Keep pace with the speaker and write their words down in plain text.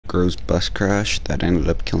gross bus crash that ended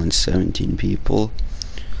up killing 17 people.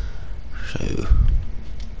 So,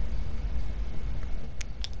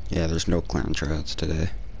 yeah, there's no clown tryouts today.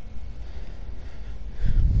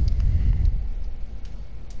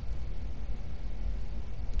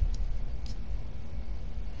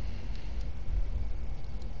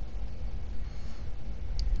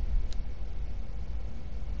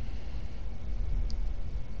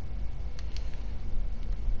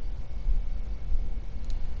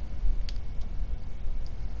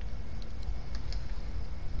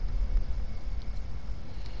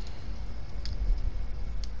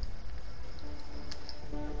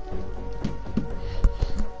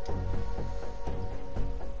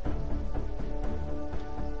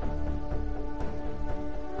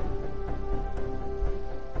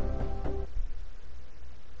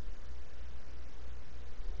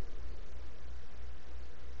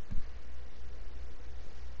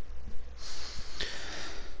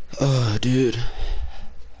 Oh, dude.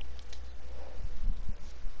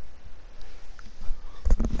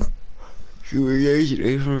 You were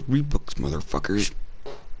today from rebooks, motherfuckers.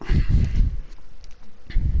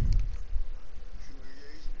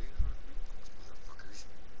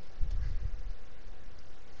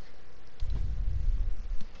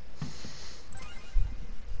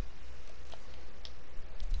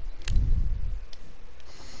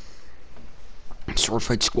 Sword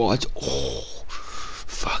fight squads. Oh,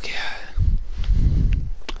 fuck yeah.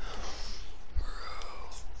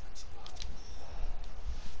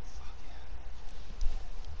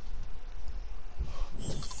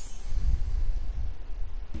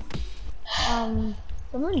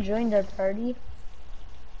 Someone joined our party.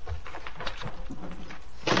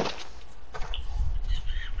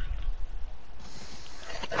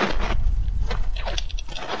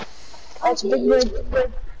 That's big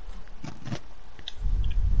bird.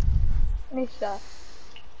 Nice shot.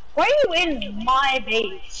 Why are you in my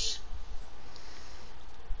base?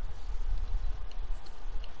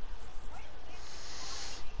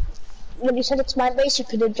 When you said it's my base, you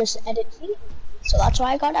could have just edited me. So that's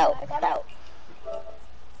why I got out.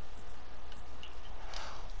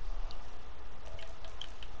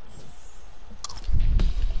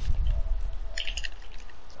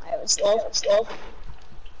 I was slow.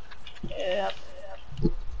 Yep.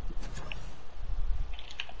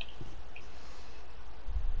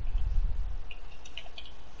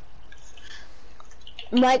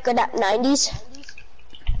 Mike, good at 90s.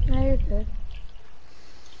 No, you're good.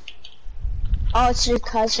 Oh, it's your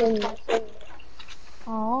cousin.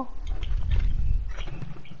 Oh.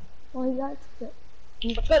 Well, he got spit.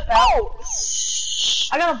 What's good, pal? Oh!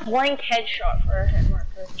 I got a blank headshot for a hit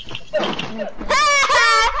marker.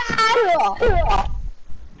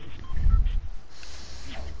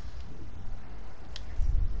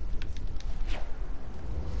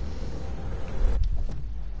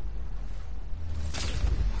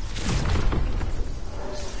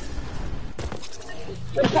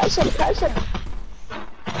 Cousin.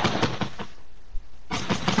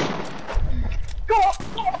 Go.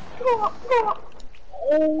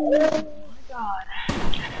 Oh my god.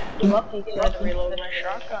 Lucky I had to reload my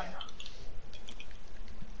shotgun.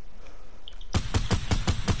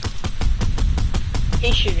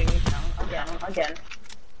 He's shooting me down again.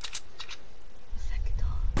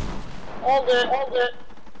 Hold it.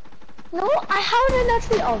 No, how did I not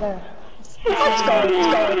see all there? Let's go.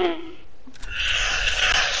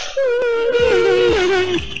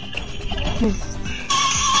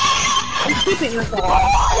 I'm keeping this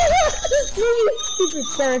alive. Stupid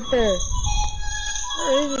character.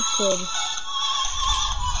 Where is this kid?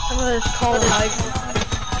 I'm gonna just call it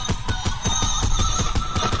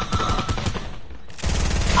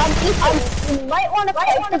You might want to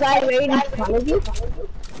fight the guy right in front of you.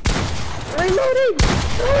 Reloading!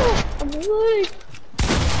 Oh, I'm reloading.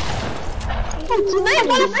 You might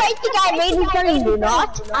want to fight the guy right in front of you,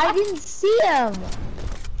 not? I didn't see him.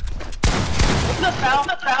 What's up,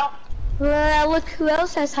 pal? Look who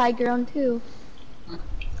else has high ground too.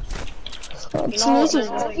 It's easy.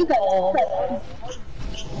 There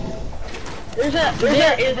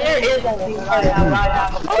is only I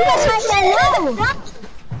have. Oh, that's right,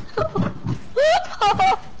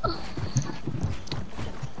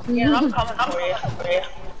 Yeah, I'm coming for you.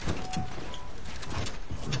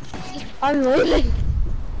 I'm loading.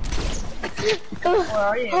 Where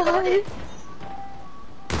are you?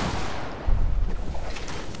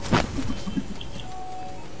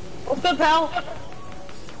 What's good, pal?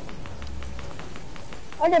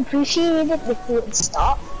 I'd appreciate it if you would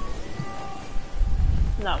stop.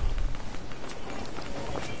 No.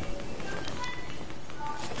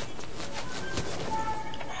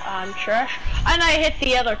 I'm trash. And I hit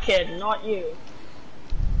the other kid, not you.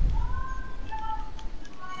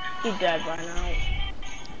 He's dead by now.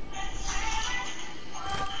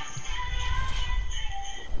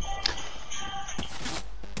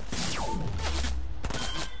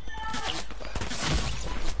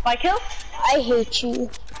 My kill? I hate you.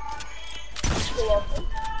 You're welcome.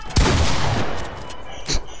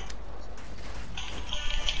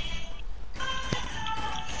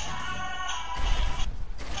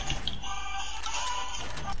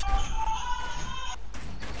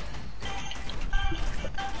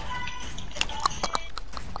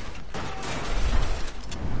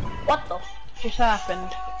 What the f just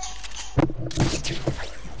happened?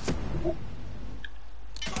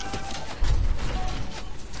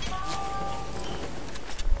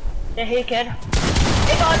 Yeah, hey kid.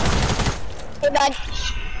 Hey bud! Hey, bud.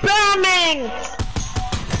 Spamming!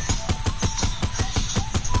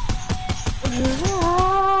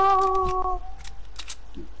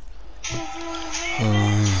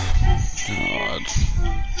 God.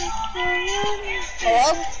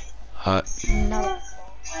 Hello? Hot. No.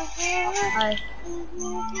 Hi.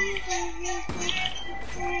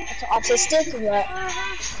 It's autistic or what?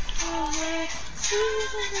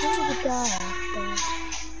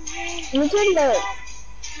 Can you turn the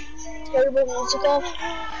terrible music off?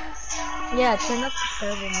 Yeah, turn up the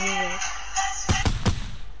terrible music.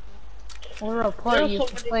 We'll report you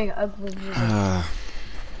for playing ugly music.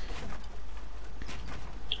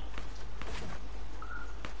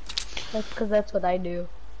 That's because that's what I do.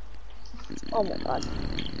 Oh my god.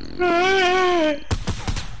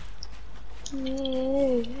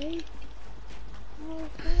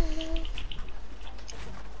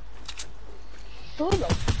 Who the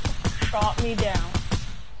f shot me down?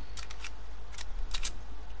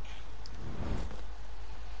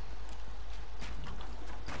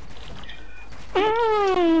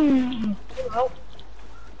 Well,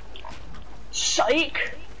 psych!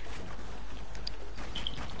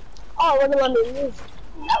 Oh, what do I move?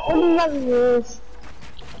 What do I move?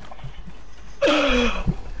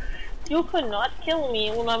 You could not kill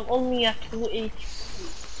me when I'm only at 2 HP.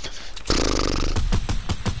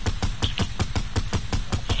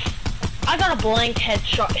 I got a blank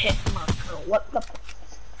headshot hit marker. What the f?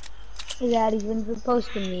 What is that even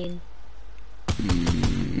supposed to mean?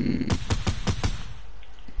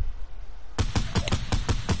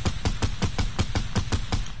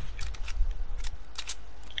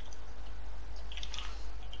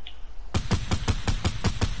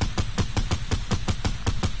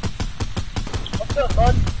 What's up,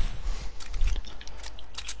 bud?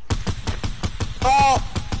 Oh,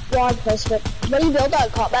 wrong placement. What do you build on?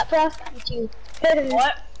 Combat Pro?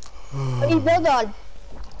 What? What do you build on?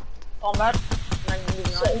 Combat?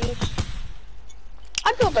 90.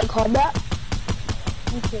 I built on combat.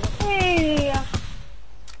 Hey!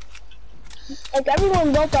 Like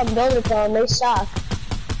everyone built on Builder Pro and they suck.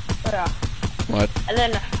 Yeah. What? And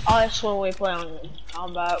then us when we play on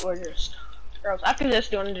combat, we're just girls. After this,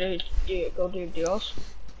 do you want to go do deals?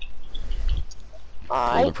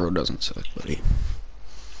 Well, the pro doesn't suck, buddy.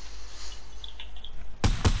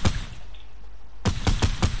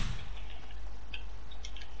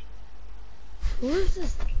 Who is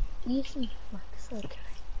this Ethan Flex? Okay.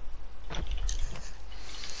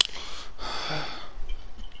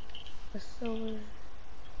 So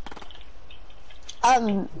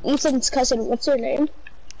Ethan's cousin, what's her name?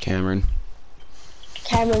 Cameron.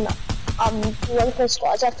 Cameron, you wanna play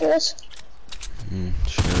squads after this?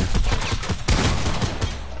 Sure.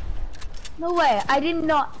 no way, I did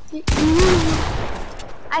not.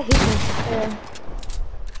 I hate this.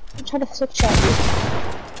 I'm trying to flick chat you.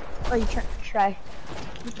 Oh, you try.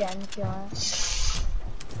 You can if you want.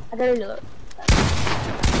 I gotta do it.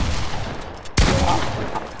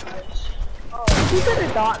 Oh, you could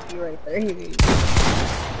have got me right there.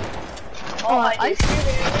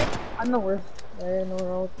 I'm the worst player in the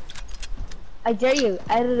world. I dare you,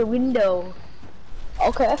 out of the window.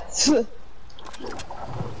 Okay.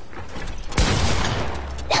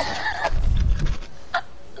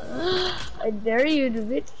 I dare you to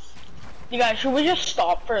bitch. You guys, should we just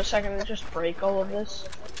stop for a second and just break all of this?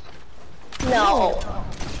 No.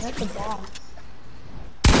 That's a boss.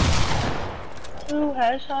 Who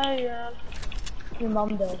has I? Your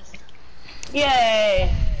mom does.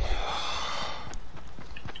 Yay!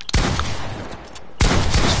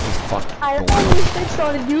 I always fixed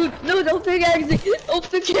on it, dude. No, don't pickaxe me. Don't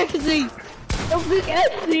pickaxe me. Don't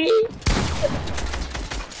pickaxe me.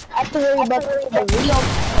 I have to worry about the real.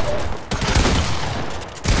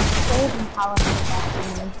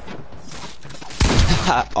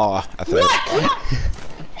 Oh, I thought.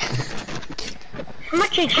 How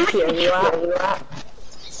much HP are you at?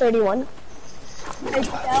 31. Hey,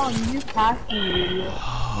 Alan, you passed me, idiot.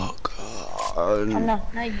 Oh Oh, god. no.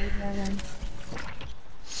 Not you, no, no.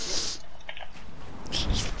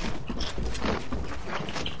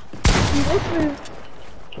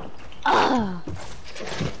 Ah.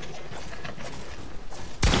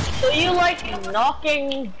 So you like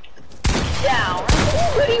knocking down,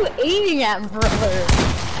 What are you aiming at, brother?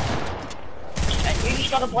 and you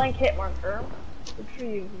just got a blank hit marker. Good for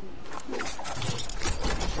you.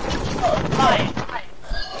 Oh, hi.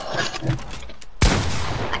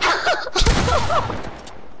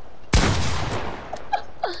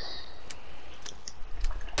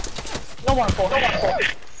 No more four.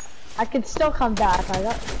 I can still come back. I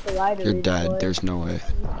got the lighter. You're dead. There's no way.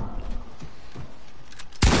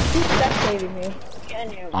 Who's spectating me?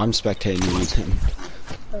 Can you? I'm spectating you, Ethan.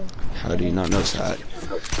 How do you not notice that?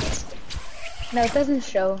 No, it doesn't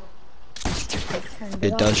show.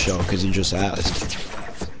 It does show because you just asked.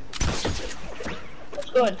 That's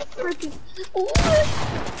good. Freaking.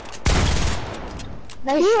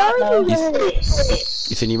 Nice shot, though.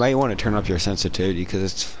 Ethan, you might want to turn up your sensitivity because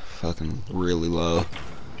it's fucking really low.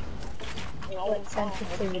 What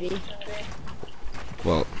sensitivity?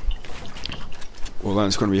 Well, then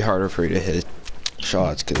it's going to be harder for you to hit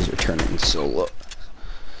shots because you're turning so low,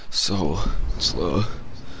 so slow.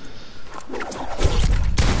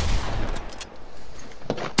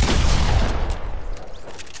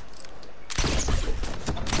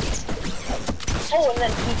 Oh, and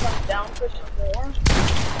then he comes down for some more.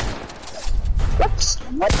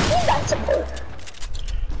 What team that support?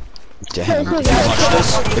 Damn, if you clutch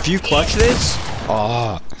this, if you clutch this,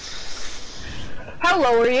 How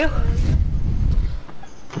low are you?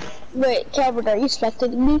 Wait, Cameron, are you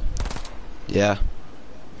spectating me? yeah.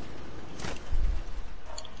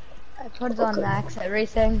 Which one's on max at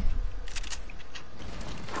racing?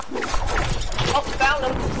 Oh, found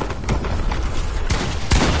him.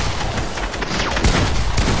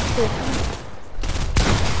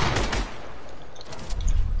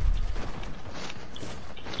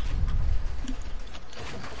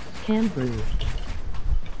 Camber.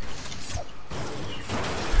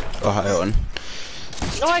 Ohio.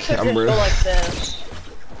 No, I could just Camber. go like this,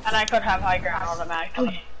 and I could have high ground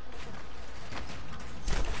automatically.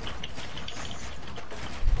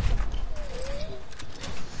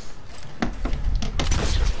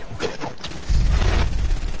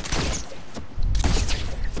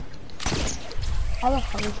 How the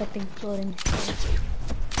hell is that thing floating?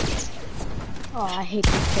 Oh, I hate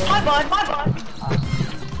this thing. My bud.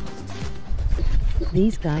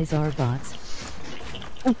 These guys are bots.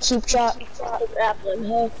 Cheap shot. Grappling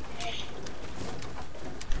hook.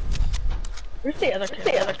 Where's the other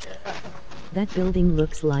kid? That building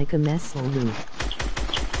looks like a mess saloon.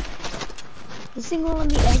 The single on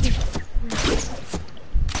the edge.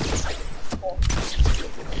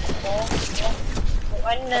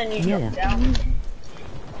 And then you Yeah. jump down.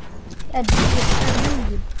 And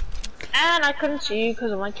And I couldn't see you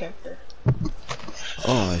because of my character.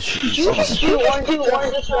 Oh, shit. You want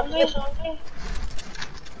this on me?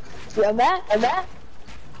 you have that? And that?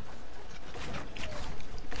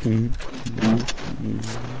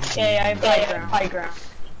 Okay, I have high ground.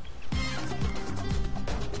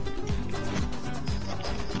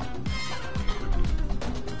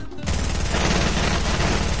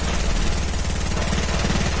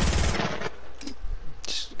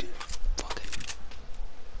 Just get fucking.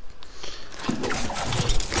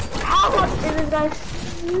 How much is it, guys?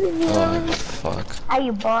 Oh, fuck. How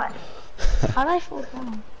you bought? How did I fall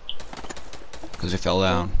down? Because it fell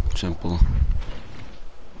down. Simple.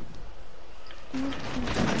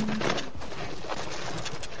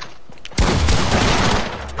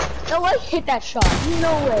 No way hit that shot.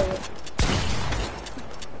 No way.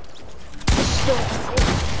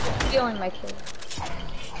 It's stealing my kill.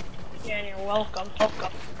 Yeah, and you're welcome.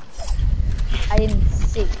 I didn't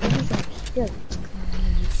see. Good.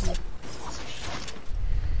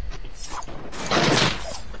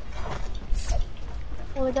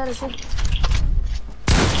 Oh, I got a good.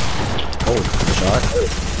 Oh, shot.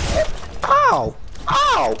 Ow!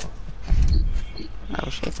 Ow! That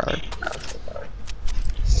was so far.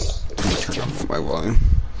 Turn off my volume.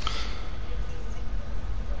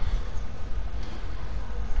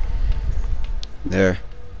 There.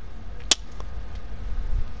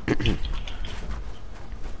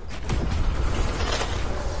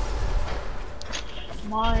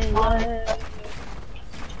 My leg.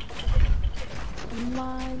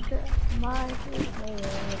 My good.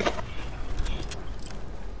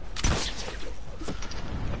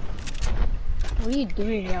 What are you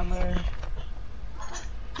doing, Yammer?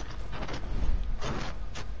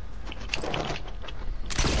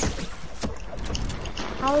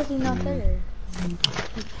 How is he not there?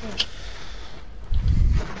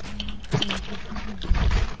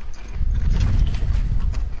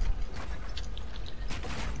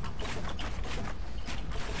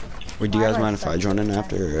 Would you guys mind if I join in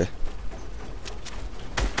after? Or?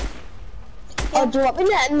 Oh, do you want me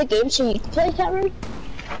to end the game so you can play, Cameron?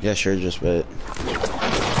 Yeah, sure. Just wait. Okay,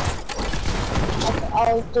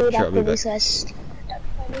 I'll do it Sure, I'll after be this back. guys.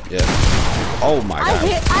 Yeah. Oh my god. I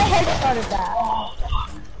headshotted that.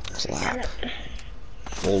 Slap.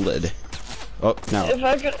 Folded. Oh, no. If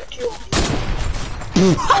I could kill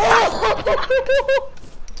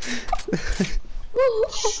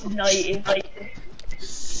no, it's like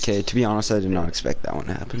Okay, to be honest, I did not expect that one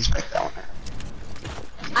to happen.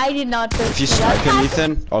 I did not. If you strike him,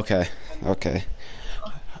 Ethan, okay, okay.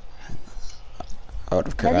 I would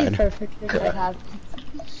have That'd be cried. perfect if that happened.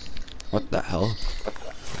 What the hell?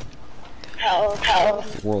 hell.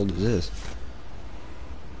 What world is this?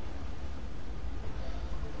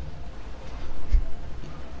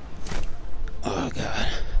 Oh god.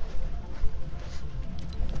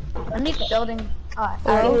 I need building. I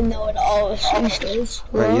don't even know what all this is.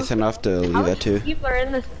 Right, Ethan, I have to leave How at many 2. people are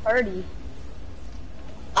in this party?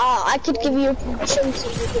 I could give you permission so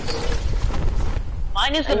you could.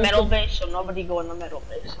 Mine is the metal base, so nobody go in the metal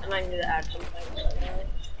base. And I need to add some things.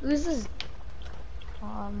 Who's this?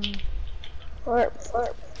 Flip.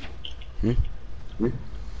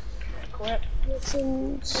 Quit.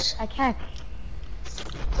 Since I can't.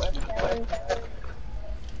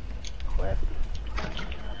 Quit.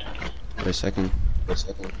 Wait a second.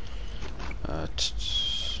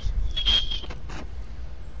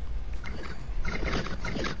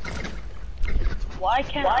 Why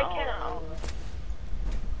can't I?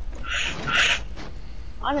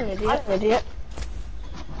 I'm an idiot.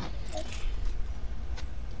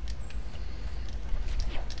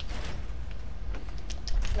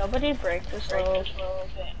 Nobody break this little.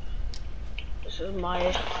 This is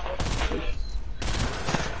my.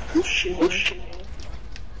 Shooting.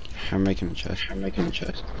 I'm making a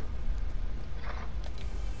chest.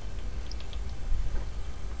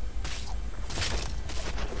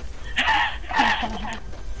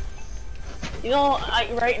 You know,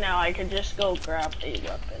 right now I could just go grab a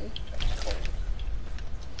weapon. That's cool.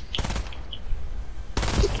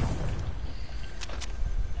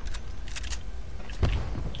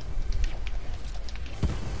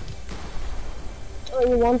 oh,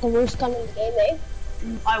 you want the worst gun in the game, eh?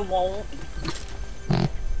 I won't.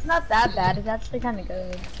 It's not that bad. It's actually kind of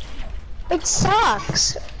good. It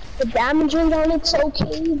sucks. The damage rate on it's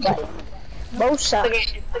okay, but both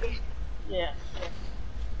sucks. Yeah.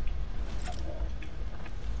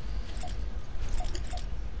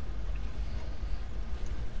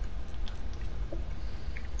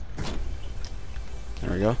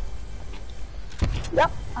 There we go.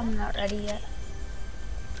 Yep. I'm not ready yet.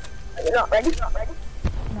 You're not ready? No.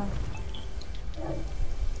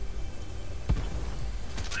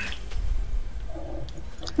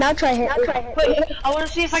 Now try hit. Wait, I want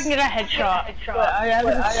to see if I can get a headshot. But I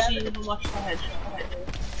haven't seen how much a headshot can do.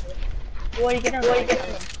 What are you getting?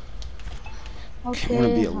 Okay. I'm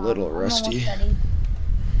gonna be a little I'm rusty. almost ready.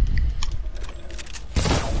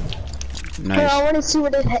 Here, I Nice. want to see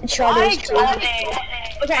what a headshot is. Too.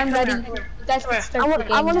 Okay, I'm ready. You guys can start the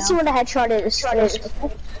game I want now. to see what a headshot is.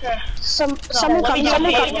 Someone come.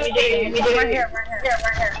 Right here.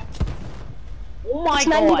 Oh my It's god.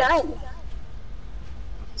 99.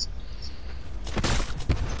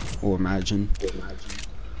 Oh, imagine.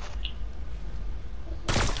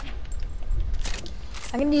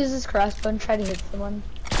 I'm gonna use this crossbow and try to hit someone.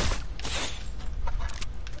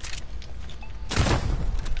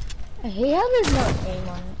 I hate how there's no aim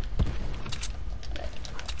on it.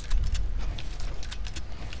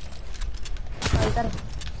 Oh, you gotta.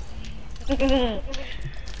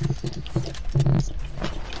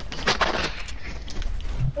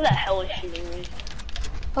 Who the hell is shooting me?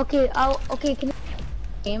 Okay, okay, can you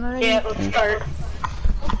game already? Yeah, let's start.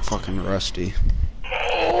 Fucking rusty.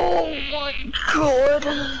 Oh my god.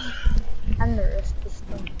 I'm the rest of this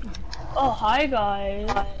thing. Oh, hi guys.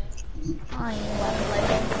 I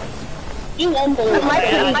am You won't believe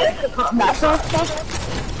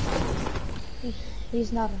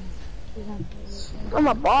He's not on. He's not. I'm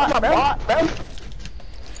a bot, bro.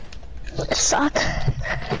 Suck.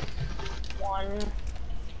 One.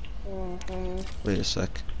 Wait a sec.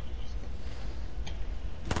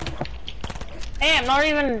 Hey, I'm not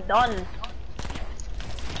even done.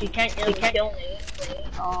 You can't kill me.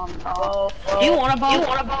 Do you want a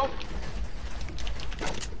bow?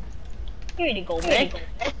 Here you go, Nick.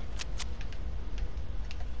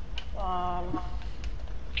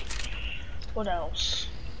 What else?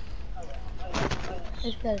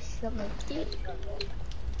 This guy's something cute.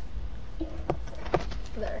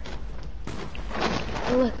 There.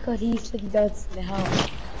 Look what he does now.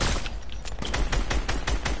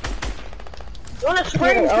 You wanna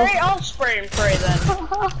spray and pray? I'll spray and pray then.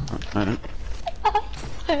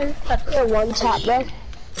 You're one tap, bro.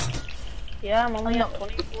 Yeah, I'm only at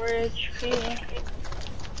 24 HP.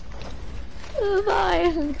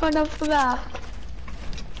 Bye, I'm going up for that.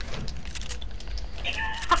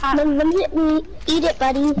 Let me eat it,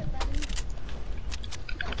 buddy.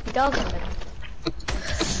 He doesn't.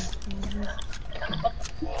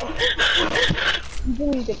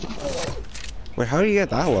 Wait, how do you get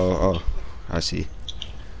that low? Oh, I see.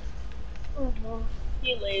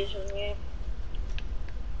 He lasered me.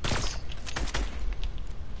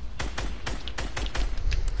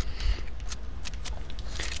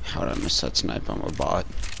 How did I miss that snipe on my bot?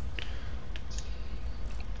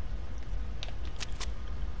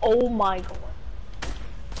 Oh my god.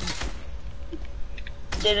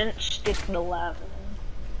 Didn't stick the lava.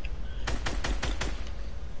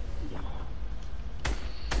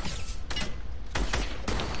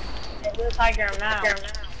 Yeah, there's high ground now.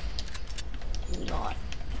 Not.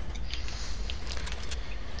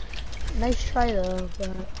 Nice try though, but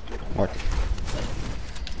What?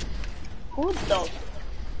 Who does?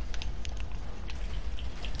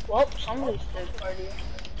 Well, somebody's dead party.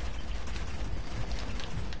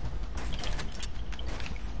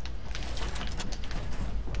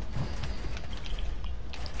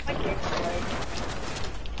 I can't play.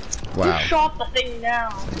 Wow. Who shot the thing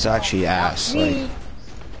down? It's actually ass. Like,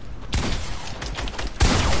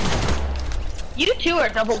 You two are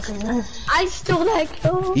double teaming. I stole that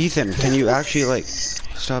kill. Ethan, can you actually like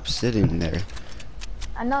stop sitting there?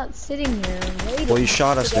 I'm not sitting here. I'm waiting. Well, you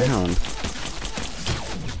shot us down.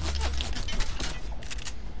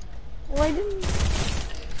 Well, I didn't.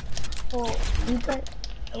 Well, you got.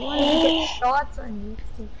 I wanted to get shots on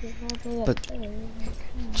you.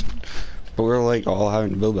 But we're like all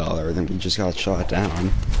having to build all everything. We just got shot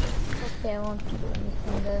down. Okay, I won't do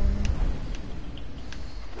anything then.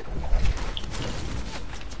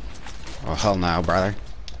 Oh hell no, brother.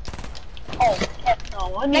 Oh, heck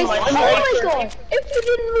no. I knew Oh my god! If you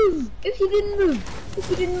didn't move! If you didn't move! If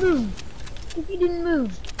you didn't move! If you didn't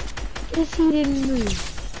move! If you didn't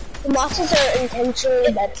move! The bosses are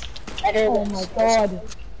intentionally better Oh than my god!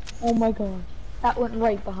 Oh my god! That went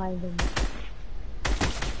right behind him.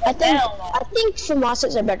 I think some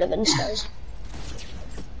bosses are better than stars.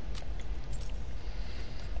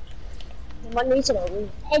 One reason only.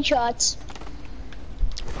 Headshots.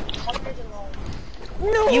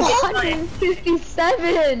 No! You get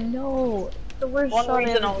 157! No! The worst One shot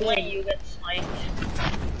reason ever. only, you get sniped.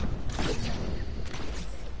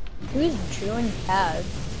 Who's drilling pads?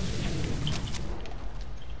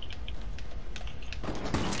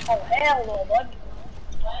 Oh hell no, bud.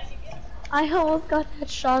 I almost got that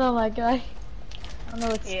shot on that guy. I don't know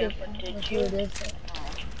what's Yeah, different. but did What you? it is.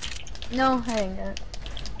 No, I didn't get it.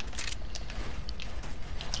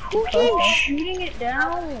 Who keeps shooting it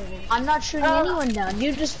down? I'm not shooting anyone down.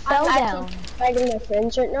 You just fell down. Fighting my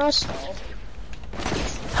friends right now, so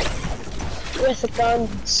with the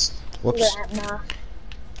guns. Whoops.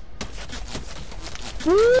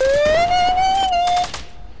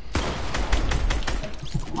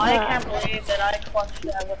 I can't believe that I clutched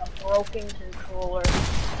that with a broken controller.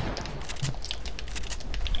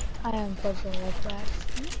 I am puzzling like that.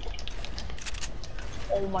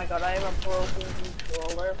 Oh my god, I have a broken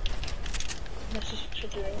controller. This is what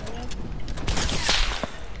you're doing to me?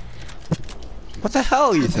 What the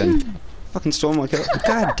hell, Ethan? Fucking stole my kill.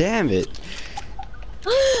 God damn it.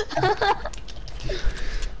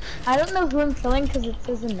 I don't know who I'm killing because it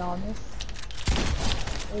says anonymous.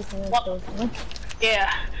 What?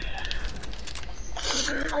 Yeah.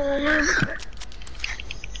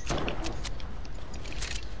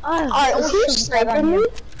 Alright, who's sniping me?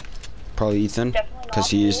 Probably Ethan, because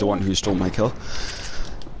he is the one who stole my kill.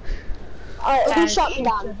 Alright, who shot me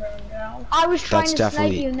down? I was trying That's to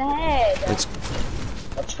definitely- snipe you in the head.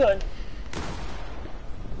 That's good.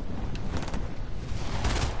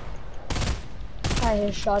 I hit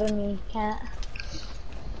a shot at me, can't.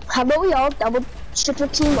 How about we all double triple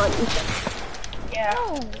team on you? Yeah.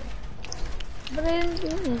 No. But I didn't do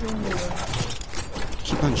anything to it.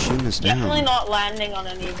 Keep on shooting us Definitely down. not landing on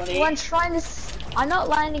anybody. Well, I'm trying to. I'm not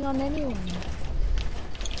landing on anyone.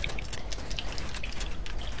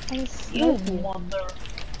 You You. mother.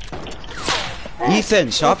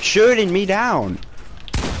 Ethan, stop shooting me down.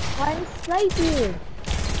 Trying to snipe you.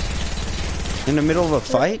 In the middle of a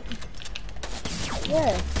fight?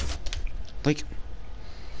 Yeah. Like,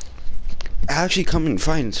 actually come and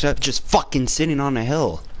fight instead of just fucking sitting on a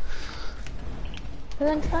hill. But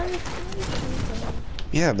I'm trying to find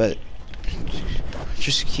you. Yeah, but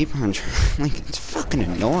just keep on trying. Like, it's fucking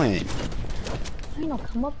annoying. I don't know,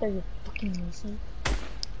 come up there, you fucking loser.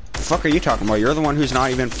 The fuck are you talking about? You're the one who's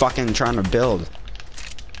not even fucking trying to build.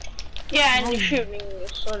 Yeah, and you shoot me, you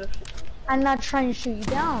sort of. I'm not trying to shoot you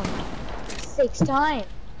down. It takes time.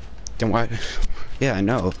 Then why? Yeah, I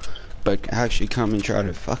know. But actually come and try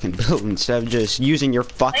to fucking build instead of just using your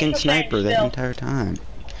fucking sniper the entire time.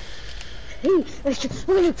 Hey, I'm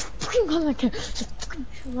gonna fucking go like that. Just fucking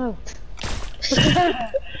chill out.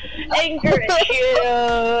 Anger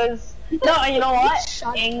issues. No, you know what?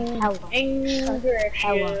 Shut Anger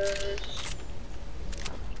hella. issues.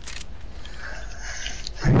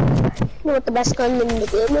 You know what the best gun in the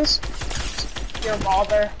game is? Your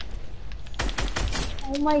revolver.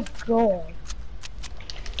 Oh my god.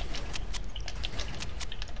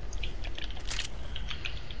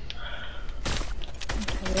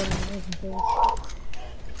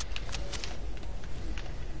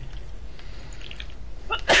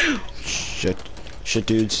 Shit,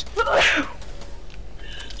 dudes.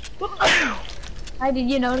 Hi, did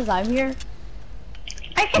you notice I'm here?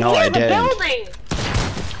 I can No, hear I the didn't. building.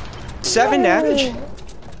 7 damage?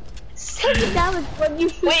 7 damage when you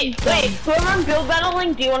shoot. Wait. Whoever I'm build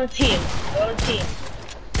battling, do you want a team? Do you want a team?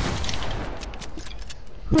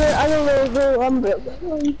 I don't know who I'm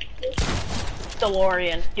building.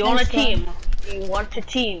 DeLorean. Do you want a team? Do you want a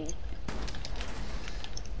team?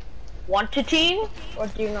 Want a team? Or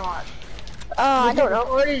do you not? I don't know.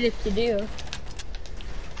 Order it if you do.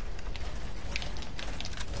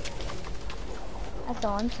 That's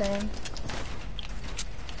all I'm saying.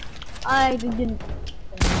 I didn't.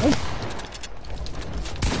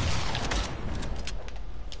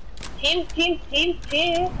 Team. Team.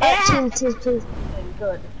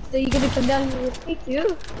 Good. So you gonna come down here with me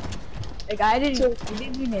too? Like I didn't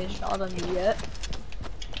even get a shot on you yet.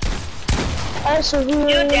 Also, who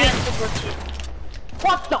You dance super team.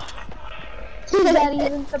 What the? Is that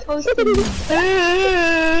even supposed to be?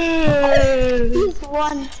 He's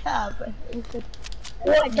one tap.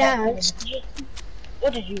 What dance?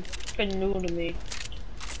 What did you fucking do to me?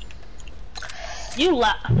 You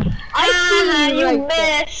left. I see you you right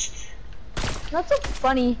there. missed. Not so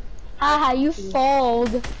funny. Haha, you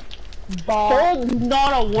fold. Fold,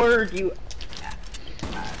 not a word, you.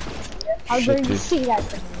 I'm Shit, going to dude. see that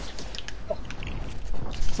thing.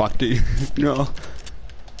 Fuck, dude. No.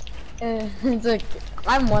 It's like,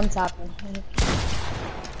 I'm one tapping.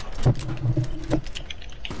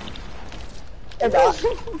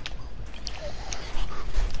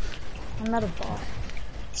 I'm not a bot.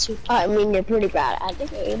 I mean, you're pretty bad at the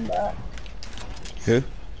game, but Who?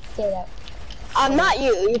 Get out. I'm not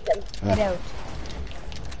you, Ethan. Get out.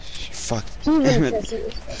 Fuck. Even Damn it. says he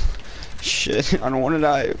was good. Shit, I don't want to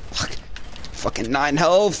die. Fuck. Fucking 9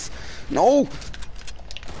 health. No.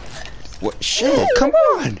 What? Shit, come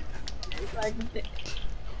on.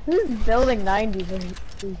 Who's building 90 when he's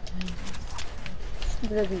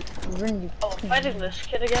really Oh, fighting this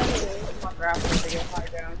kid again? My graphics to get high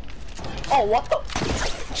down. Oh, what the?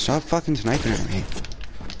 Stop fucking sniping at me.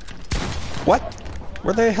 What?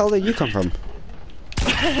 Where the hell did you come from?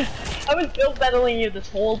 I was build battling you this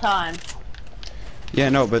whole time. Yeah,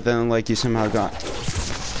 no, but then like you somehow got.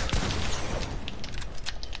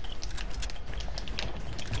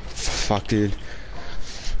 Fuck, dude.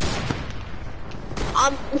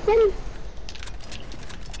 Ethan.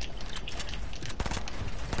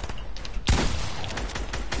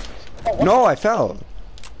 No, I fell.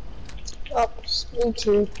 Oh, me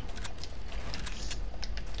too.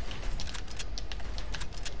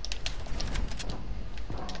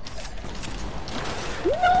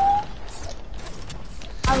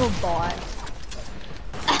 I'm a bot.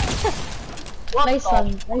 What Nice the-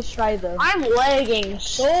 one. Nice try though. I'm lagging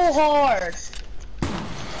so hard.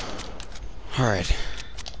 Alright.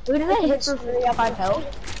 Who did I hit for 45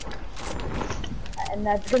 health? And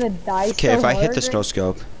that's gonna die so Okay, if I hit hard, the right? snow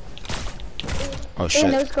scope. Oh Hey,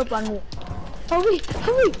 no shit. scope on me. Help me!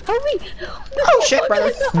 Help me! Help me! No, Oh shit,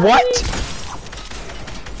 brother. no, What?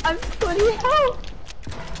 I'm 20 health!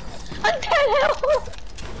 I'm 10 health!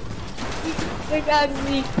 They got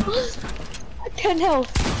me. 10 health.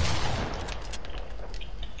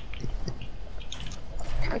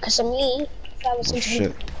 Because of me, if I was into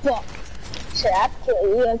Shit. fuck. Should I kill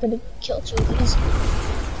you? I could have killed you easy.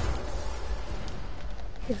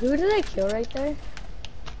 Who did I kill right there?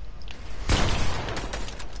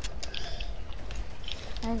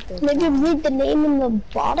 Maybe read the name in the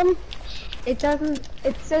bottom. It doesn't.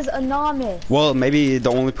 It says anonymous. Well, maybe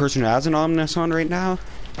the only person who has an ominous on right now?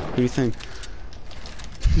 What do you think?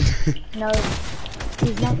 No,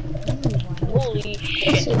 he's not the only one. Holy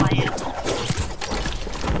shit, I am.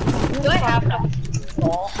 Do I have to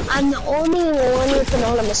fall? I'm the only one with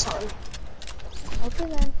anonymous on. Okay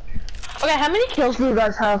then. Okay, how many kills do you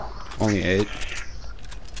guys have? Only 8.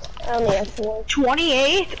 I only have 4.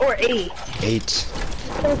 28 or 8? 8.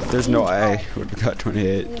 There's no A. Would have got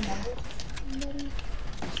 28.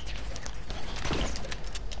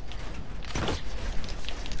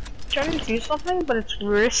 Trying to do something, but it's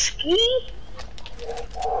risky.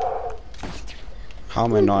 How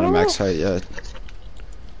am I not a max height yet?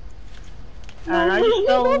 And I just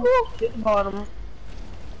fell to the bottom.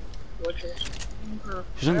 Which is...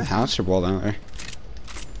 Who's on the hamster ball down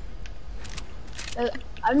there?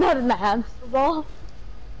 I'm not in the hamster ball.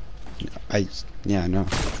 Yeah, I know.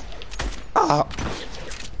 Ah!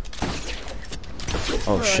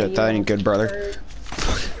 Oh shit, that ain't good, brother.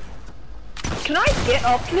 Can I get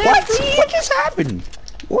up there, What? please? What just happened?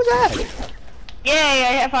 What was that? Yay,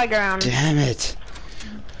 I hit high ground. Damn it.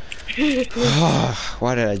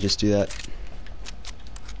 Why did I just do that?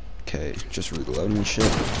 Okay, just reloading and shit.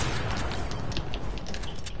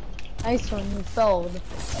 Nice one, you sold.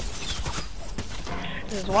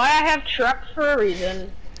 This is why I have truck for a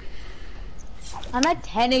reason. I'm at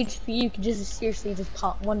 10 HP, you can just seriously just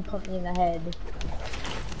pump me in the head.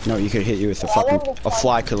 No, you could hit you with a fucking... A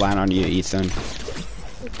fly could land on you, Ethan.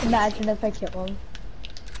 Just imagine if I kill him.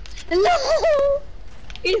 No!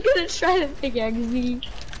 He's gonna try to pickaxe me.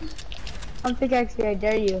 I'm pickaxing, I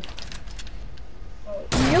dare you.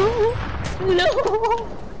 No! No!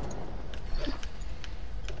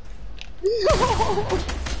 No!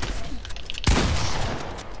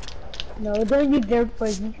 No, don't you dare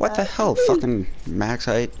poison. What the hell? Fucking max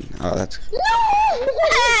height? Oh, that's... No!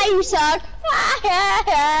 You suck!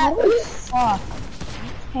 Fuck.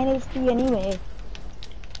 10 HP anyway.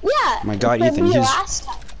 Yeah! My god, it Ethan, me he's... last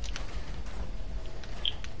time.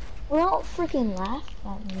 Well, don't freaking laugh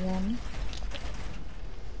at me then.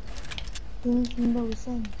 It makes no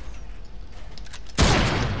sense.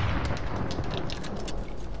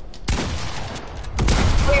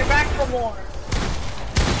 Oh, you're back for more.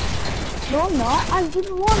 No, I'm not. I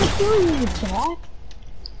didn't want to kill you, Jack.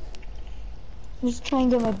 I'm just trying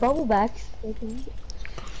to get my bubble back. So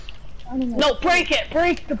No, break it!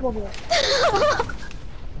 Break the bubble.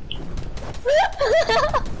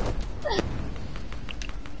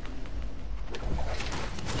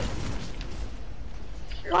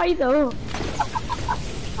 Why though?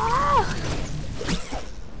 Ah!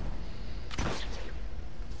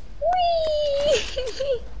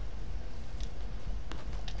 Whee!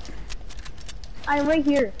 I'm right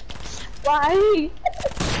here. Why?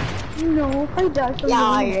 No, I died from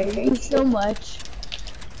you so much.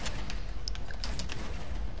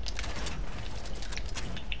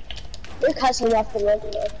 Your cousin left the road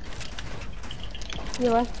today. You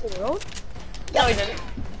left the road? No, he didn't.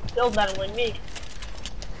 Still better than me.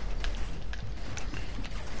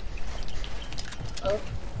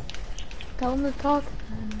 Tell him to talk.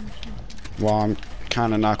 Well, I'm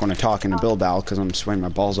kind of not going to talk in a build battle because I'm sweating my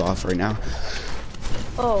balls off right now.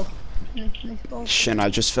 Oh. Shit, I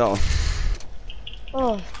just fell.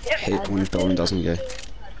 Oh. Hate when building doesn't get...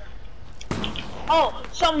 Oh,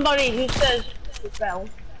 somebody who says who fell.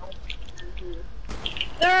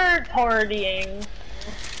 Third partying.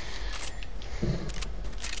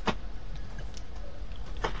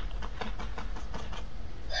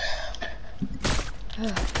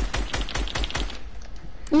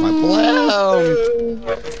 My blow!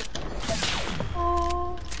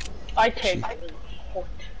 I take.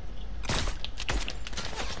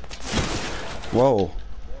 Whoa.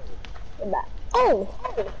 Oh!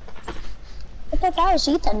 I thought that was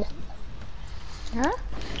Ethan. Huh?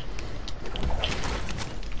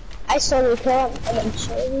 I saw you kill him and I'm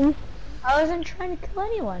sorry. I wasn't trying to kill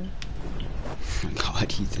anyone. Oh my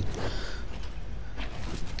god, Ethan.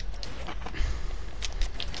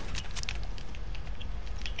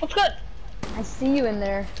 What's good? I see you in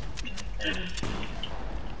there.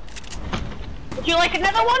 Would you like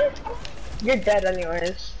another one? You're dead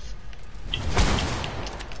anyways.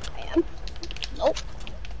 I am. Nope.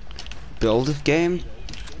 Build game?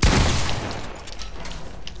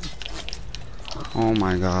 Oh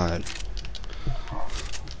my god.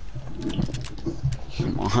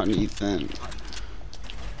 Come on, Ethan.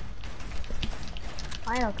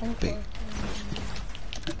 I don't think so.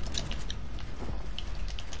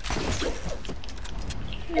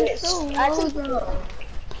 And it's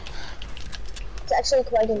actually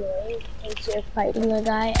quite annoying because you're fighting a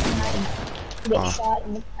guy and I get shot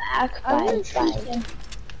in the back by a guy.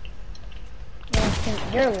 Yeah, I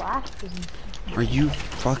think your last is Are you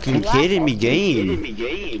fucking kidding me,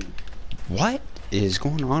 game? What is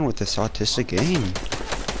going on with this autistic game?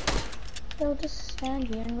 They'll just stand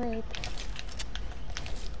here and wait.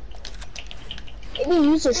 Maybe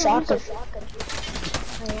use a shotgun.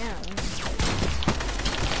 I am.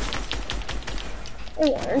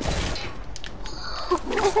 They aren't.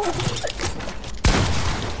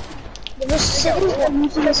 They were sitting there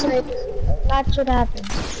using a sniper. That's what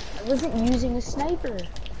happens. I wasn't using a sniper.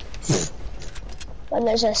 When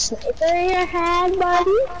there's a sniper in your hand,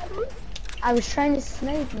 buddy. I was trying to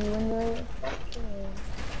snipe you when you were...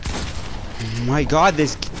 Oh my god,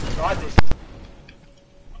 this...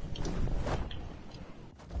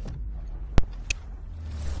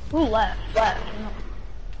 Who left? I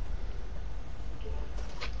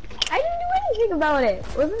didn't do anything about it.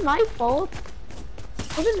 It wasn't my fault.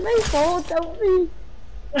 It wasn't my fault. That was me.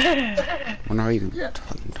 Well, now you can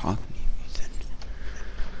talk to me, Ethan.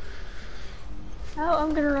 Oh,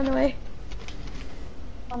 I'm gonna run away.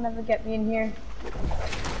 I'll never get me in here.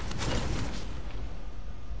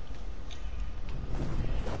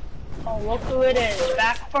 Oh, look who it is.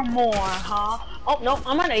 Back for more, huh? Oh, no,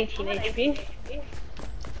 I'm at 18 HP.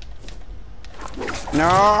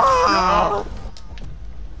 No!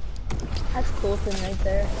 That's Colton right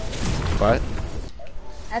there. What?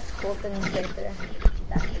 That's Colton right there.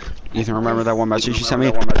 Ethan, remember that one message you sent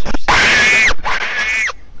me?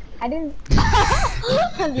 I didn't.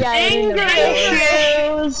 Yeah, I already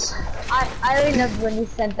know. Issues! I already know when you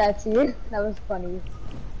sent that to you. That was funny.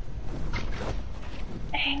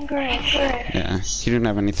 Angry. Yeah, he didn't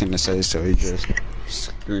have anything to say, so he just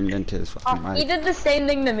screamed into his fucking He mic. did the same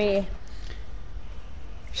thing to me.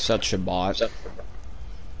 Such a bot.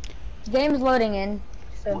 Game's loading in,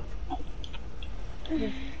 so.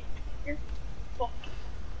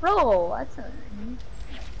 Bro, that's not.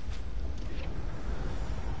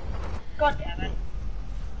 God damn it.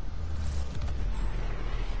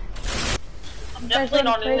 I'm definitely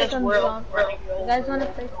not in this world. You guys wanna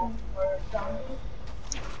play some zombies?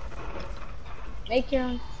 Make your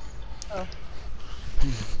own. Oh,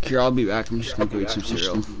 Here, I'll be back. I'm just gonna go eat some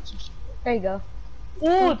cereal. there you go.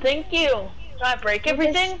 Ooh, thank you. Can I break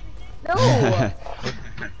everything? No!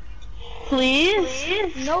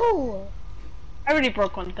 Please? No! I already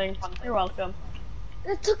broke one thing. You're welcome.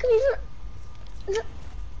 It took me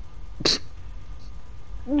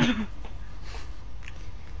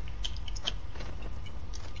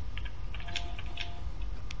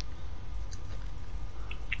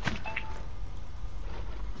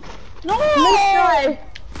No! Nice try!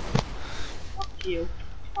 Fuck you.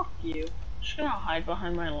 Fuck you. Just gonna hide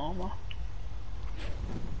behind my llama.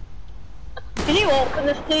 Can you open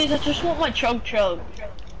this, please? I just want my chug.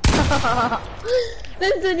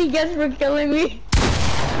 That's what he gets for killing me.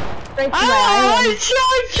 Breaks my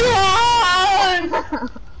chug.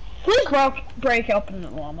 Please break open the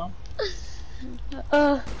llama.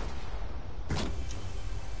 That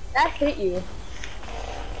hit you.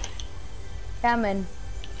 Cameron.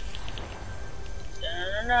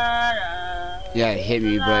 Yeah, it hit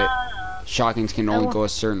me, but shotguns can only go a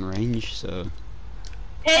certain range, so...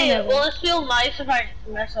 Hey, will it feel nice if I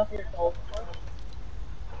mess up your goal?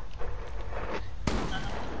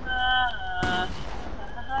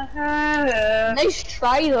 Nice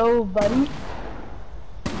try though, buddy.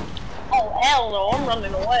 Oh hell no, I'm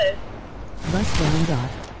running away. Bust down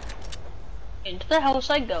dot. Into the house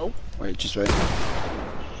I go. Wait, just wait.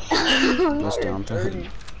 Let's down to him.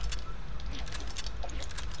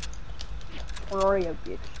 Where are you,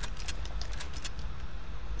 bitch?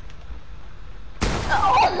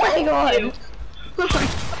 Oh my god!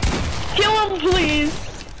 Kill him, please!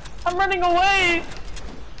 I'm running away!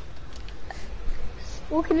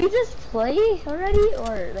 Well, can we just play already,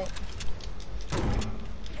 or like?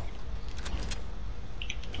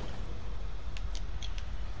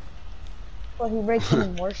 Or he breaks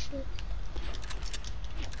any more shit?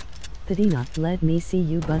 Did he not let me see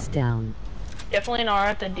you bust down? Definitely not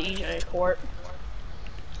at the DJ court.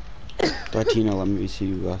 Latino, let me see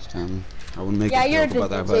you last time. I wouldn't make Yeah, a you're joke the about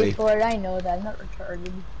that, DJ buddy. for it. I know that. I'm not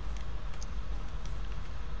retarded.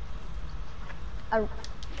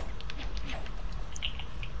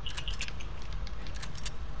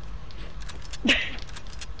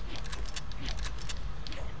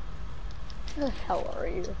 Who the hell are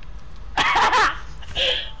you?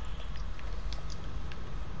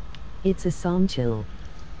 It's a song chill.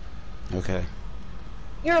 Okay.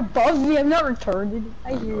 You're above me. I'm not retarded. I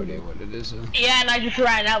I have no hear idea you. what it is. Yeah, and I just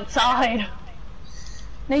ran outside.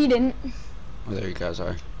 No, you didn't. Oh, there you guys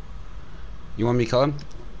are. You want me to kill him?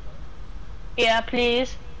 Yeah,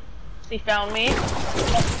 please. He found me.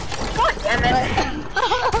 God damn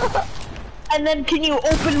it. And then can you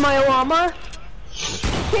open my llama?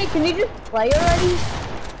 Okay, can you just play already?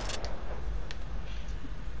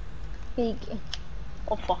 Hey,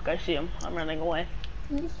 Oh fuck, I see him. I'm running away.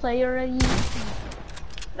 can you play already?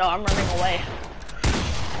 No, I'm running away.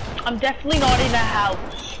 I'm definitely not in a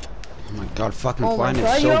house. Oh my god, fucking Oh my flying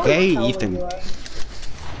god, is you so always gay, tell when Ethan. you are.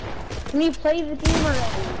 Can you play the game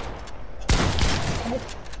already?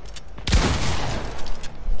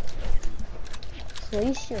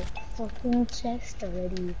 Place your fucking chest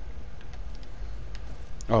already.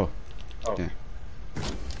 Oh. Okay.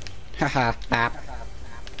 Haha.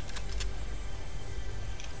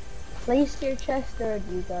 Place your chest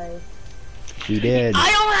already, guys. He did.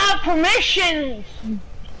 I don't have permissions!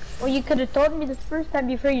 Well, you could have told me the first time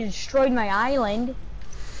before you destroyed my island.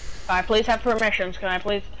 Can I please have permissions? Can I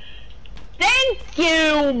please? Thank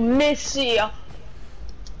you, Missy!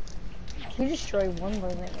 You destroy one more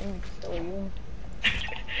than I destroy you.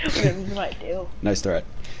 This is what I do. Nice threat.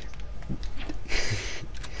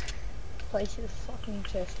 Place your fucking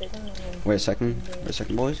chest. I don't know. Wait a second. Wait a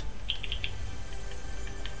second, boys.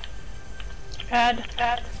 Add,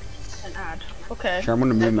 and add. Okay. Sure, I'm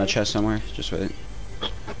gonna move my chest somewhere. Just wait.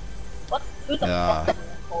 What? Who the Yeah. fuck is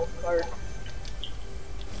this whole card?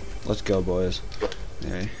 Let's go, boys.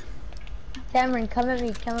 There. Cameron, come at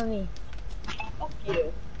me. Come at me. Fuck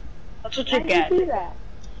you. That's what How you did get. you do that,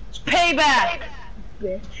 It's payback!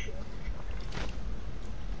 bitch?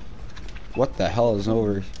 What the hell is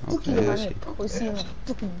over? Okay, I see. Pussy in the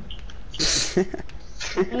fucking.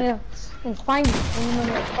 Yeah, and find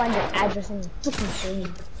your address and fucking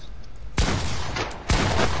screen.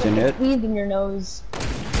 Didn't it? Breathe in your nose.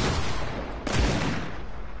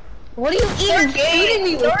 What are you even shooting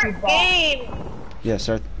me with, you Start ball? game! Yeah,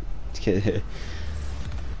 start. Okay.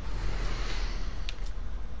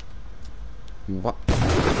 What?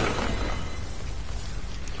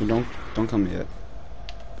 Don't come yet.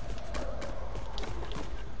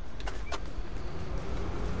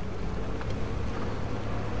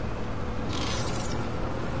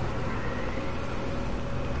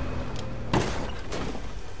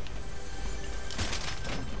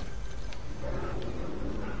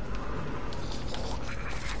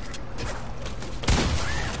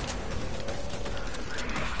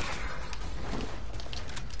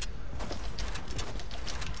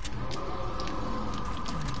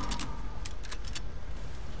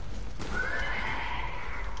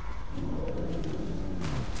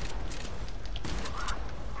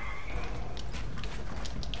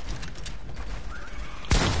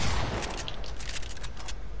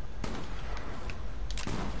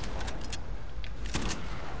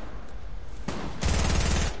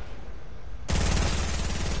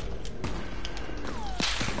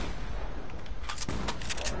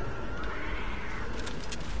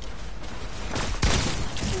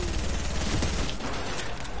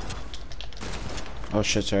 Oh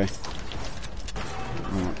shit, sorry.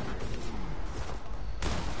 Oh.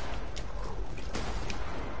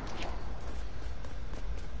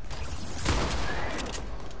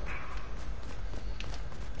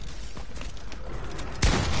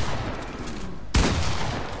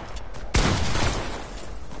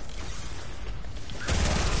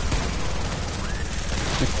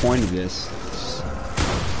 What's the point of this?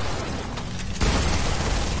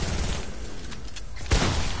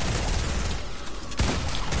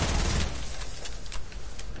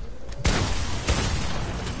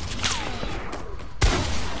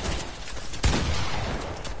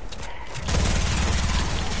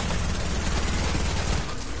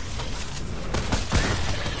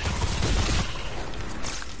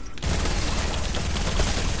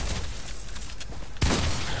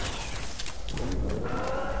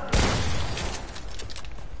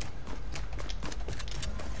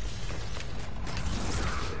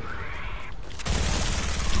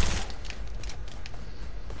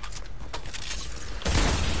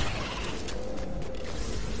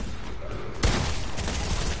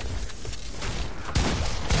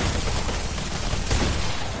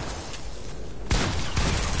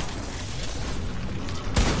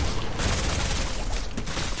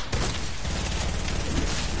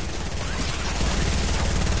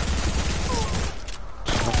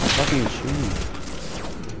 Fucking shoot.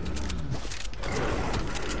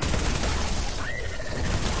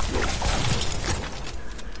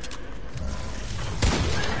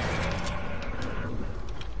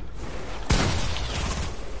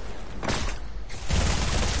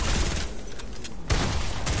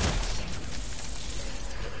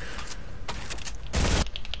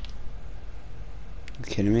 You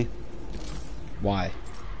kidding me? Why?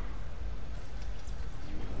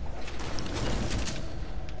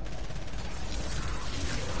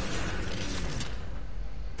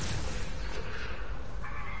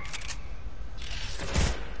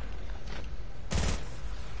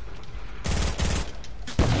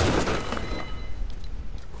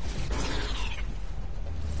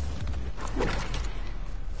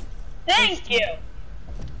 Thank you.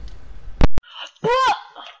 What?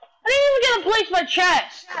 I didn't even get to place my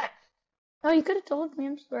chest. Oh, you could have told me.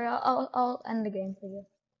 I'm sorry. I'll end the game for you.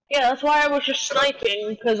 Yeah, that's why I was just sniping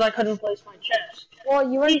because I couldn't place my chest.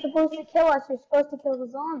 Well, you weren't supposed to kill us. You're supposed to kill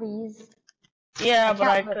the zombies. Yeah, but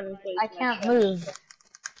I couldn't place I my can't chest. move.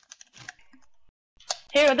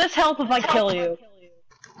 Here, this help if I kill you.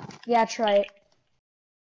 Yeah, try it.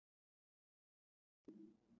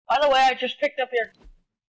 By the way, I just picked up your.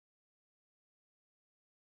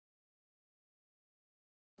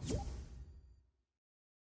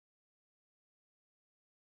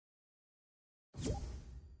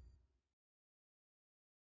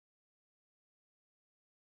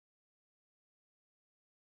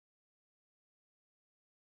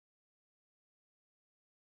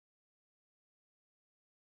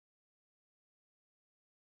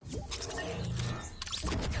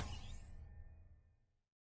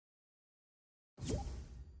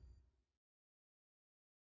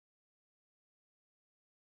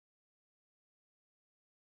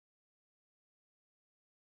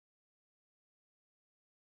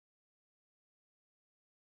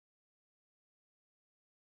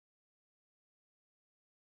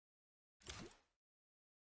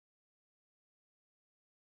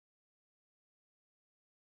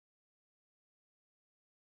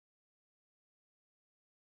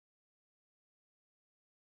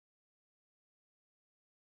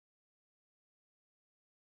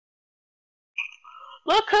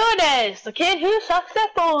 Look who it is! The kid who sucks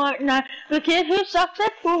at Fortnite. The kid who sucks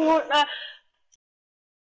at Fortnite.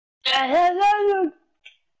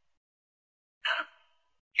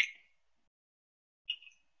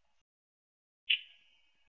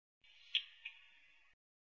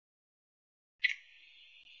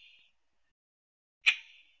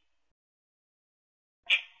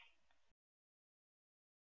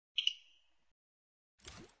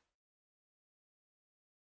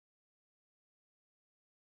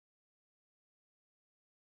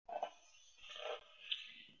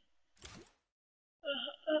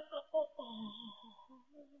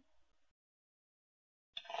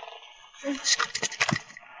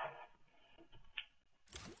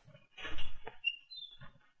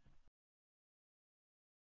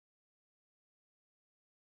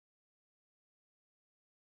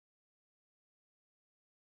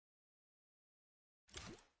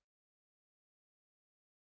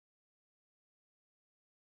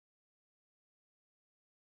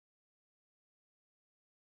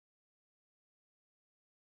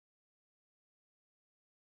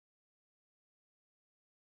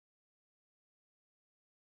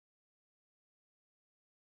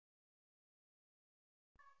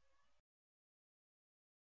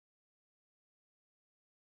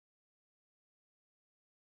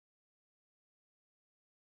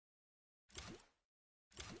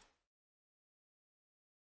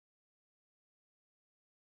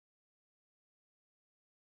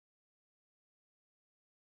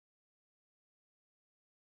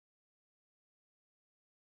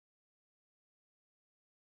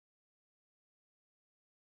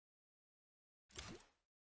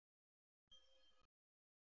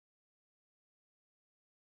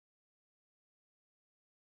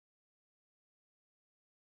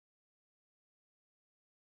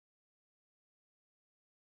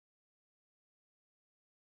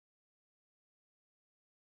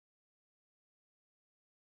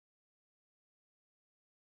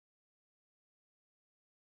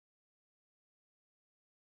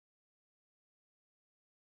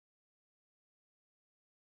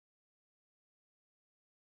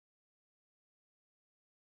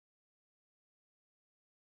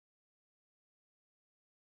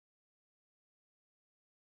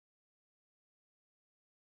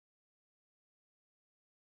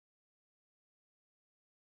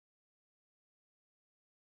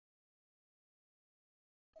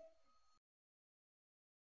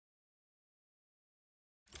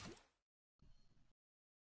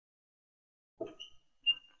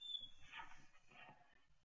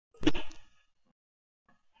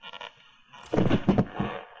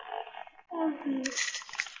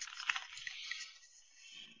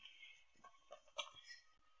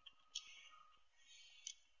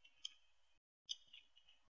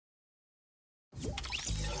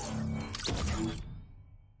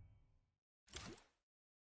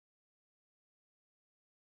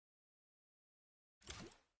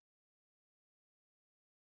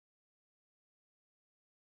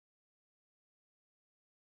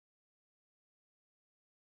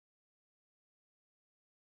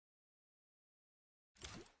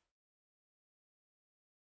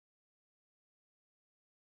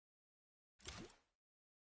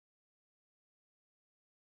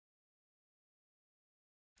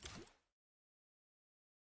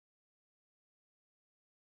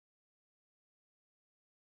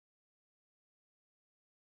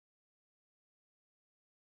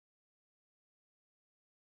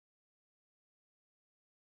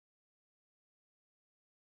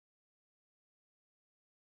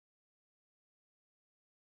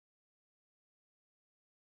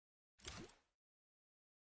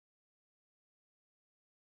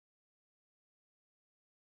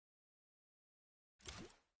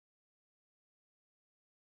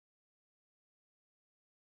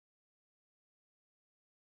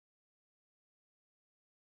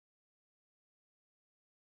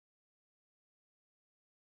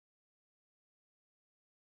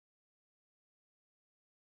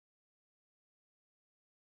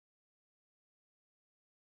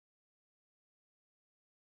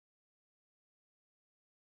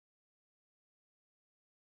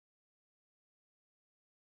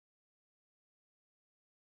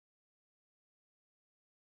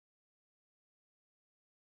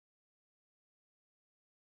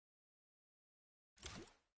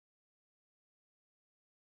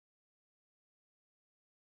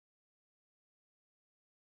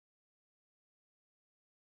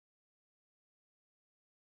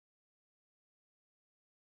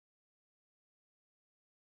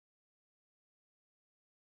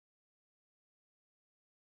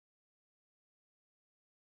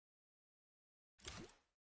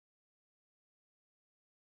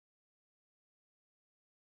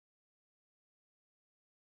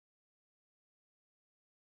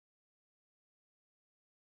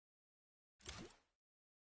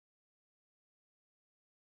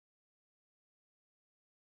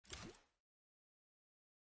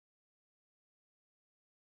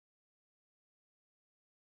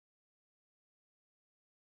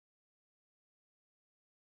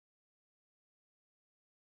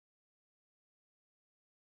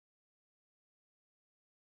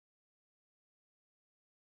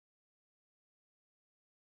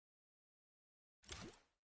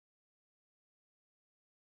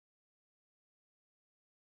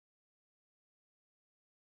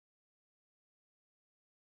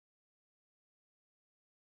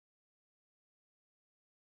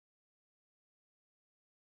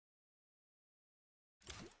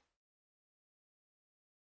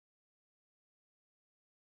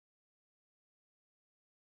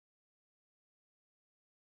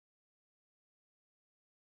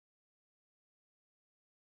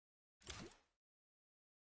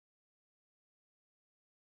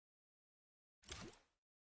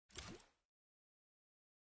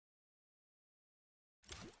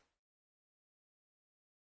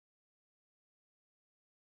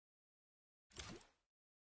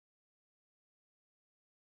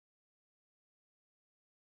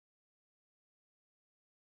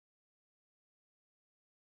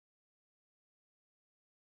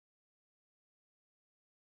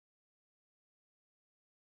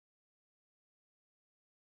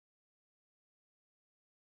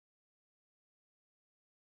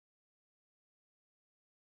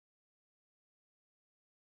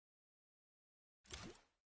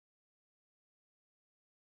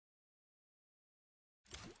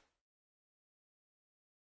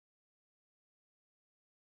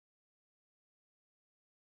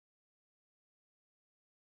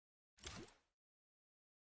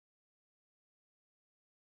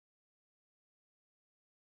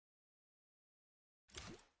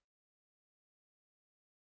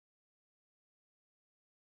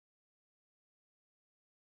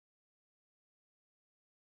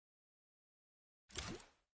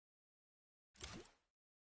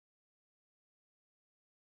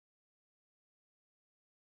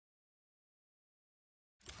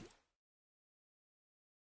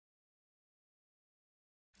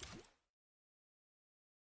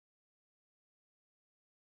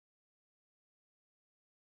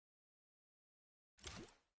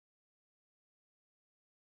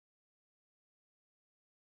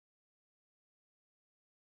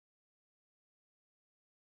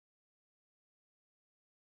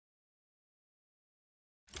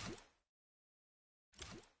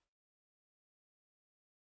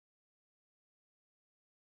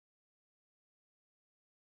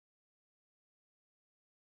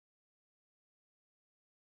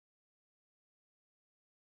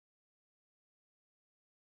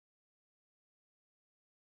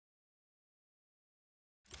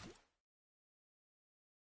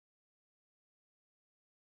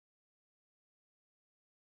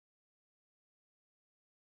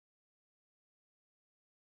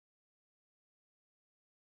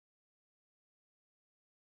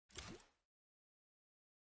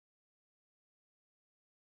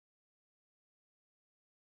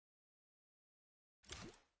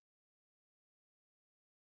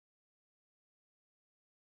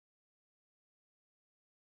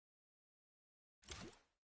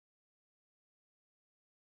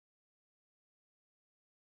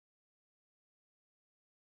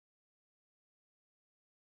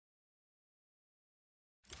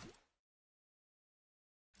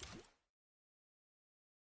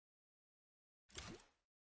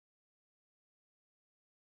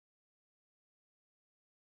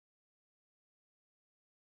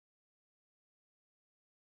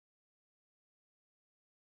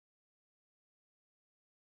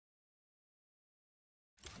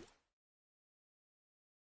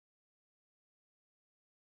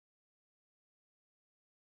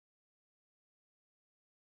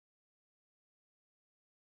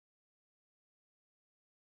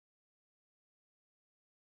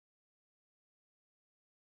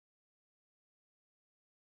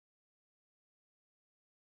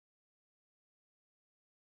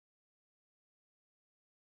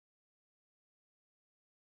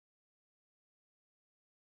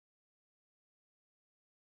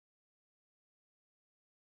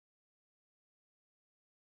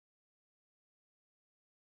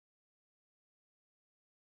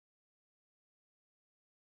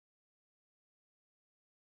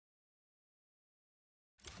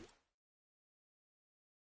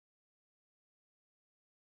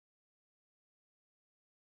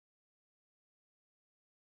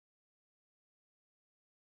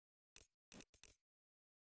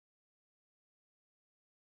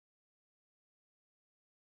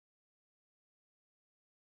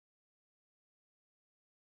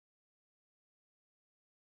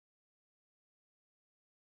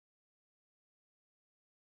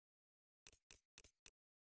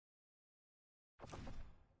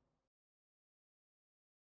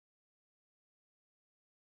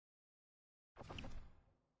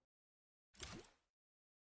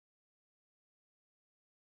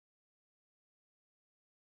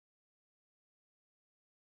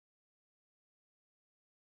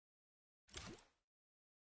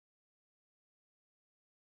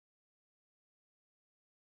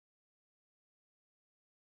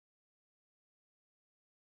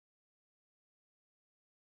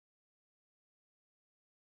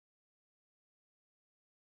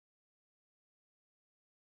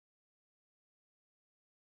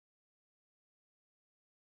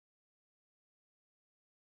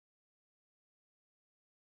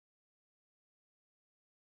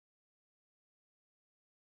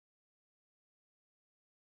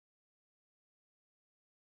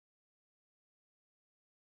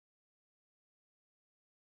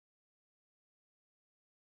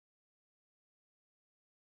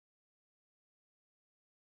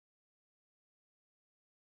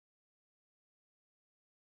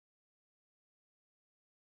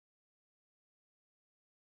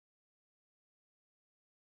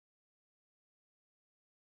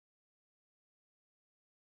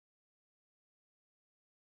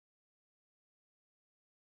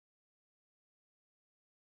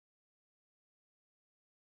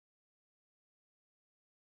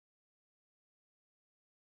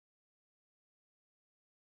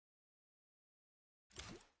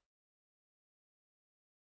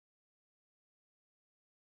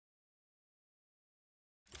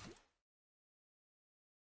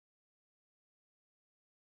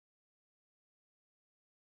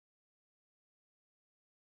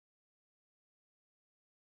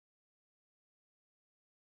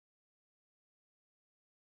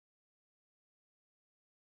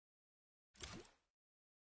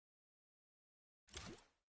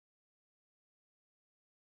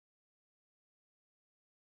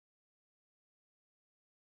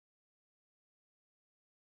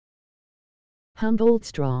 Humboldt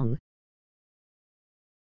strong.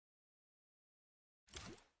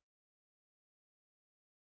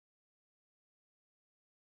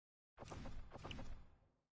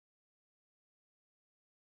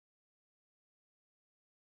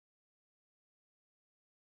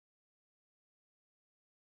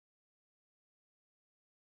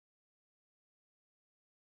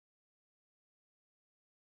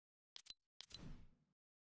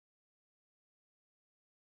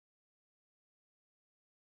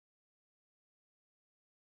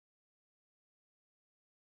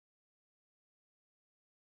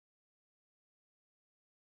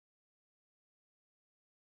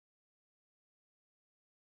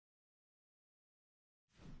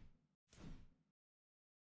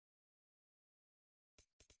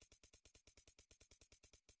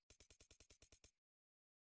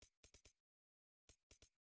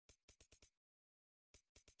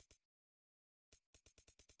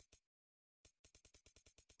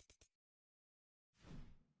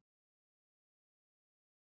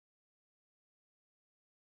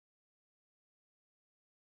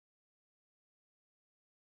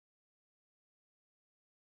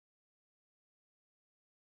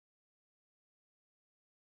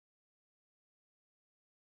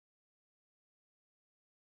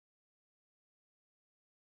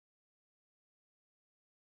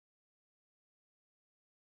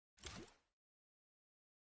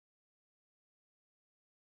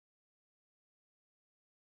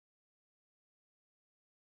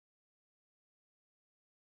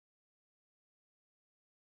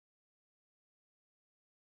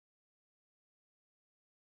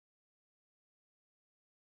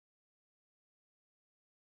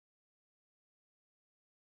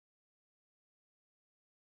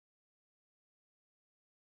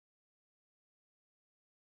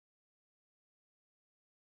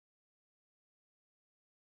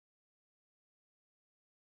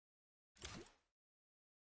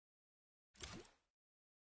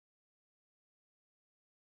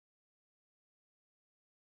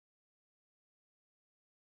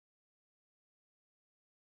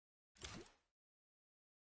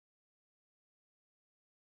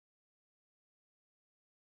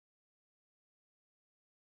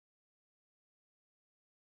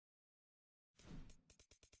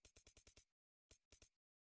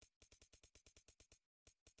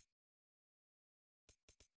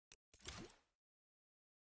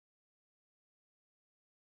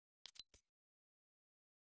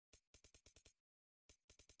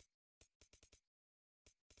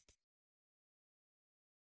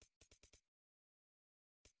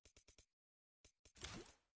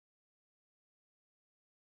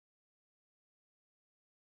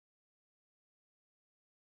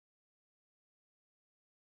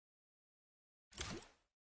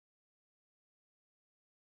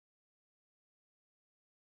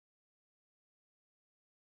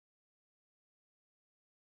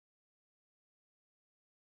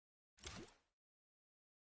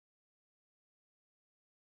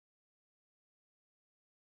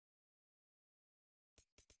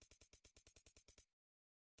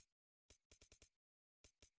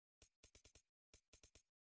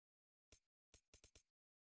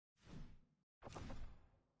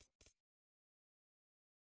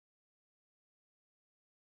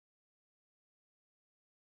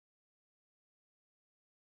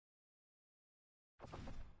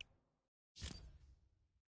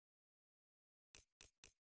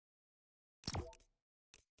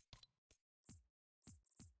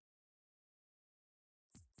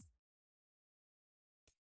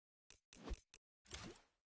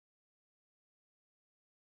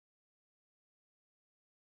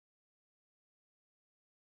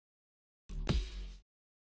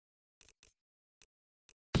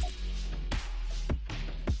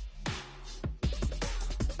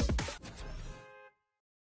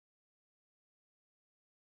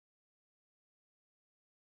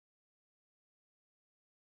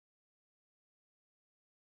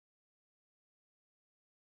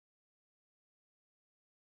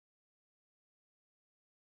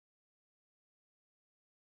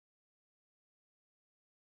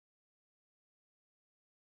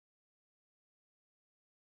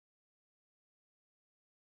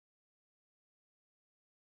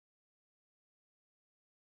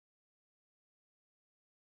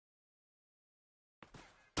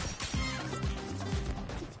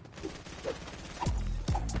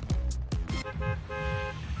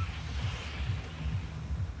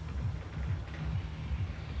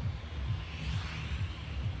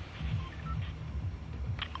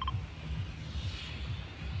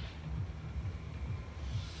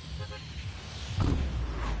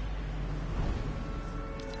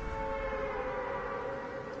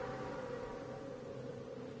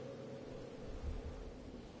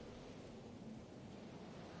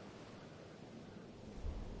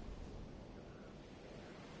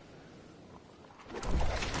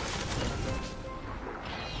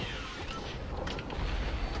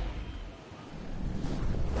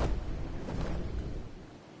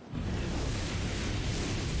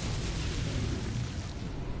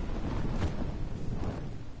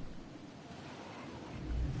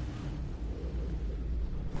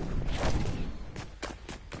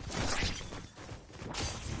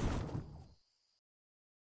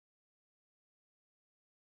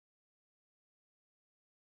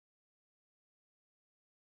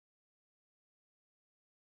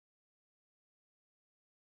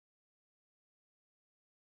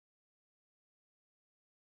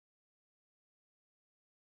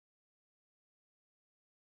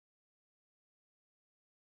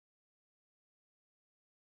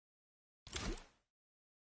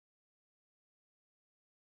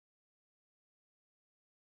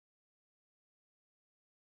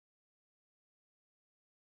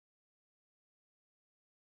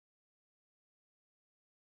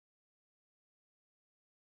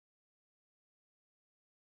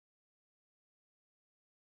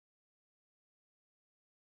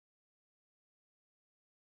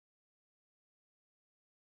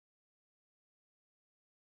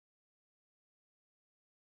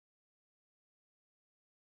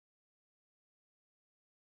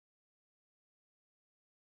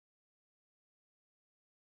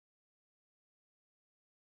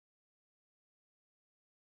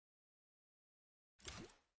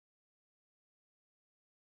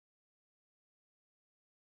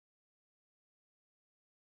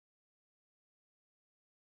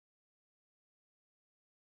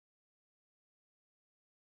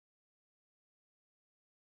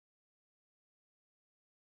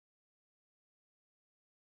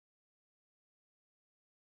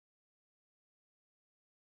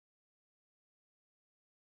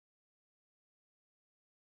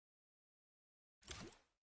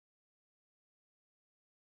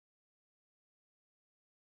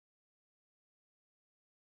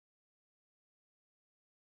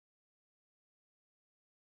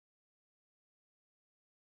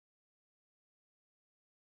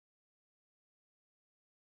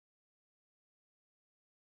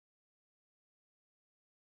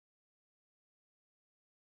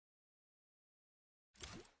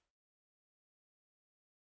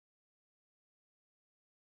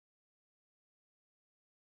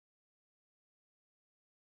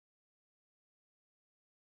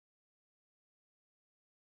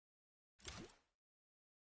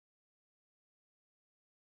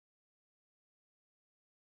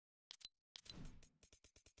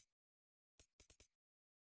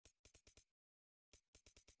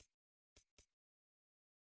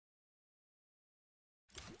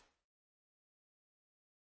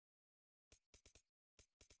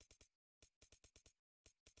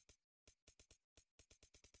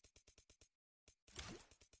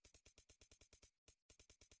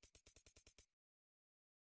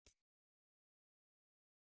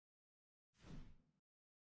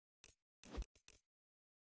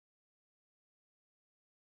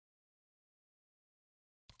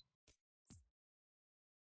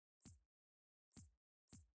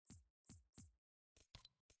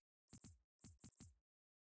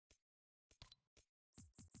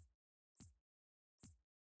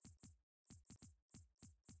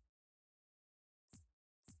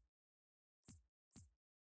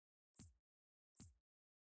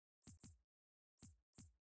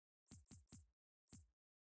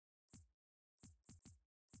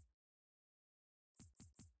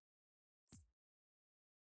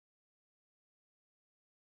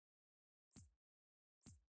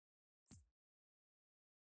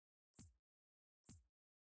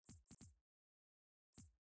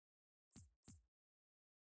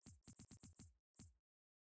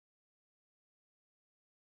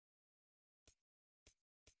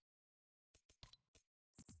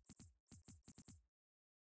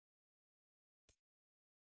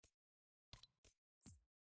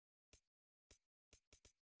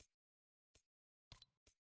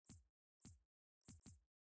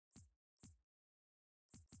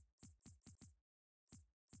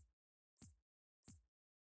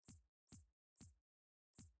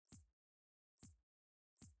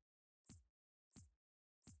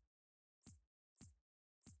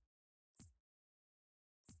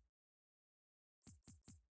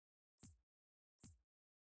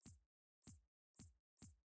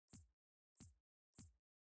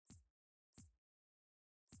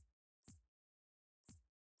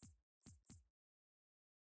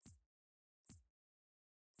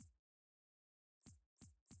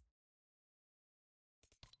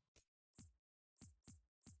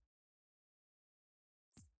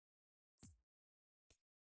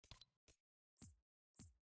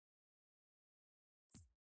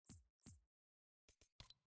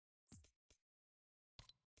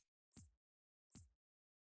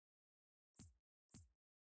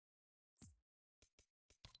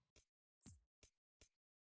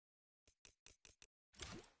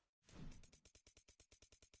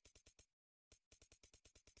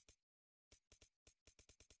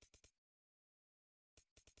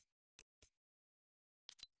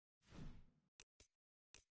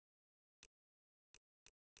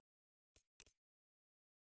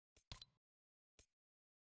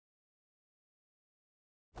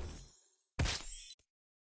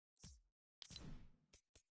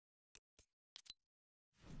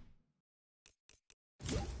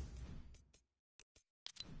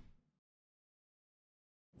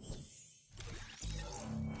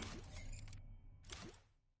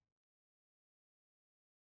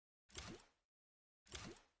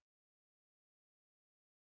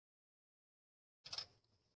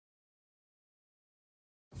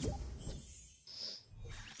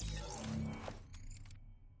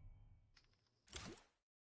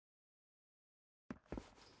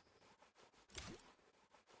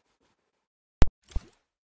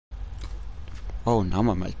 Oh, now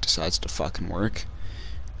my mic decides to fucking work.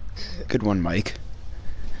 Good one, Mike.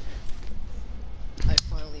 I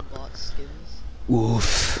finally bought skins.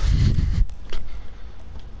 Oof.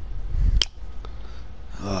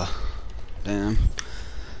 Damn.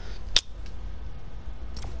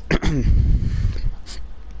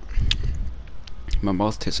 My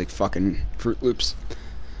mouth tastes like fucking Fruit Loops.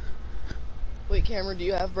 Wait, Cameron, do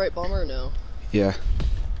you have Bright Bomber or no? Yeah.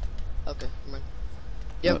 Okay, never mind.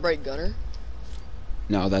 You have Bright Gunner?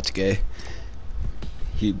 No, that's gay.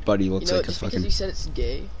 Buddy looks You know, like a just fucking... because you said it's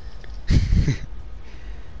gay.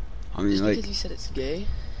 I mean, Just like... because you said it's gay.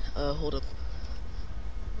 Hold up.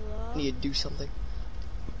 I need to do something.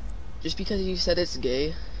 Just because you said it's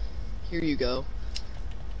gay, here you go.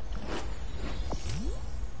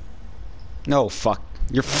 No, fuck.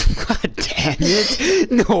 You're... God damn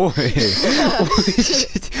it! No way! Holy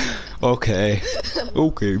shit. Okay.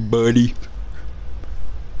 Okay, buddy.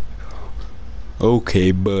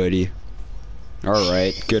 Okay, buddy.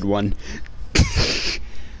 Alright, good one.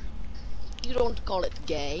 You don't call it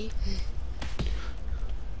gay.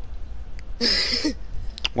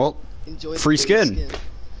 Well, Enjoy the free gay skin.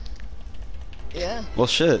 Yeah. Well,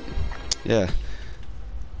 shit. Yeah.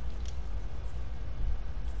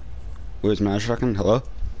 Where's Mashfucking? Hello?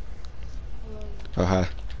 Oh, hi.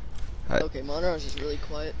 Hi. Okay, Monroe's just really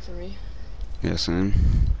quiet for me. Yeah, Sam.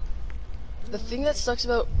 The thing that sucks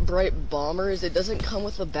about Bright Bomber is it doesn't come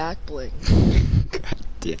with a back bling. God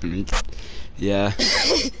damn it. Yeah.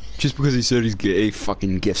 Just because he said he's gay,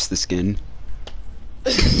 fucking gifts the skin.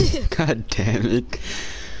 God damn it.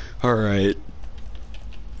 Alright.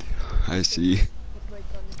 I see.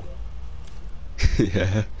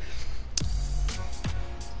 Yeah.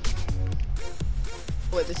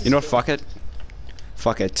 Wait, this is You know, good. fuck it.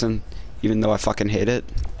 Fuck it, and even though I fucking hate it.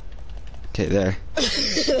 Okay, there.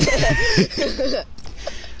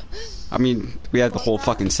 I mean, we had the whole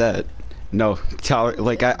fucking set. No, Tyler,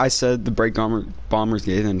 like I said, the Bright Bomber's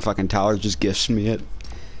gay, then fucking Tyler just gifts me it.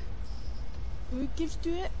 Who gives to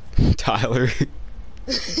it? Tyler.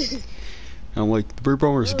 I'm like, the Bright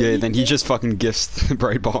Bomber's gay, then he just fucking gifts the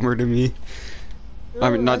Bright Bomber to me. I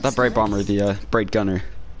mean, not the Bright Bomber, the Bright Gunner.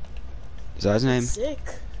 Is that his name? Sick.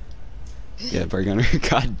 Yeah, Bright Gunner.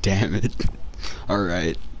 God damn it.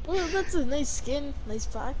 Alright. Well, that's a nice skin, nice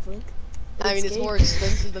back bling. I mean, it's more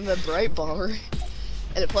expensive than the Bright Bomber.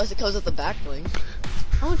 And plus it comes with the back bling.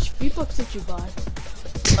 How much V-Bucks did you buy?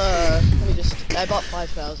 Let me just, I bought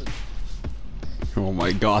 5,000. Oh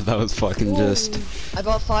my god, that was fucking just... I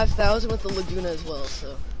bought 5,000 with the Laguna as well,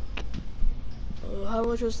 so. How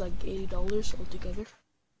much was like $80 altogether?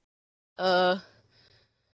 And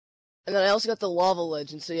then I also got the Lava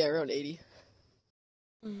Legend, so yeah, around 80.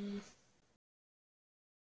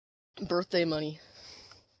 Birthday money.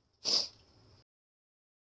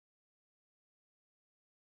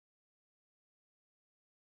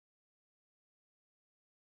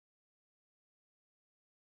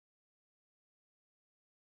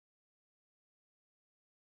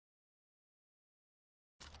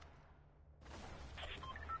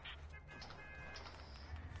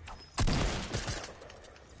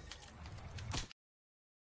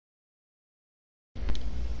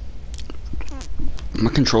 My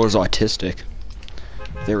controller's autistic.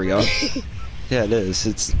 There we go. Yeah, it is.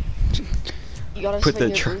 It's... You gotta Put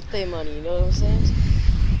spend the your birthday money, you know what I'm saying?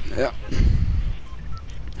 Yeah.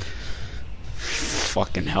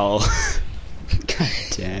 Fucking hell. God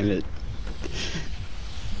damn it.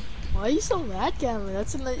 Why are you so mad, Cameron?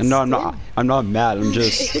 That's a nice No, I'm skin. not. I'm not mad. I'm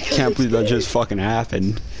just can't believe that just fucking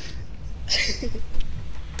happened.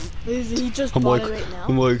 He just I'm bought like, it right now?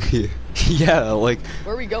 I'm like, yeah, like,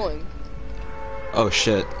 Where are we going? oh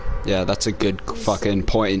shit. Yeah, that's a good fucking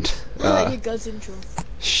point. Your guys intro.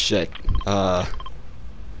 Shit.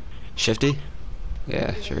 Shifty?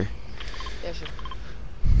 Yeah, sure. Yeah, sure.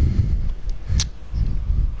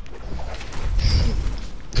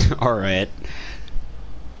 Alright.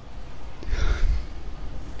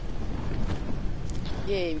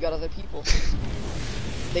 Yay, we got other people.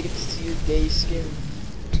 They get to see your gay skin.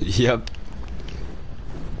 Yep.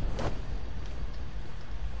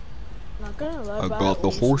 Not gonna lie, I but got the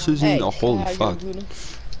always horses Hey, in the holy how's your fuck. Laguna?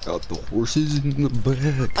 Got the horses in the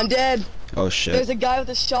back. I'm dead! Oh shit. There's a guy with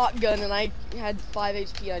a shotgun and I had 5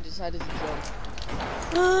 HP, I decided to jump.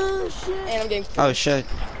 Oh shit! And I'm getting Oh shit.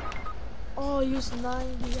 Oh, I used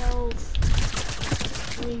 90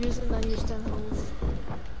 health. When you use it, then use 10 health.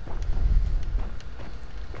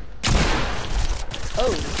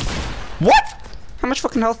 Oh! What? How much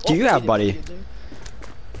fucking health do you have, buddy?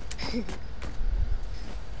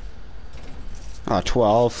 Oh,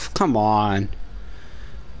 12. Come on.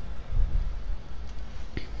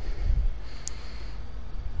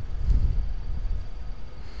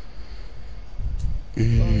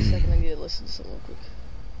 Hold on a second, I need to listen to something real quick.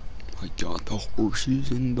 I got the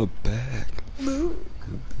horses in the back.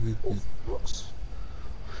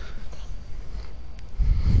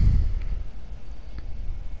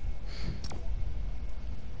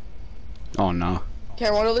 Oh no.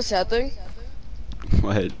 Can't want to know the sad thing?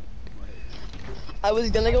 What? I was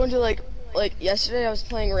gonna go into like yesterday I was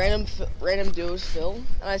playing random duos Phil,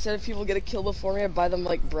 and I said if people get a kill before me, I'd buy them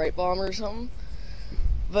like Bright Bomb or something.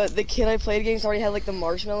 But the kid I played against already had like the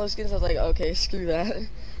marshmallow skins. I was like, okay, screw that, and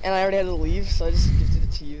I already had to leave, so I just gifted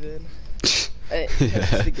it to you then. It's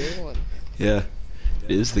the game one. Yeah,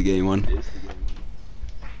 it is the game one.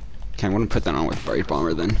 Okay, I'm gonna put that on with Bright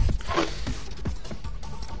Bomber then.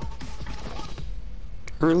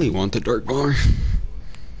 I really want the Dark Bomber.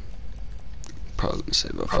 Probably gonna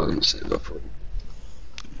save up for it.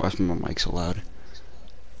 Why is my mic so loud?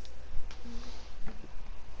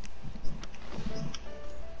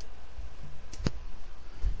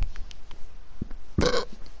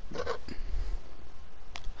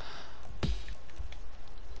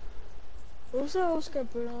 What was that else gonna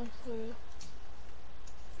put on?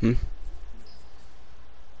 Hmm?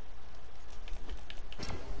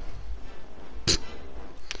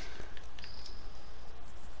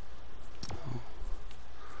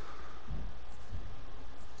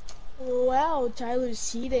 Wow, Tyler's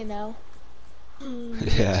seated now.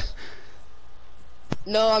 Yeah.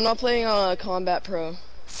 No, I'm not playing on Combat Pro.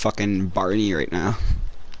 Fucking Barney right now.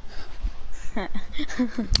 This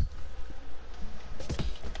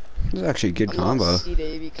is actually a good I'm combo. not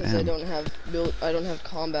C-Day because I don't have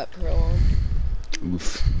Combat Pro on.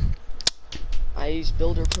 Oof. I use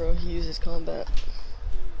Builder Pro. He uses Combat.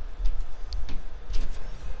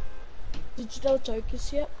 Did you tell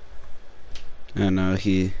Turkis yet? And I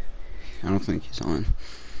don't think he's on.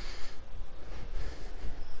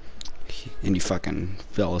 And he fucking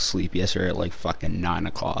fell asleep yesterday at like fucking 9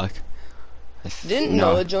 o'clock. Didn't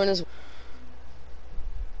Noah join us?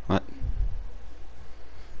 What?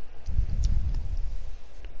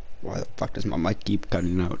 Why the fuck does my mic keep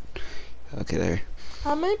cutting out? Okay, there.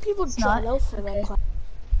 How many people tried out for that class?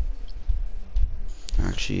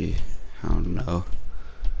 Actually, I don't know.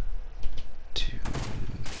 2,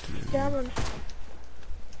 3. Cameron.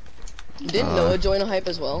 Didn't Noah join a hype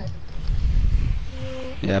as well?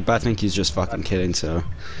 Yeah, but I think he's just fucking kidding, so.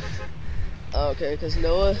 Oh, okay, because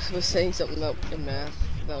Noah was saying something about in math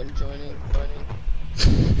about joining.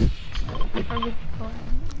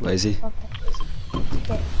 Lazy? Okay.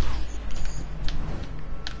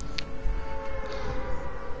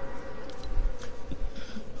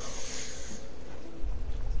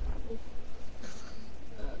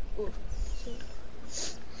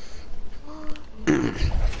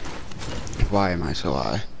 Why am I so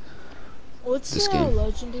high? What's This the game.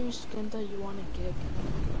 legendary skin that you want to get?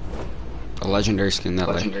 A legendary skin that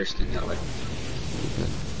Yeah, legendary skin that you get.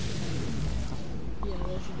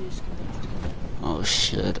 Oh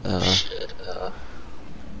shit,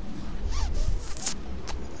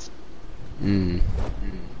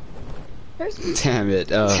 Damn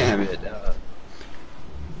it, I'll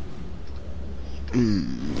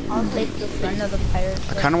take the front of the pirate I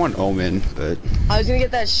ship. kinda want Omen, but I was gonna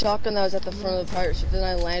get that shotgun that was at the front of the pirate ship, then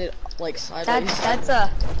I landed like sideways. That's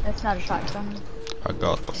not a shotgun. I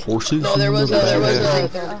got the horses. No, there was Oh.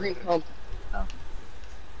 a green pump.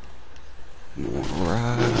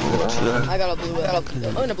 Alright. I got a blue. Oh,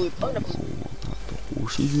 and a blue. Got the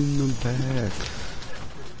horses in the back.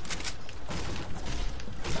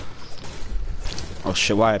 Oh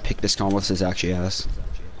shit, why I picked this combo is actually ass.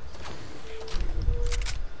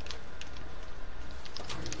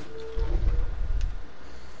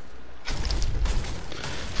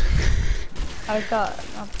 I got.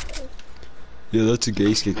 Yeah, that's a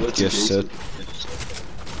gay skin gift set.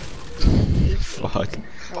 Fuck.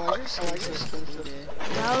 Now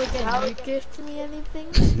can you gift me anything?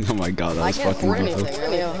 Oh my god, that I was can't fucking afford brutal. anything. I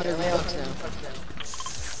only have 100 bucks now.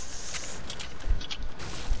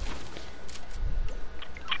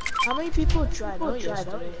 How many people tried out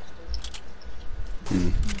yesterday?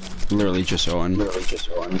 Literally just Owen. Did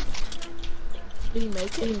he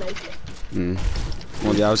make it?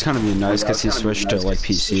 Well, yeah, I was kind of being nice because he switched to like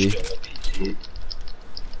PC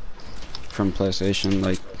from PlayStation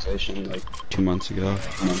like 2 months ago.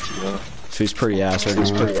 So he's pretty ass right now.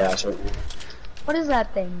 What is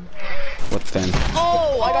that thing? What thing?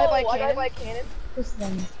 Oh, I got it by cannon. This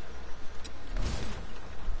thing.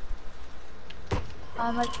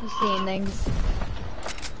 I might be seeing things.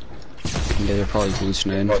 Yeah, they're probably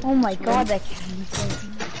hallucinating. Oh my god, that can be so.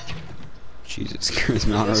 Jesus Christ,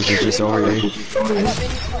 Malrose is just over here. I got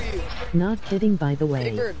minis for you. Not kidding, by the Big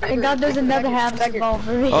way. Bird, Big Thank Bird. God there's another hamster ball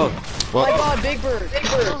for me. Oh, Oh my well, god, Big Bird. Big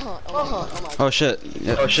Bird. Oh my god. oh shit.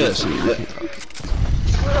 Yeah, oh shit.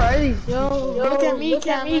 Where are these? Yo, look at me,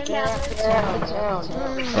 Cameron.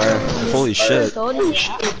 Holy shit. Told you.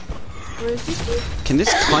 Where is this kid? Can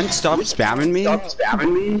this cunt stop spamming me? Oh, I This found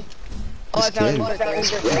kid. it.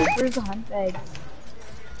 Where's the hunt bag?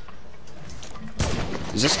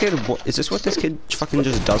 Is this kid, is this what this kid fucking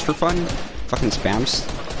just does for fun? Fucking spams?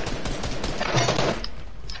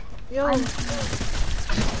 Yo,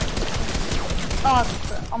 Oh,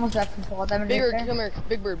 almost got control. That Big Bird, come here.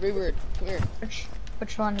 Big Bird, come here.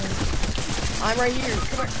 Which one? I'm right here.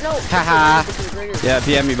 Come here. No. Haha. Big Bird, right here. Yeah,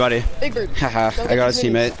 PM me, buddy. Big Bird. Haha, Don't I got a get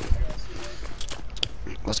these minis. teammate.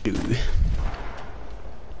 Let's go.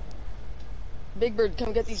 Big Bird,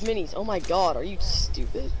 come get these minis. Oh my god, are you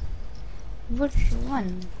stupid? Which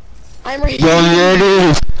one? I'm right here.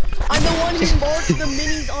 I'm the one who marked the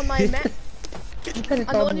minis on my map. You could have I'm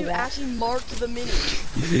the told one me who that. actually marked the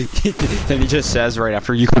minis. Then he just says right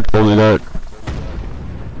after you control it out.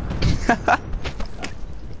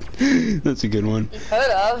 That's a good one. You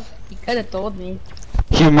could have. You could have told me.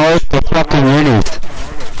 He marked the fucking minis.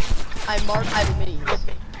 I marked the minis.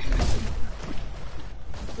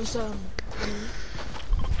 what's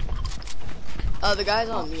The guy's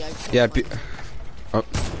on me. I can't Yeah, find him. oh.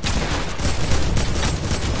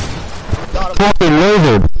 Got him. Fucking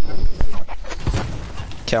laser.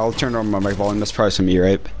 Okay, I'll turn on my mic volume. That's probably some me,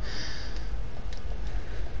 right?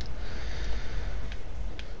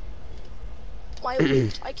 My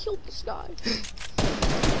loot. I killed this guy.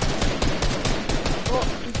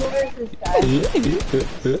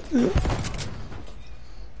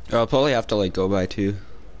 I'll probably have to like go by too.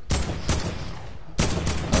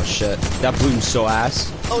 Oh shit, that balloon's so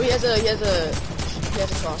ass. Oh, he has a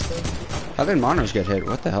crossbow. How did Moners get hit?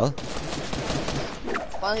 What the hell?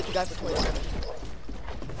 Finally hit the guy for 27.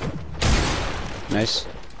 Nice.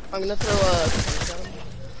 I'm gonna throw a.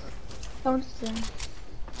 Don't sing.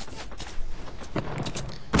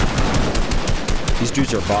 These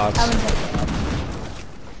dudes are bots. I was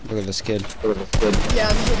Look at this kid. Yeah,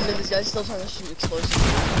 I'm hitting him. This guy's still trying to shoot explosives.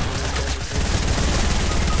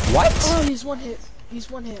 What? Oh, he's one hit. He's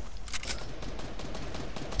one hit.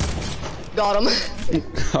 Got him.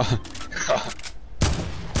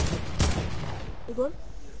 You good?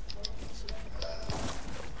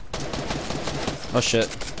 Oh shit.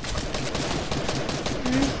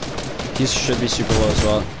 He should be super low as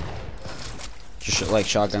well. Just like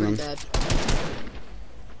shotgun him. Bad.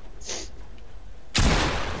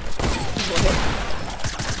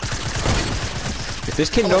 If this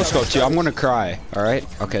kid no scopes you, I'm gonna cry. All right?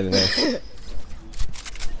 Okay, there.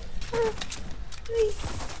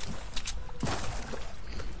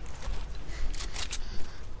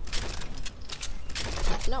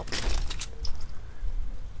 No.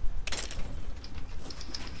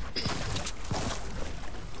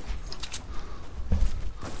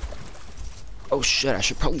 Oh shit! I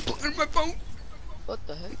should probably put in my phone. What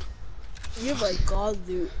the heck? You have like god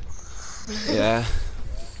loot. Yeah.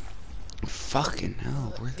 Fucking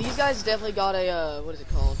hell, bro. These guys definitely got a what is it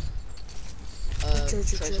called? Treasure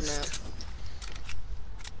Treasure map. chest.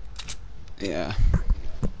 Yeah.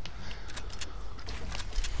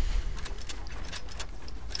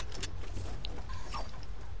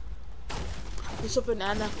 There's a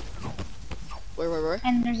banana. Where?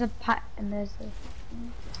 And there's a pot, and there's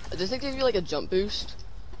a... Does it give you like a jump boost?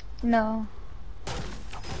 No.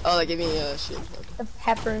 Oh, that gave me a shit. Okay. The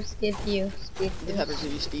peppers give you speed The boost. peppers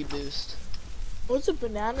give you speed boost. What's a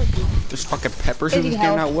banana do? There's fucking peppers Gives in you this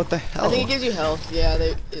game now. health. What the I hell? think it gives you health. Yeah,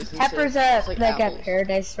 it's Peppers it's are like like apples. at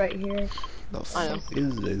paradise right here. The I know. fuck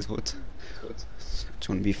is this? What's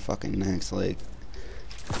gonna be fucking next? Like,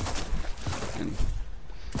 and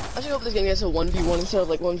I should hope this game gets a 1v1 instead of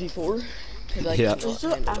like 1v4. Cause I Yeah. cannot Is there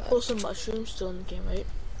handle that. apples and mushrooms still in the game, right?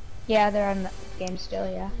 Yeah, they're on the game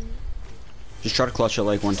still, yeah. just try to clutch it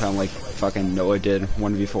like one time, like fucking Noah did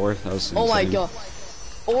 1v4. That was Oh my insane. god.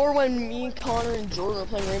 Or when me, Connor, and Jordan were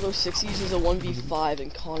playing Rainbow Six Siege as a 1v5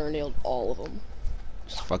 and Connor nailed all of them.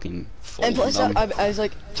 Just fucking full And plus, dumb. I was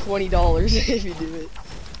like $20 if you do it.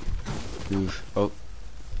 Oof. Oh,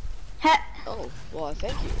 Oh, well,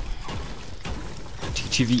 thank you.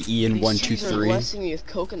 TTVE in These 1, 2, trees are 3. blessing me with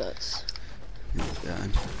coconuts. God.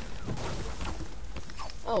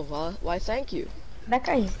 Oh, well, why thank you. That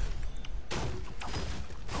guy's...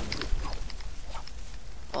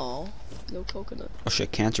 Oh, no coconut. Oh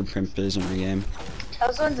shit, Cancer Pimp is in the game.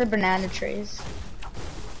 Those ones are banana trees.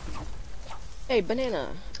 Hey, banana.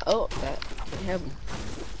 Oh, that. Can't have them.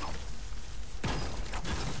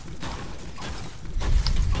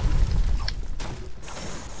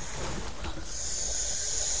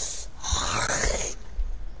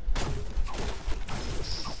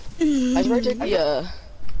 I should take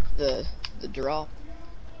the drop.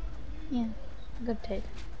 Yeah, good take.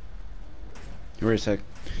 Wait a sec.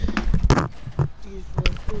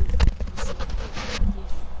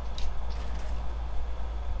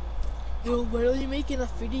 Yo, when are you making a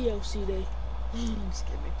video, CD? Just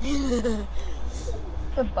kidding.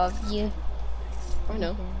 Above you. I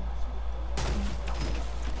know.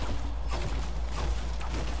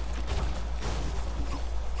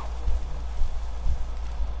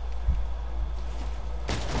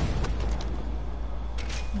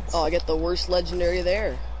 Oh, I get the worst legendary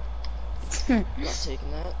there. Not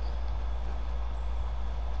taking that.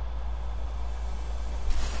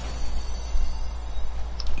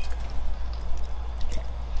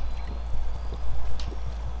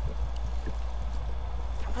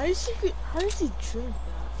 How does he drink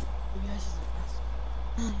that? You guys is the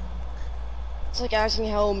best. It's like asking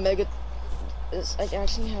how Omega. It's like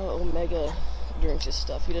asking how Omega drinks his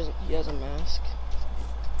stuff. He has a mask.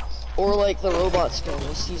 Or like the robot skin,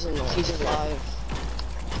 the season 5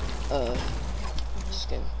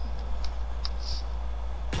 skin.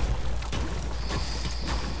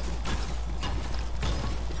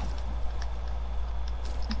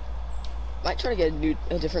 Might try to get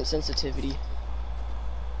a different sensitivity.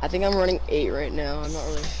 I think I'm running 8 right now. I'm not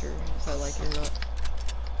really sure if I like it or not.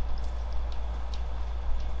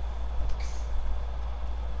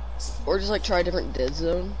 Or just like try a different dead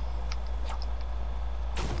zone.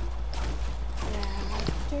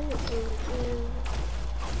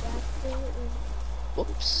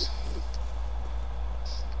 Whoops.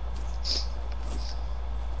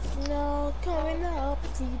 Now coming up,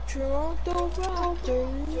 the Toronto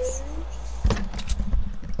Raptors.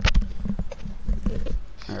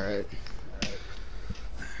 Alright.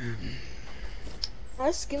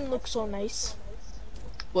 My skin looks so nice.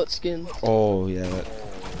 What skin? Oh, yeah.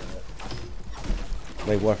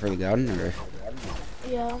 Like what, for the gun, or?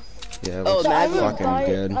 Yeah. Yeah, it Oh, looks Mad fucking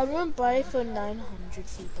good. I wouldn't buy it for 900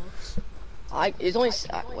 V-Bucks. It's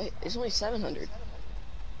only 700.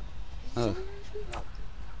 Oh.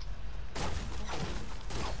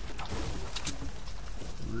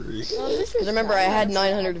 Because remember, I had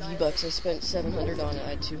 900 V-Bucks. I spent 700 on it. I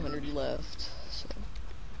had 200 left. So.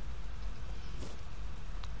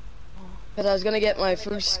 Because I was gonna get my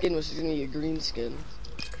first skin, which was gonna be a green skin.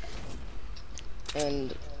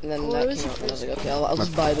 And then that came out, and I was like, okay, I'll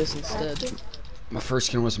just buy this instead. My first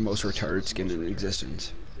skin was the most retarded skin in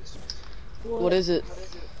existence. What is it?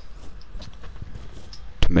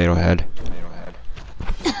 Tomato head.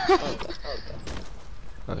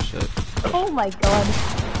 Oh shit. Oh my god.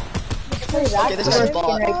 Look at that Okay, this is a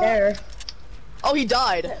bot. right there. Oh, he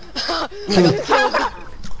died! I got the kill!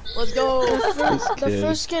 Let's go! The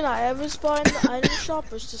first skin I ever bought in the item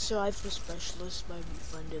shop was the Survival Specialist. My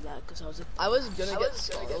friend did that because I was gonna get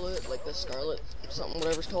Scarlet, like the Scarlet something,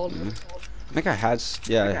 whatever it's called. I think I had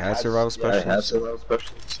survival specialists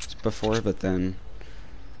before, but then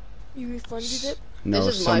You refunded it? no,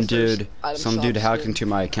 This is my first item some shop dude hacked skin. into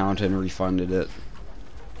my account and refunded it.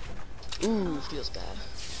 Ooh, feels bad.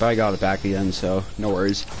 But I got it back again, so no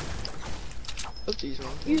worries. Oopsies,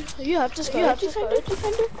 wrong. You have to start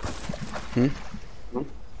defender?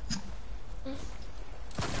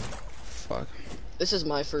 Fuck. This is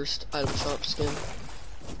my first item shop skin.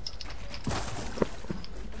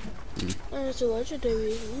 And it's a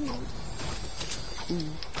legendary. Ooh.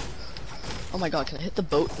 Oh my god, can I hit the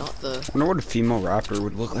boat, not the... I wonder what a female raptor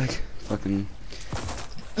would look like. Fucking.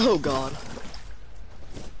 Oh god.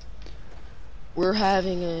 We're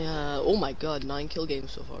having a, oh my god, 9 kill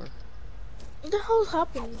games so far. What the hell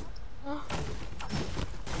happened?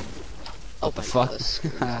 Oh the my fuck?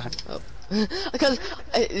 god. Oh. Because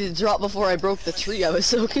it dropped before I broke the tree, I was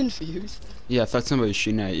so confused. Yeah, I thought somebody was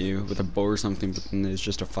shooting at you with a bow or something, but then it's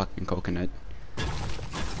just a fucking coconut.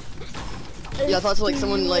 Yeah, I thought like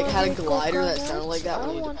someone like had a glider that sounded like that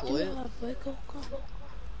when you deploy it.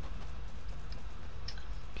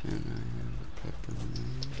 Can I have a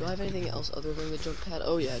peppermint? Do I have anything else other than the jump pad?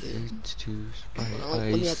 Oh yeah, I do. It's too I'm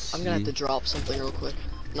gonna have to drop something real quick.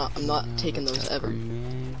 I'm not taking those ever.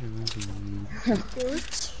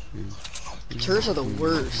 Turrets are the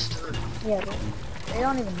worst. Yeah, they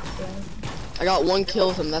don't even kill. I got 1 kill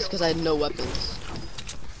with them, that's because I had no weapons.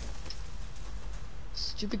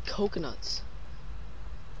 Stupid coconuts.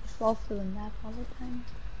 Just fall through the map all the time.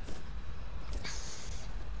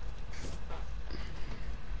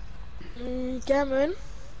 Cameron,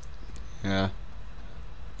 Yeah.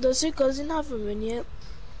 does your cousin have a win yet?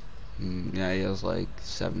 Yeah, he has like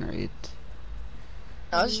 7 or 8.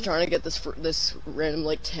 I was trying to get this random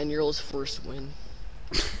like 10-year-old's first win.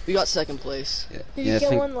 We got second place. Yeah, Did yeah, you I get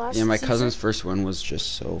think, one last yeah, my season? cousin's first one was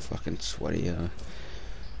just so fucking sweaty. It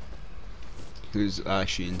was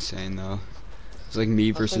actually insane though. It was like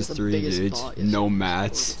me My versus friend's the 3 biggest dudes, bot no yesterday.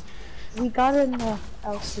 mats. We got in the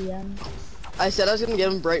LCM. I said I was gonna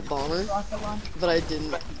get him Bright Bomber, Rocket launcher. but I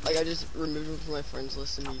didn't. Like, I just removed him from my friends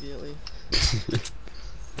list immediately.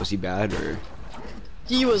 Was he bad or?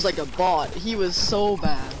 He was like a bot. He was so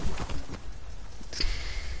bad.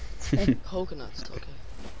 Coconuts, okay.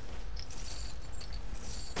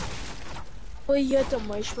 Oh, you had the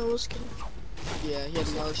marshmallow skin. Yeah, he had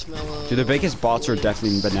marshmallow. Dude, the biggest bots are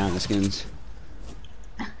definitely banana skins.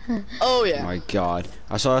 Oh Oh yeah. my god.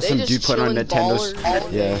 I saw They some just dude put on chillin' Nintendo's. ballers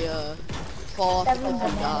and Yeah. They fall off the cliff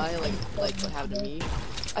and die, like what happened to me.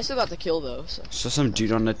 I still got the kill though. So. Saw some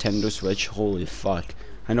dude on Nintendo Switch. Holy fuck.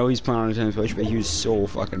 I know he's playing on Nintendo Switch, but he was so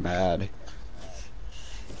fucking bad.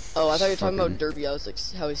 Oh, I thought you were talking Fucking- about Derpy. I was like,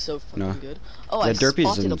 how he's so fucking No. good. Oh, Yeah, I Derpy's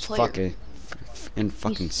spotted a in player.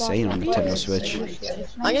 fucking insane on Nintendo Switch.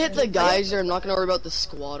 I'm gonna hit the geyser. I'm not gonna worry about the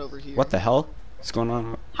squad over here. What the hell? What's going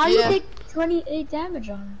on? How do you Yeah. take 28 damage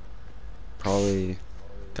on him? Probably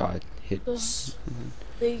got hit. Because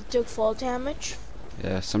they took fall damage.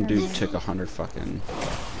 Yeah, some dude took 100 fucking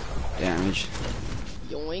damage.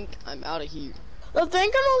 Yoink! I'm out of here. The thing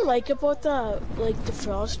I don't like about the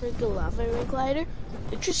Frostmaker lava ring glider,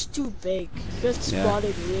 it's just too big. You get Yeah.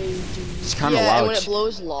 spotted way too It's easy. kind of Yeah, and loud. when it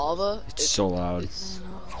blows lava, It's so loud.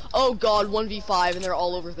 oh god, 1v5 and they're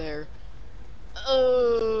all over there.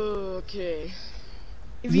 Okay.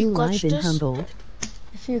 If You you live clutch in this, Humboldt.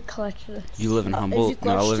 If you clutch this. You live in if Humboldt? you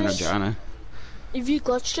No, I clutch live in this- Adriana. if you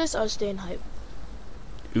clutch this, I'll stay in hype.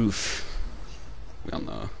 Oof. We all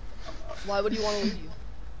know. Why would you want to leave?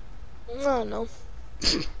 I don't know.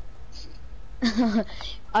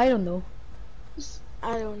 I don't know.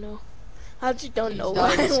 I don't know. I just don't know.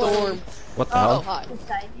 Died in the why. storm. What the Oh, hell? hi.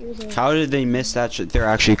 How did they miss that shit? They're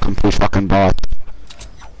actually complete fucking bots.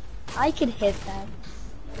 I could hit that.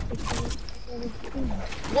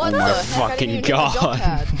 What Oh my the heck? I fucking didn't even hit the jump God.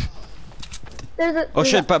 pad. There's a, Oh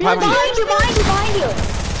shit, but behind behind you, behind you, behind you!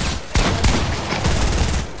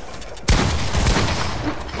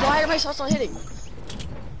 Why are my shots not hitting?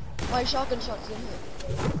 My shotgun shots didn't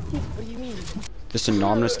hit. What do you mean? This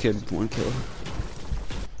anonymous kid, 1 kill.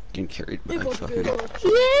 Getting carried by People fucking. do.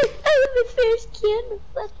 Yes, I was the first kid in the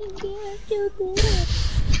fucking game. I'm so good.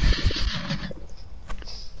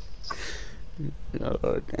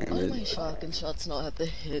 Oh damn Why do my it. shotgun shots not have to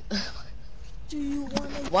hit? Do you want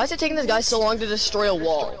to? Why is it taking this guy so long to destroy a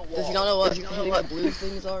wall? Does he not know what hitting the blue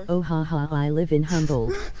things are? Oh haha, I live in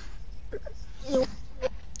Humboldt.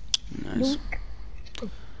 Nice.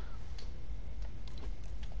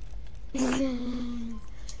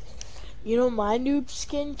 You know my noob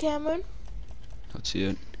skin, Cameron? Let's see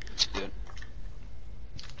it.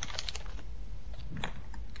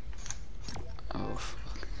 Oh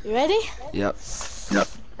fuck. You ready? Yep.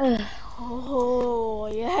 Oh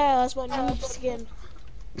yeah, that's my noob skin.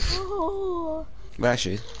 Oh. Well,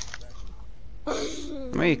 actually,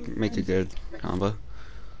 make a good combo.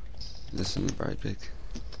 This is the bright pick.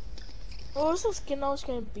 What was the skin I was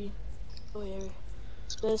gonna be? Oh yeah,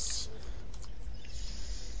 this.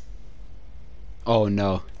 Oh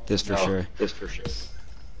no, this for sure.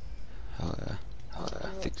 Oh yeah.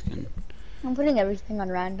 Thick skin. I'm putting everything on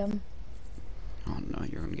random. Oh no,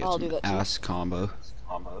 you're gonna get I'll do some that too. ass combo.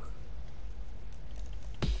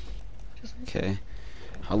 Okay.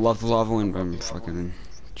 I love the lava wind, but I'm fucking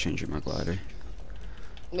changing my glider.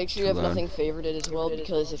 Make sure you have Too loud. nothing favorited as well,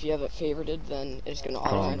 because if you have it favorited, then it's gonna Oh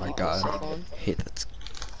automatically my put god. stuff on. Hate that.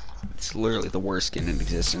 It's literally the worst skin in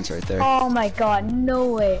existence right there. Oh my god,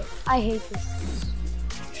 no way. I hate this.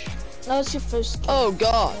 That was your first skin. Oh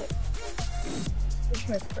god! This is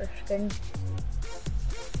my first skin.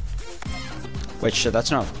 Wait, shit,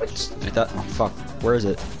 that's not. That, oh, fuck. Where is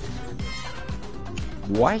it?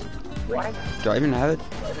 What? Do I even have it?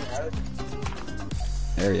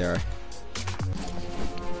 There you are.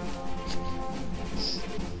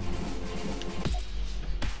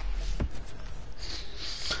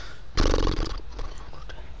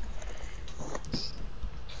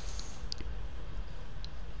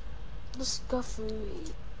 Discovery.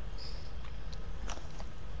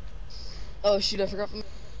 Oh shoot, I forgot.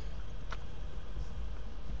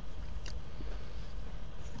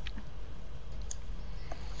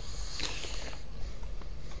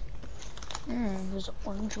 There's an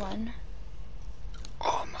orange one.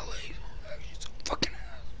 Oh, my leg. It's fucking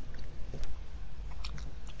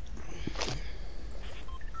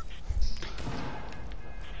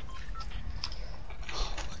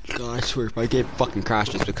Oh my gosh. swear my game fucking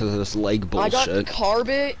crashes because of this leg bullshit.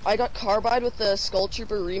 I got carbide with the Skull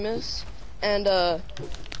Trooper Remus, and I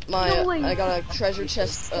got a treasure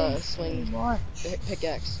chest swing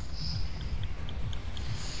pickaxe.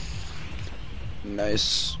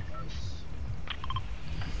 Nice.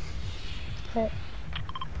 Okay.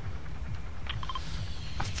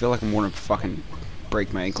 I feel like I'm gonna fucking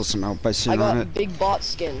break my ankle somehow by I sitting got on it. big bot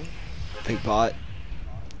skin. Big bot.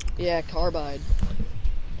 Yeah, carbide.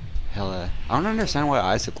 Hella. I don't understand why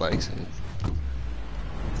Isaac likes it.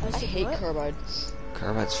 I hate carbide.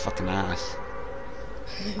 Carbide's fucking ass.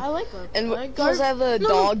 I like them. And because I have the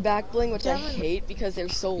dog back bling, which I hate because they're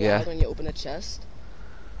so loud when you open a chest.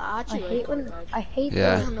 I actually I hate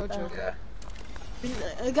Yeah. No joke.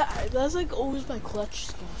 That's like always my clutch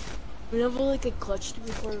stuff. Whenever like a clutch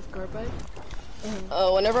before with carbide.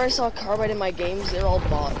 Whenever I saw carbide in my games, they're all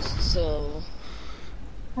bots. So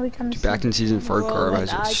Back in season 4, Well,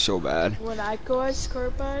 Carbide's when was so bad. When I go as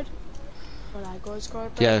carbide.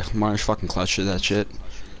 Yeah, Marsh fucking clutched that shit.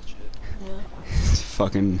 Yeah. It's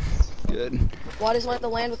fucking good. why does he want to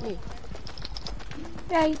land with me?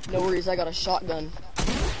 Right. No worries, I got a shotgun.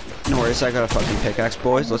 No worries, I got a fucking pickaxe,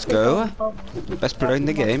 boys. Let's go. Best player in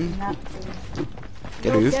the game.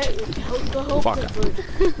 Get oofed. Go Fuck.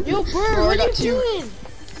 Bird. Yo, Bird, what are you doing?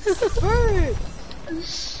 Bird!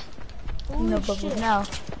 No bubbles now.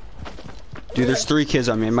 Dude, there's 3 kids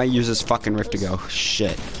on me. I might use this fucking rift to go.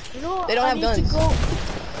 Shit. You know, They don't have guns. Okay,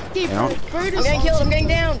 They don't? Bird I'm is getting killed, I'm getting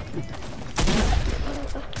down!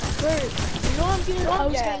 Bird, you know I'm getting. I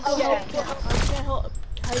was gonna help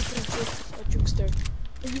hide from a jukester.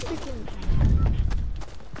 Are you freaking?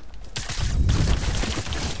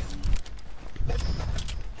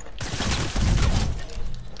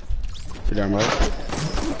 You're done with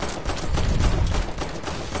it?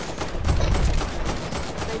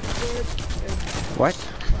 What?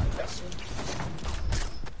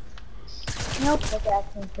 Nope, that's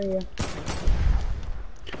asking for you.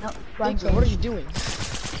 Nope, Big Bird, what are you doing?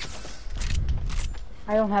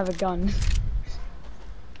 I don't have a gun.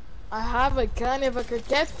 I have a gun if I could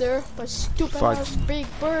get there, but stupid Fuck. ass Big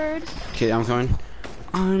Bird. Okay, I'm coming.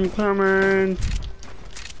 I'm coming.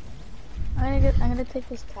 I'm gonna take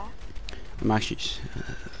this cat. I'm actually.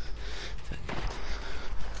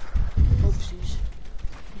 Oopsies.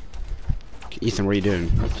 Ethan, what are you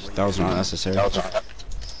doing? That was not necessary.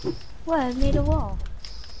 What? I made a wall.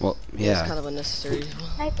 Well, It's yeah. kind of unnecessary.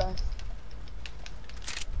 Sniper.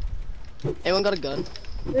 Anyone got a gun?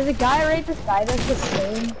 There's a guy right beside us the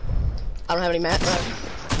same. I don't have any mats.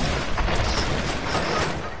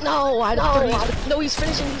 No, I don't. No, he's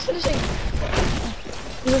finishing,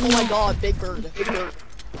 Oh my god, Big Bird.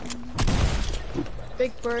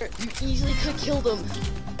 Big Bird, you easily could have killed him.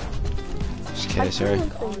 Just kidding, sorry.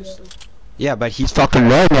 Honestly. Yeah, but he's fucking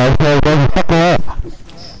low now.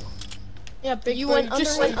 Yeah, Big You Bird, went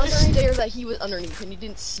just under the stairs that he was underneath and you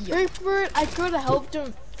didn't see him. Big Bird, I could have helped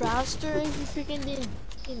him faster if you freaking didn't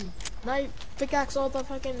knife pickaxe all the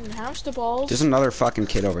fucking hamster balls. There's another fucking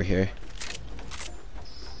kid over here.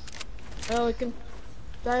 Oh, we can.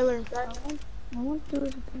 Tyler, I won't do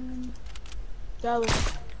it again. Tyler,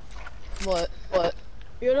 What?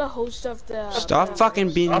 you're the host of the. Stop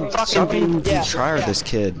fucking being tryhard, this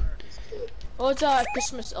kid. Oh, it's a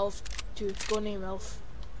Christmas elf, too. Go name elf.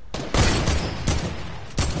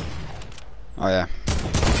 Oh yeah.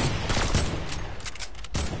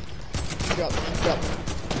 Drop.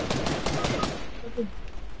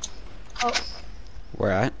 Oh,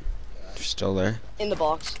 Where at? You're still there. In the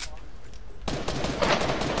box.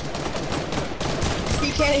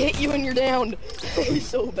 He can't hit you when you're down. He's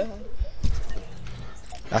so bad.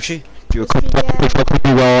 Actually, if you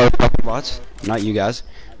fucking bots, not you guys.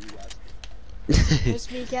 Where's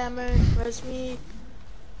me, Cameron? Where's me?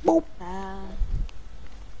 Boop.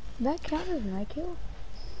 that counted my kill?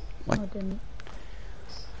 What? No, it didn't.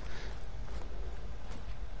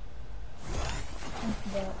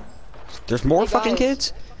 There's more Hey, fucking guys.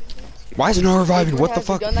 kids? Why is it not reviving? What the Has a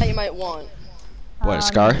fuck? gun that you might want. What, a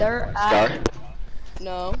scar? They're at,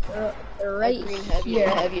 No. they're right Green heavy here.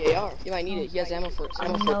 heavy AR. You might need it. He has ammo for it.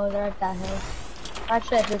 No, they're at that house.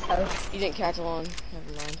 Actually, at this house. You didn't catch along.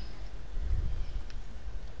 Never mind.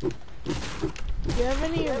 Do you have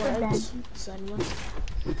any reds? Anyone?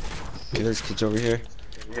 Okay, there's kids over here.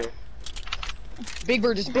 Big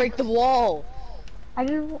Bird, just break the wall. I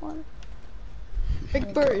didn't want.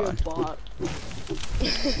 Big Bird, you bot.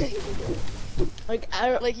 Like,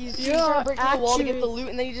 Like he's You're trying to break the wall to get the actually- loot,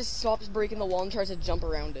 and then he just stops breaking the wall and tries to jump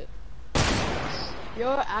around it.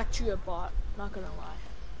 you're actually a bot. Not gonna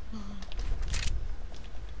lie.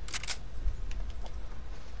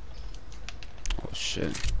 Oh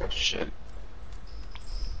Shit.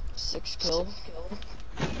 6 kill.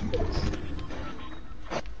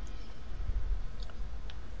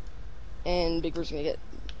 And Big Bird's gonna get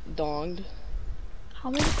donged.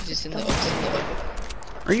 How many? Just in the open.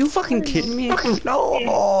 Are you fucking kidding me? No.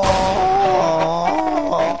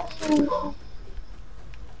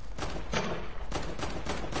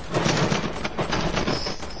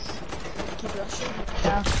 Keep rushing.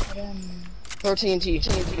 Yeah.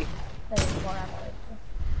 13T.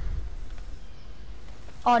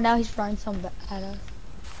 Oh, now he's throwing some at us.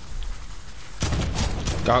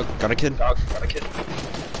 Got a kid.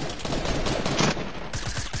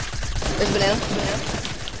 There's a banana.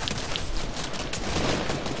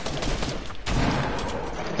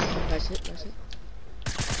 Nice hit.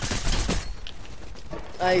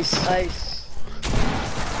 Nice.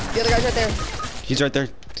 The other guy's right there. He's right there.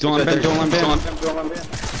 Don't let him ban.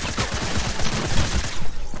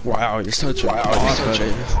 Wow, you're such a boss,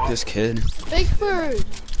 buddy. This kid. Big Bird.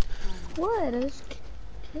 What?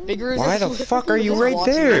 Big Bird. Why the fuck are you right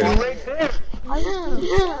there? I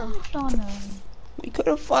don't know. We could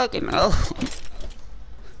have fucking.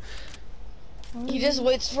 He just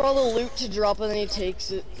waits for all the loot to drop and then he takes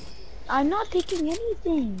it. I'm not taking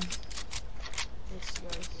anything.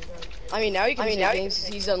 I mean, now you can take things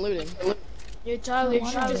since he's done looting. Yeah, Tyler, you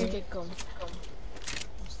should just get come.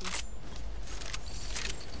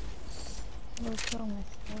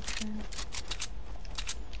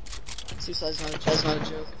 Suicide's not a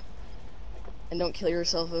joke. And don't kill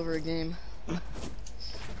yourself over a game.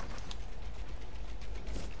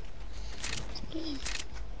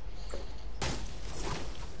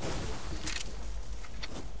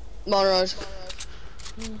 Monraj.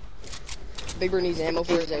 Big Bird needs ammo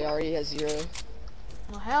for his AR, he has 0.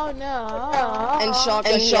 Well, hell no. And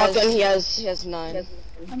shotgun, he has 9.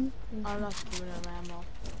 I'm not giving him ammo.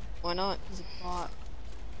 Why not? He's a bot.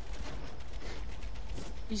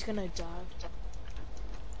 He's gonna die.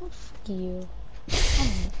 Fuck you.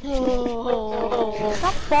 Oh.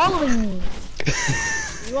 Stop following me.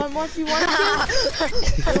 You want more if you want to?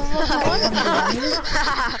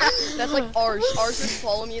 That's like Arsh. Arsh just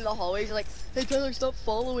follow me in the hallways. He's like, hey Tyler, stop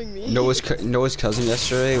following me. Noah's cousin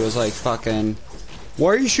yesterday was like fucking. Why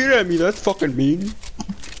are you shooting at me? That's fucking mean.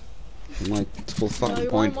 I'm like, it's the whole fucking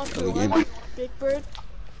point of the game. Big Bird?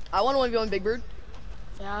 I want to 1v1 Big Bird.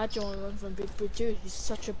 Yeah, I don't want from Big Bird too. He's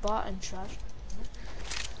such a bot and trash.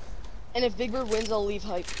 And if Big Bird wins, I'll leave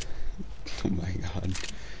hype. Oh my god.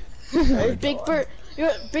 Big Bird,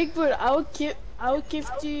 Big Bird, I would give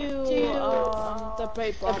to you the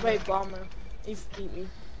bright bomber if you beat me.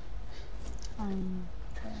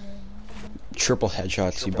 Triple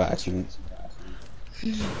headshots you by accident.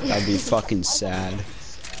 That'd be fucking sad.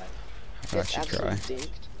 I'd actually cry.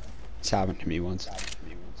 It's happened to me once.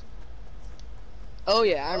 Oh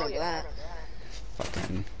yeah, I remember that.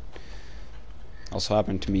 Fucking. Also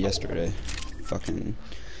happened to me yesterday. Fucking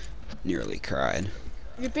nearly cried.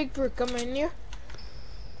 Your Big Bird, come in here.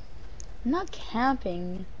 I'm not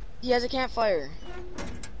camping. He has a campfire.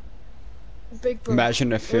 Big Bird.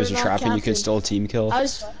 Imagine if it was a We're not trap and you could camping. still team kill.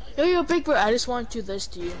 Yo, Big Bird, I just want to do this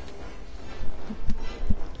to you.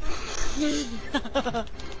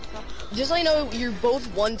 Just so you know, you're both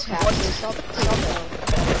one tap.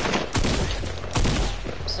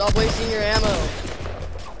 Stop wasting your ammo.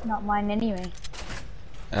 Not mine anyway.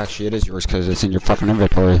 Actually, it is yours because it's in your fucking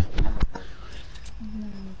inventory.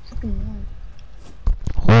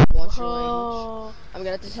 Watch your language. Oh. I'm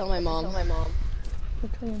gonna have to tell my mom.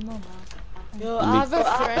 Yo, I have a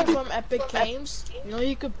friend from Epic Games. You know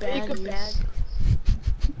you could ban.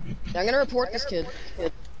 I'm gonna report this kid. Yeah.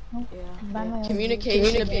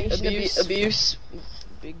 Communication abuse.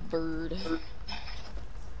 Big Bird.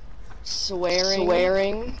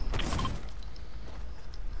 Swearing.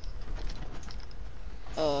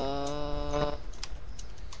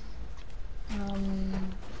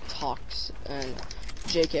 Talks and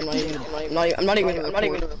JK. I'm not even gonna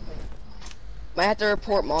report. Might have to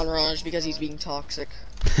report Monraj because he's being toxic.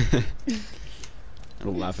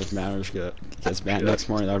 I'll laugh if Manners gets banned next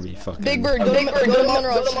morning. That would be fucking. Big Bird, go to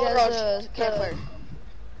Monraj. He has a campfire.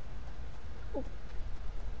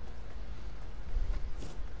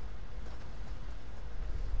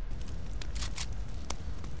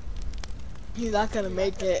 He's not gonna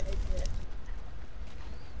make it.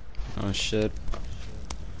 Oh shit.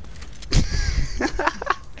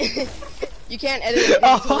 You can't edit it.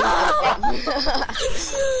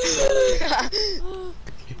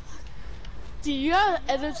 Dude, you gotta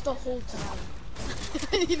edit the whole time.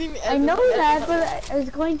 You didn't even I edit know it. that, but I was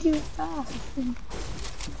going too fast.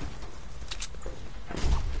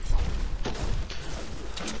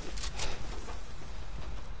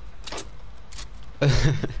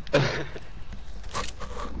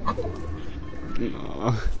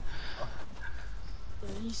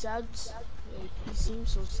 He's sad. He seems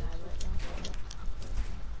so sad right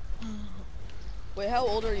now. Wait, how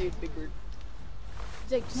old are you, Big Bird?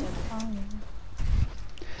 He's like 7.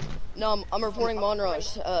 No, I'm reporting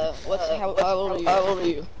Monrose. How old are you? How old are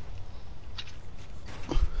you?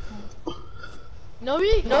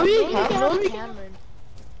 Nobody Cameron.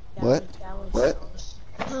 What? What?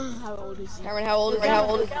 How old is he? Cameron, how old is he? How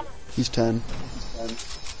old is he? He's 10.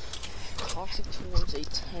 Toxic towards a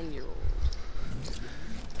 10-year-old.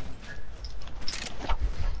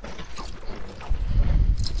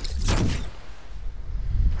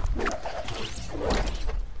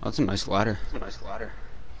 Oh, that's a nice ladder.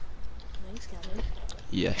 Thanks, Cameron.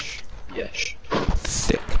 Yes. Yes.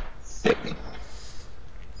 Thick. Thick.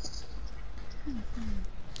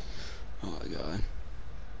 Oh my god.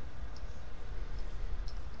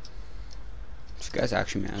 This guy's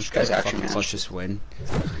actually man. This guy's actually clutch this win.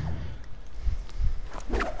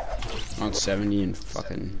 On 70 and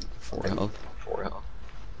fucking 4 health. 4 health.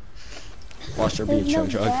 Watch there be a chug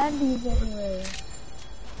jug. Bandies anywhere.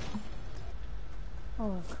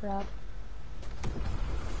 Oh crap.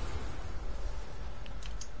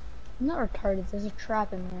 I'm not retarded, there's a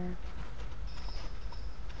trap in there.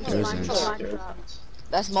 There isn't.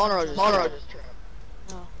 That's Monroe's trap.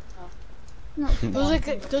 No, There's like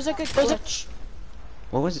a glitch.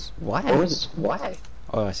 What was? Why? Why?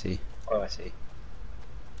 Oh, I see. Oh, I see.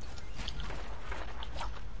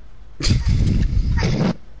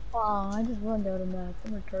 wow, I just runned out of math.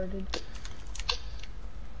 I'm retarded.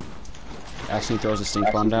 Actually throws a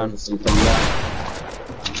stink bomb down.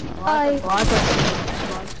 Hi.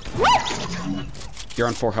 What? You're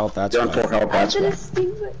on 4 health. That's I'm gonna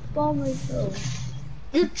stink bomb myself.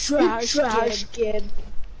 You're trash, kid.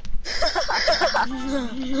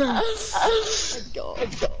 God.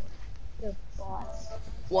 The boss.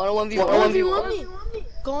 1v1.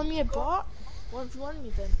 Calling me a bot? 1v1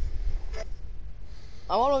 me then.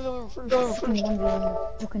 I want to go first.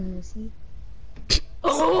 Fucking Lucy.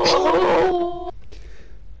 Oh!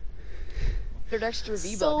 They're extra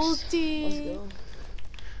V-Bucks. Salty. Let's go.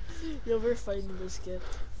 Yo, we're fighting this kid.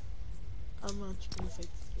 I'm not gonna fight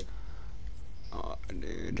this kid. Oh,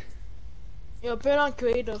 dude. Yo, put it on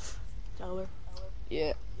creative, Tyler.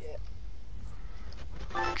 Yeah.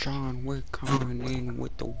 John Wick coming in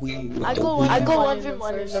with the weed. I go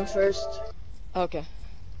 1v1 in them first. Okay.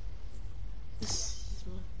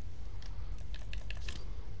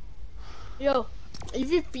 Yo, if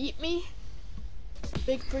you beat me,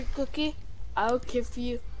 Big Brick Cookie, I'll give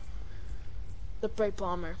you the Bright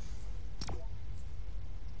Bomber.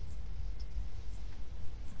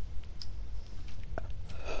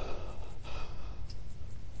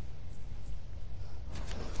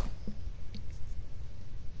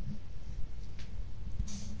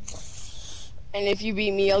 And if you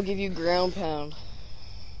beat me, I'll give you ground pound.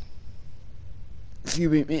 If you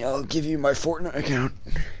beat me, I'll give you my Fortnite account.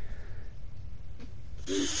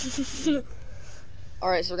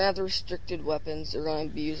 Alright, so we're gonna have the restricted weapons. We're gonna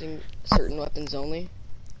be using certain weapons only.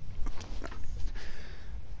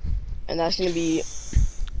 And that's gonna be,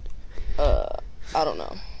 I don't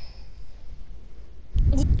know.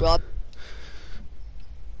 Well,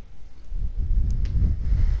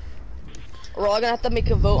 we're all gonna have to make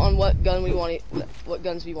a vote on what guns we want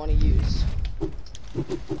to use.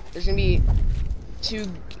 There's gonna be 2.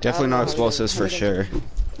 Definitely not explosives for sure.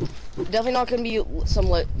 Definitely not gonna be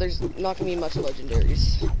there's not gonna be much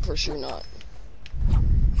legendaries, for sure not.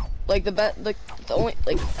 Like the only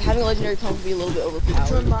having a legendary pump would be a little bit overpowered.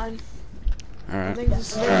 Turn mine. I Alright. think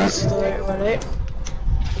this is the right one, right?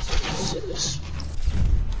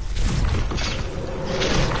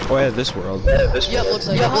 Oh yeah, this world. Yep, looks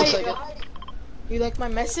like it. You like my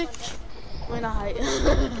message? When I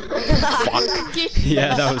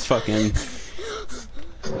Yeah, that was fucking.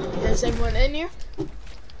 Is everyone in here?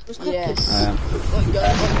 Yes. What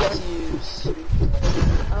gun to use?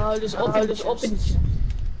 Just open. That's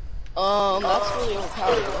really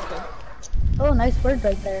overpowered. Okay. Oh, nice bird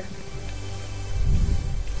right there.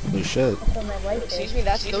 Holy shit. That's what my life Excuse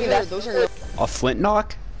is. me. Those are. A flint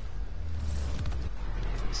knock?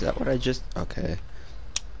 Is that what I just? Okay.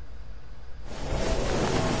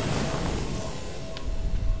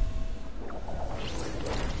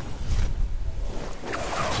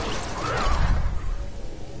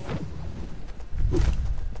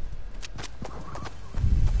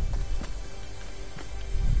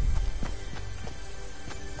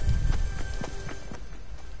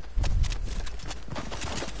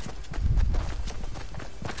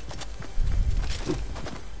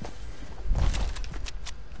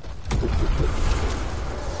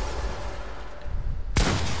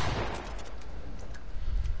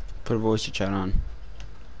 Put a voice to chat on.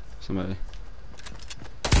 Somebody.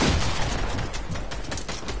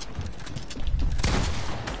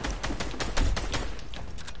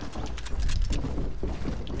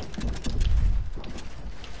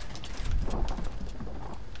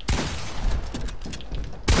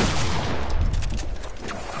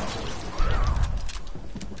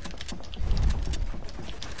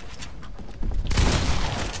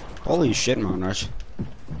 Holy shit, Mount Rush.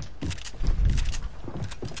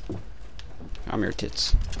 I'm your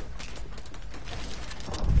tits.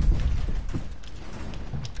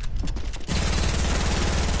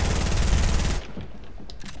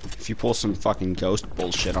 If you pull some fucking ghost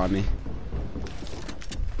bullshit on me.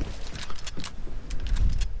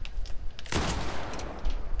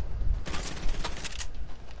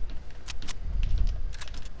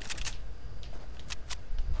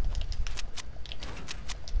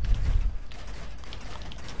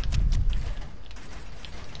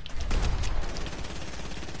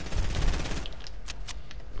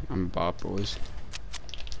 I'm a bot, boys.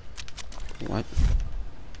 What?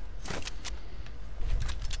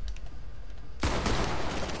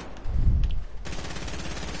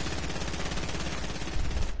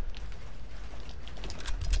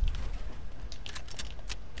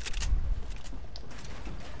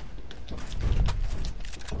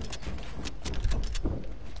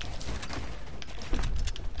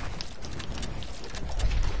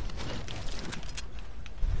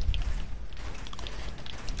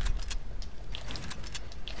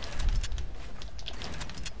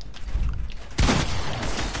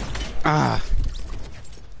 Ah.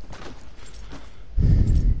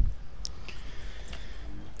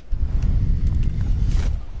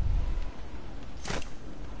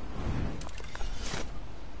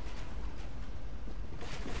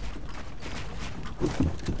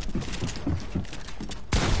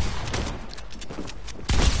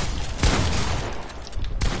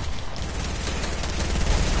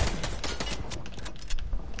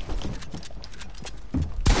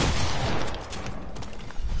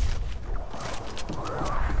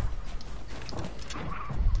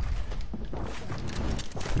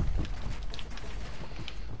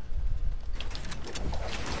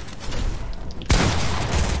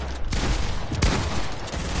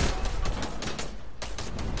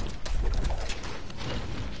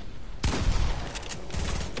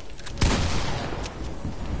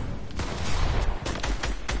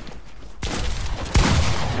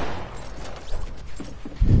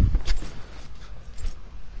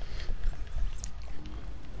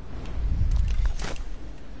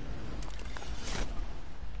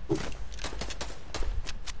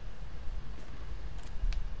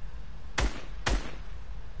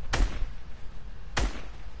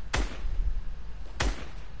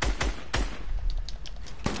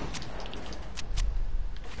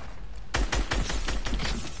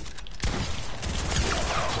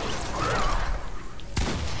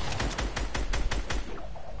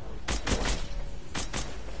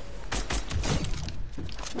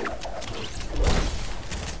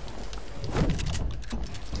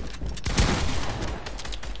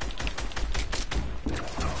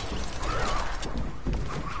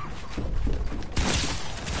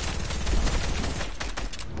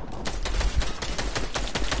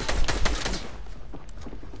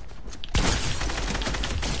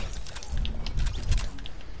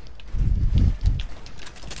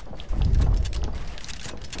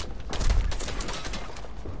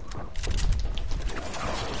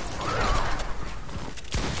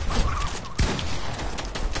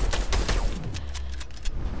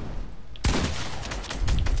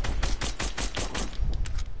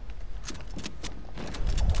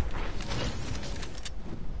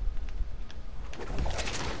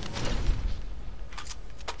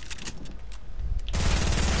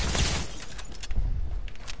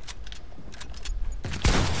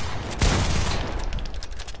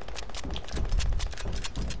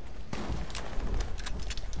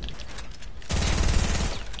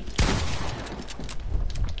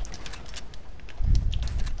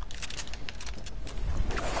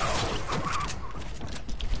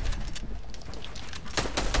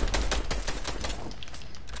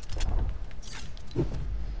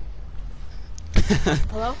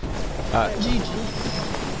 Hello?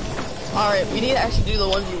 GG. Alright, we need to actually do the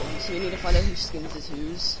 1v1, so we need to find out whose skins is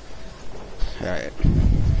whose. Alright.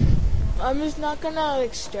 I'm just not gonna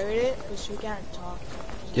like start it because we can't talk.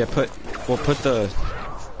 Yeah, we'll put the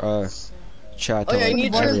chat Oh yeah, you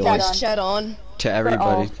need to turn everybody. voice chat on. To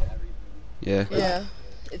everybody. Yeah. Yeah,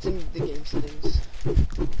 it's in the game settings.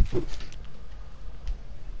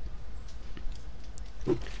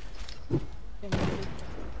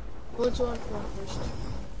 Which one first?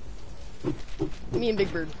 Me and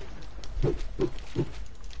Big Bird.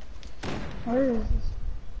 Where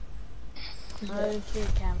is Here,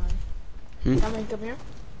 Cameron. Hmm? Cameron, come here.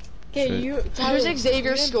 Okay, Shit. you. Who's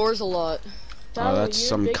Xavier scores a lot. Oh, that's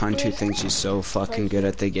some cunt who thinks he's so fucking good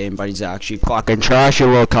at the game, but he's actually fucking trash, you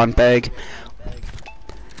little cunt bag.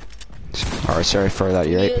 Alright, sorry for that,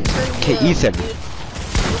 you right? Okay, Ethan. We're gonna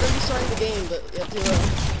be starting the game, but you have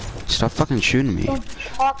to. Stop fucking shooting me. Don't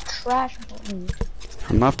talk trash about me.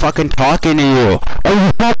 I'm not fucking talking to you. Oh,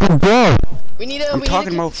 you fucking bro. We need a. I'm we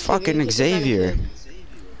talking need a about kid- we need fucking a kid Xavier.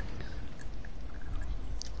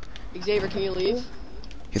 Xavier, can you leave?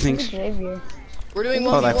 You think? Xavier. We're doing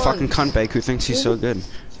Oh, 1v1. that fucking cunt bag who thinks he's so good.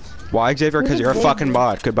 Why, Xavier? Because you're a fucking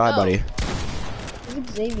bot. Goodbye, Oh. buddy. Who's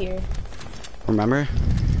Xavier? Remember?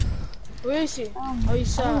 Where is he? Oh,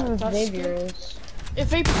 he's I don't know who touch Xavier screen. is.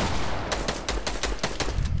 If he.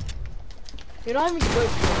 You're not even good.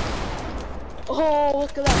 Oh,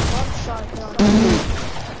 look at that one shot.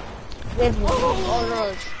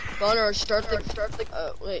 Xavier. Monarch, start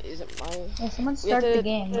the. Wait, is it mine? Yeah, someone We have start the to-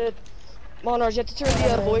 game. Monarch, you have to turn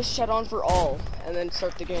the voice chat on for all, and then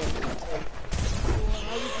start the game. How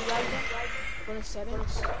do you do that again? Go to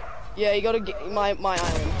settings. Yeah, you go to my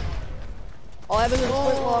island. All I have is a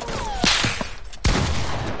flintlock.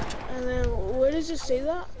 And then, where does it say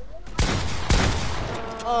that?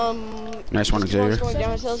 Nice one, just keep on Xavier. scrolling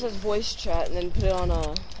down until it says voice chat, and then put it on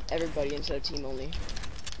everybody instead of team only.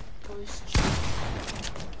 Voice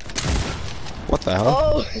What the hell?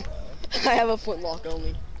 Oh, I have a flintlock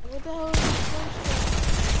only. What the hell is this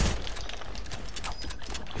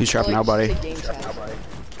one? Who's trapping now, Just buddy? say game chat.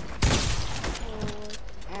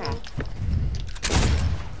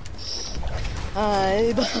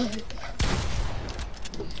 Hi, bud.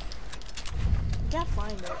 Can't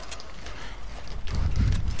find it.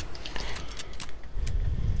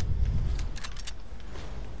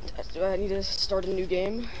 Do I need to start a new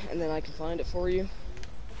game, and then I can find it for you?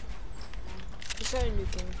 It's not a new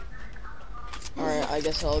game. Alright, I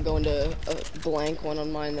guess I'll go into a blank one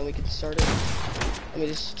on mine, then we can start it. Let me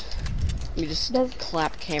just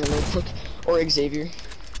clap Cameron real quick. Or Xavier.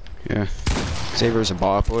 Yeah. Xavier's a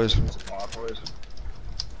bot, boys.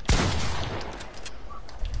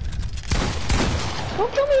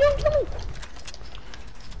 Don't kill me, don't kill me!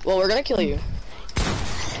 Well, we're gonna kill you.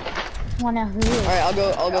 Wanna who is? Alright,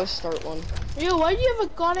 I'll go start one. Yo, why do you have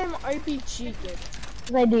a goddamn RPG kit?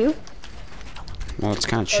 Cause I do. Well, it's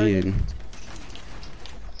kind of cheating.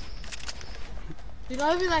 You're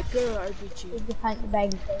not even that good at RPG. It's behind the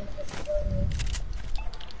bag.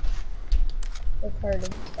 It's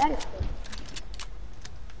hurting. That is good.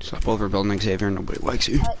 Stop overbuilding Xavier, nobody likes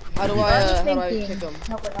you. How do I kick him?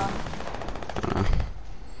 No, we're not.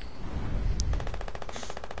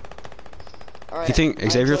 Alright. You think I'll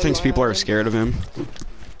Xavier join thinks my people are island. scared of him?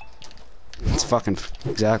 It's fucking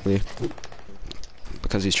exactly.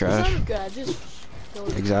 Because he's It's trash. not good, just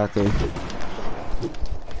Exactly.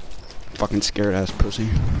 Fucking scared ass pussy.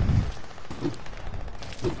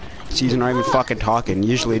 He's not even fucking talking.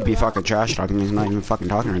 Usually he'd be fucking trash talking. He's not even fucking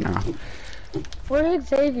talking right now. Where is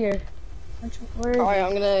Xavier? Where is Alright, he?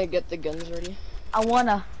 I'm gonna get the guns ready. I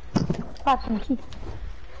wanna. Fucking keep.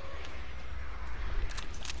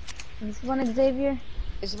 This one Xavier?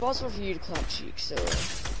 It's possible for you to clap cheeks, so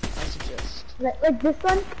I suggest. Like this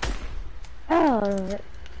one? Oh, it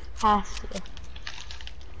has to.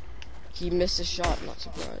 He missed a shot, not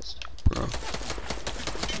surprised. Bro.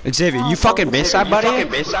 Xavier, you fucking missed that,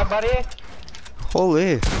 buddy?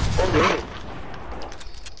 Holy.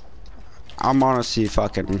 I'm honestly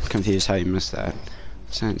fucking confused how you missed that.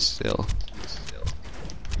 Stand still.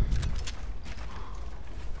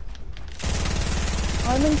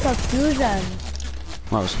 I'm in confusion.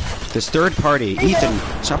 Wow, this third party, Ethan,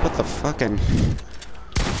 stop with the fucking.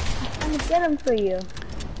 I'm trying to get him for you.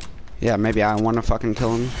 Yeah, maybe I want to fucking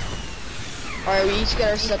kill him. Alright, we each get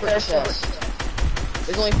our separate chests.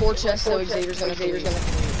 There's only 4 chests, so Xavier's gonna kill you.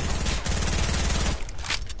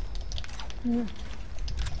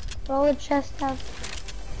 What all the chests have?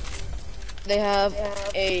 They have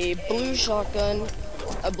a blue shotgun,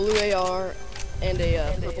 a blue AR, and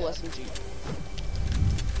a purple SMG.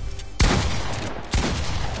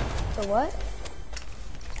 The what?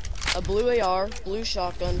 A blue AR, blue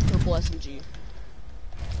shotgun, purple SMG.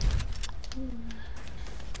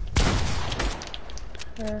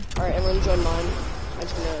 Alright, everyone join mine. I'm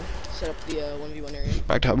just gonna set up the 1v1 area.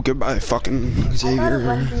 Back up, goodbye, fucking I got a Xavier.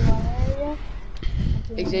 1v1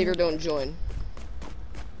 area. Xavier, don't join.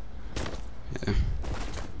 Yeah.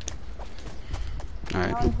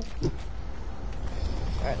 Alright.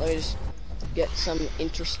 Alright, let me just get some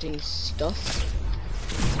interesting stuff.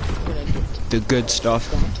 I'm gonna get The good stuff.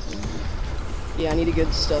 that. Yeah, I need a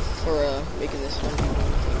good stuff for making this one.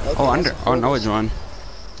 Okay, Oh, that's under. Oh, no, it's one.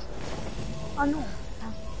 Oh no.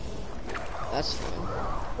 That's fine.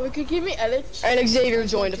 Wait, could you give me edits? And Xavier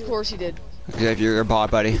joined, of course he did. Xavier, you're a bot,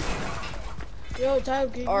 buddy. Yo, Tyler,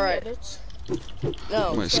 give me Alright. edits. No.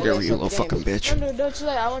 I'm gonna scare you, start little the fucking game. bitch. No, don't say.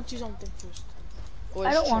 I want to do something first. Voice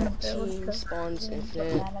I don't chat, want to build, team, 'cause spawns you're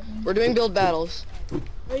infinite. mad at me. We're doing build battles.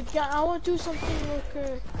 Wait, yeah, I want to do something real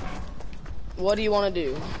quick. What do you want to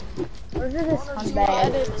do? Where's this hunt do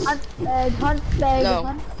bag? edits. Hunt bag, hunt bag, No.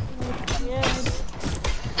 hunt bag. Yes.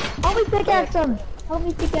 Help me pickaxe him! Help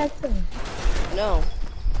me pickaxe him! No.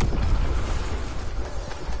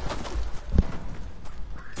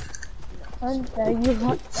 Hunt bag, you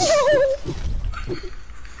hunt.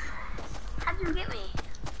 How'd you get me?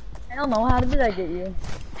 I don't know, how did I get you?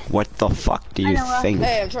 What the fuck do you know, think?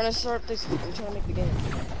 Hey, I'm trying to start this. I'm trying to make the game.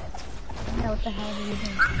 Yeah, what the hell are you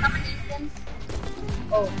doing? I'm coming in.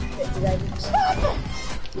 Oh shit, did I just...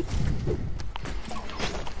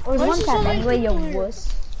 There's Why is one there so tap many anyway, you people here?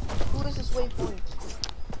 wuss. Who is this waypoint?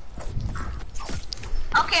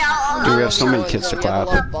 Okay, I'll Do we have so many kids to We have a clap?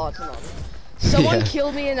 lot of bots and all. Someone Yeah.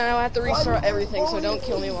 killed me and now I have to restart everything, so don't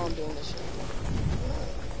kill me while I'm doing this shit.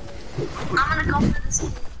 I'm gonna go for this.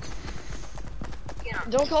 You know.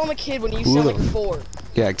 Don't call him a kid when you sound like Ooh. 4.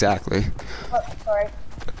 Yeah, exactly. Oh, sorry.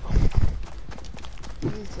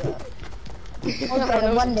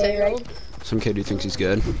 Okay, one day, right? Some kid who thinks he's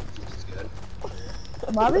good.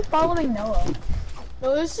 Why are we following Noah?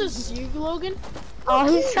 No, this is you, Logan. Oh,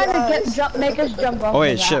 he's trying to make us jump off Oh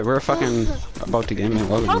wait, the shit, map. we're fucking about to game it.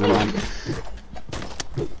 Logan, never mind.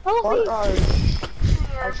 Help me!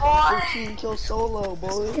 Here, boy. 13 kill solo,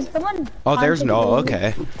 boy. Is someone Oh, there's no. hunting me?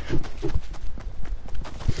 Okay.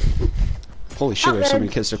 Holy shit, we have so good.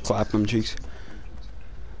 many kids to clap them cheeks.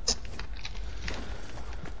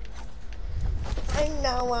 I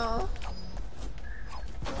know,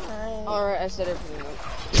 Alright, I said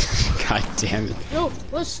everything. God damn it. Yo,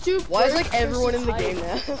 let's do. Why is bird like everyone in the versus game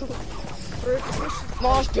now? bird versus-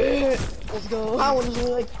 Mosh pit! Let's go. I was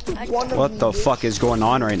only like one of What me, the bitch. fuck is going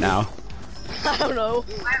on right now? I don't know.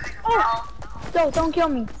 Don't kill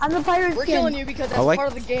me. I'm the pirate We're skin. killing you because that's I like- part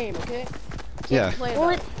of the game, okay? Yeah, Play Well,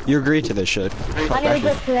 about it. you agreed to this shit. I gotta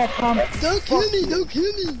get to that comment. Don't kill me! Don't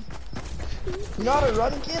kill me! You're not a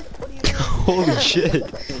run kid? What do you mean? Holy shit.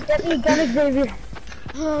 Get me, Xavier.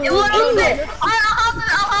 It won't open.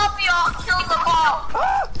 I'll help you. I'll kill them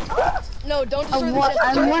all. No, don't destroy the What?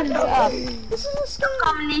 chest. I'm one up. This is a scam.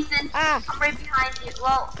 Come, Ethan. Ah! I'm right behind you.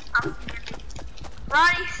 Well, I'm.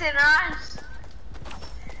 Run, Ethan, run.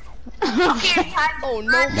 I'm here behind you. Oh,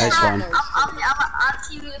 no. Run, Nice run. one. I'm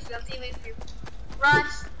teaming with you. I'm teaming with you. Run.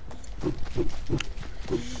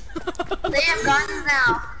 They have guns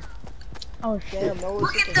now. Oh shit. Damn, no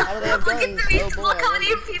Look at one's the How do they have look at guns? the Oh, boy, look I how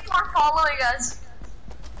many people are following us.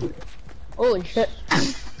 Holy shit.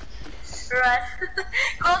 Run.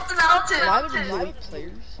 Go up the mountain. Why would you delete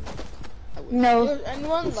players? No. Does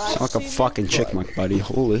anyone live Like a stream? fucking chickmuck, buddy.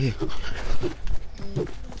 Holy.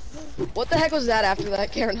 What the heck was that after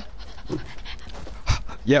that, Karen?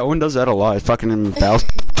 Yeah, Owen does that a lot. Fucking in the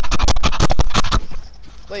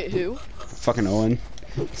Wait, who? Fucking Owen.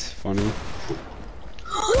 It's funny.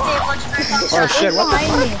 Oh shit, what the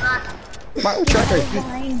Behind me. My tracker.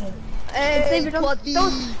 Behind me. Hey, Xavier, don't.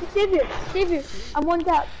 Xavier. I'm one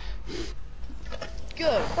tap.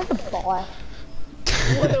 Good. That's a bot.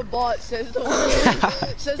 What a bot, says the one.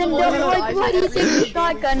 Says the Then one who don't, dies why do you every take the game.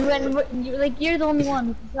 shotgun when you're the only one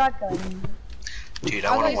with the shotgun? Dude, I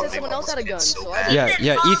I thought want you to said someone else had a gun, so I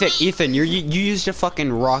Yeah, Ethan, you used a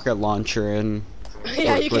fucking rocket launcher and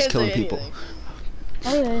Yeah, you was can't killing say people. anything.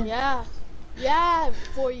 Oh yeah. Yeah,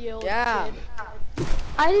 4-year-old Yeah. kid.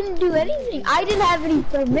 I didn't do anything. I didn't have any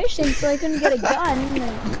permission, so I couldn't get a gun.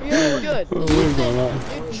 You're good. What is going on?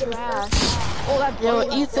 You're trash. Oh, that Yo,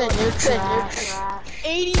 blood. Ethan, you're trash.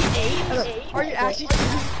 88? Are you actually?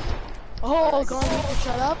 Oh, God, you can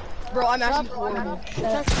shut up. Bro, I'm actually Shut horrible. up.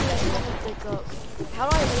 That's what take up. How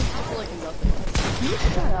do I make you feel like nothing? You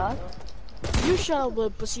shut up. You shut up,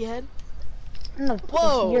 little pussyhead. I'm a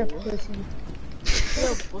Whoa. pussy. You're a pussy.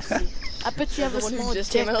 You're a pussy. I bet you have a The one small who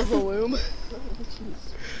just dick. came out of the womb.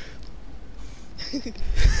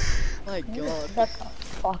 My God. Shut the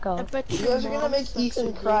fuck I up. bet You guys are gonna make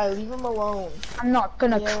Ethan cry. Leave him alone. I'm not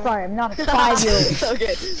gonna Yeah. cry. I'm not a 5-year-old.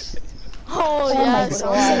 Okay. Oh, my yes.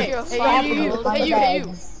 God. Hey, you're a Hey, five-year-old. hey,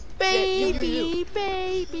 you. Baby,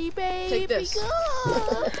 baby, baby, Take this. go.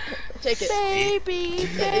 Take it. Baby,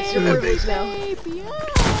 It's your privilege now. baby,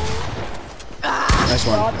 Nice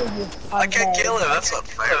one. I can't kill him. That's not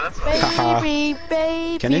fair. That's not Haha. baby,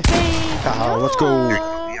 baby, Can you? baby, Haha, let's go.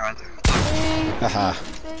 fair. Haha.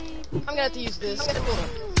 I'm gonna have to use this.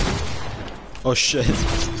 Oh shit.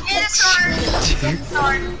 It's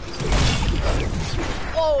hard.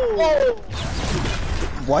 Whoa!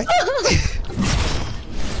 What?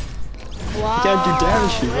 Wow. Can't do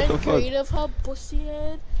damage to you, what went the fuck? creative hub, pussy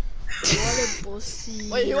head. What a pussy.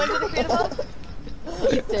 Wait, who went to the creative hub?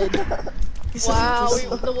 Ethan. Wow,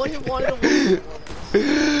 the one who wanted to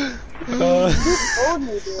win.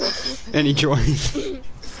 And he joined.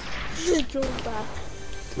 Go back.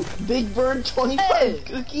 Big Bird 25 Hey.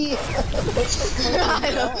 cookie. I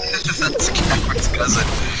know. That's Cameron's cousin.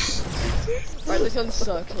 Alright, this one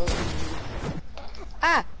sucks.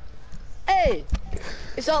 Ah! Hey!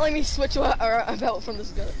 It's not letting me switch about from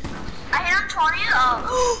this gun. I hit him 20.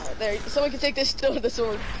 Oh. There, someone can take this stone to the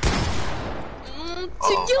sword. Don't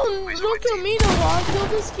kill me, no, I'll kill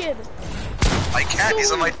this kid. I can't,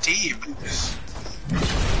 he's on my team.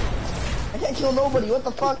 I can't kill nobody. What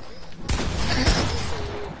the fuck?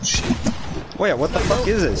 Wait, what the fuck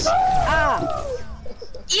is this? Ah!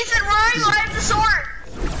 Ethan, where are you? I have the sword.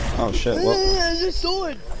 Oh shit, what? There's a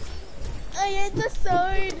sword! I had the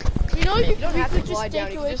sword. You know, You don't we have to could fly just down,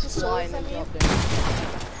 take you away can the just fly sword and then from you. drop down.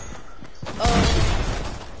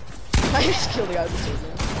 I just killed the guy with the sword.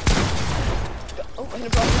 Oh, I hit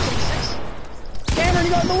him for 26. Cameron,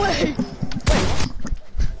 you got in the way!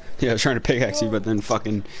 Yeah, I was trying to pickaxe you, but then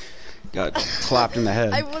fucking got clapped in the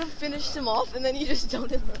head. I would have finished him off, and then you just don't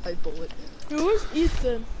hit my bullet. Who is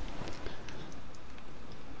Ethan?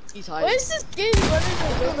 He's Why hiding. is this kid running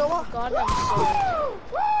away? Oh god,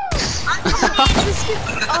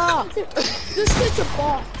 this kid's a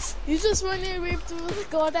boss. He's just running away from the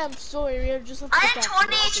goddamn sword. We have just I have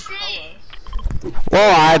 20 HP.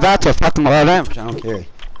 Whoa, that's a fucking lot of damage. I don't care.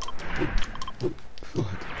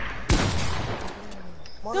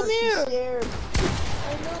 Come here. Scared.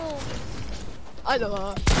 I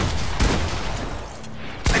know.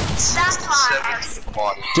 That's fine.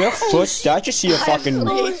 Did I just see a fucking?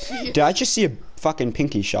 HP. Did I just see a fucking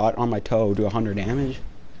pinky shot on my toe do 100 damage?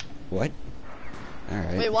 What?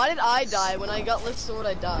 Alright. Wait, why did I die? When I got the sword,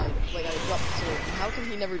 I died. Like, I dropped the sword. How can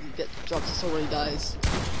he never drops the sword when he dies?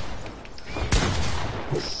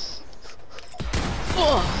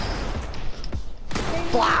 Ugh.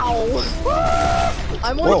 Wow!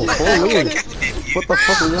 I'm Whoa, on holy. What the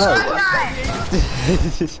fuck was that?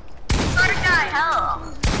 Sorry, guy.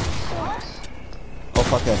 Hello. Oh,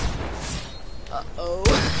 fuck that. Uh-oh.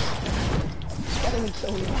 Can't even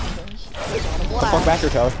kill me. Fuck back here,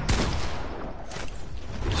 Tyler.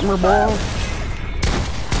 Come here, boy.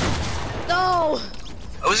 No!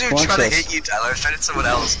 I wasn't even Watch trying to this. hit you, Tyler. I was trying to hit someone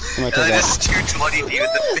else. Oh my And God. I just 220'd you in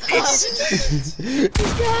the face. This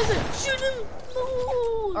guy has it. Shoot him. No.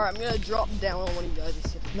 Alright, I'm gonna drop down on one of you guys and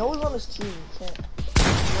see if No one's on his team. You can't.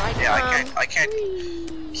 right Yeah, I can't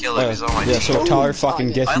kill him. He's on my Yeah, team. so Tyler fucking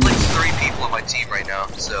I gets I have me. like 3 people on my team right now,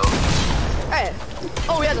 so. Hey!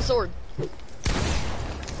 Oh, he has a sword.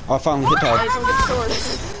 Oh, I finally hit Tyler. Hey, someone get the sword.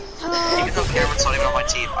 Even though Cameron's not even on my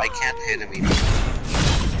team, I can't hit him even.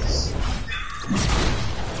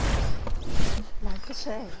 Like I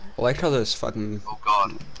say. I like how this fucking. Oh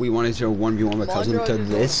god. We wanted to 1v1 my cousin Mondro to is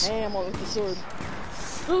this. going ham with the sword.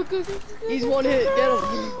 Go, go, go, go, He's go, one go, hit. go.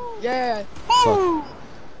 Get him. Yeah. Fuck.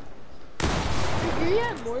 You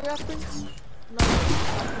had more weapons? No,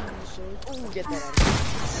 Ooh, get that out of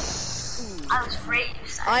I was afraid you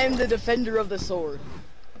said. I am the defender of the sword.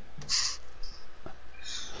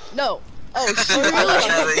 No. Oh, shit. You're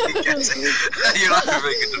not gonna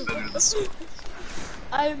make a defender of the sword.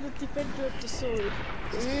 I am the defender of the sword.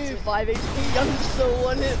 5 HP. I'm so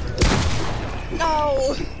one hit.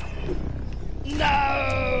 No. No.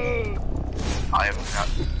 I am not.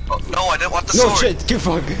 Oh, no, I didn't want the No sword. shit, give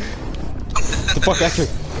fuck. The fuck after.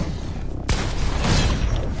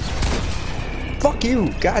 Fuck you,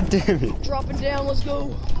 god damn it. Dropping down. Let's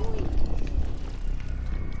go.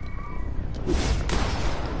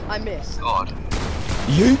 I missed. God.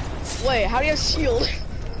 Yeet. Wait, how do you have shield?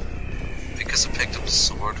 Because I picked up the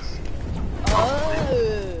sword.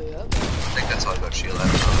 Oh. I think that's how I got shield. I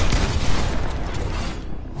don't know.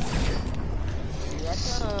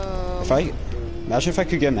 If I. Imagine if I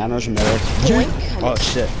could get mana as a melee. Boink. Oh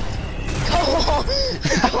shit. Oh,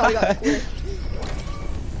 I got clipped.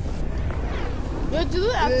 We'll do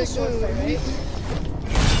the after sword fight, right?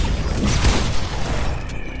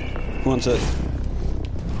 Who wants it?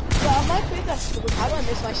 Yeah, I might play that stupid. How do I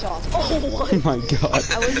miss my shots? Oh, what? Oh my god.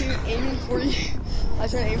 I wasn't even aiming for you. I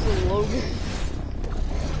was trying to aim for Logan.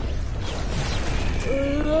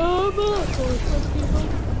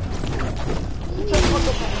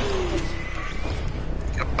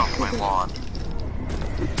 Get off my lawn.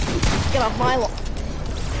 Get off my lawn.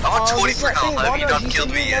 Oh, on Oh, 20 this for is that thing, health. Have you Monroe, not you killed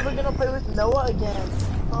said me you're yet? never gonna play with Noah again.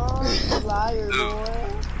 Oh, you liar, boy.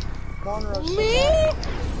 Monroe, Me? yeah,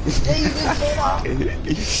 you did say that.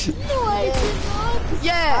 No, I did not.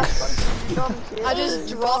 Yes! You dumb kid. I just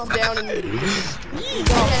dropped down and You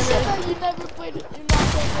said that you never played it. You're not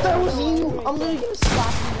playing That was you. I'm literally gonna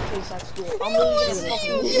slap you in the face at school. I'm literally gonna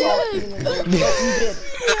fucking slap you in the face. No, you did.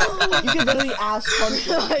 You could literally ass punch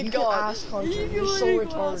Oh my him. You could God. ass punch him. You're so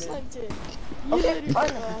retarded. Okay,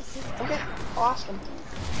 fine. Okay, I'll ask him.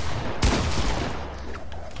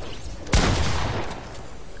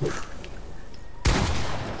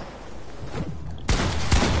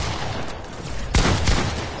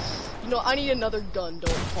 You know, I need another gun,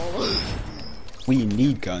 don't follow. We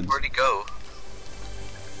need guns. Where'd he go?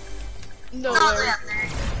 Nowhere.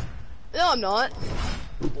 No, I'm not.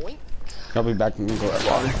 Boink. I'll be back and go at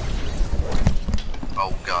water.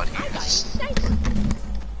 Oh god, he is.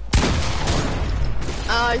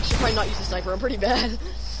 I should probably not use the sniper, I'm pretty bad.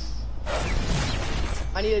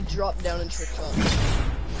 I need to drop down and trick shot.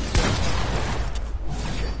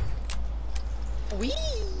 Whee!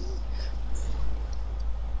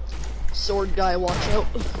 Sword guy, watch out.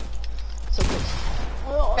 So close.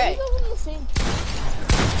 Oh, Hey. are you guys on the same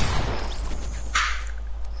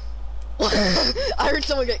I heard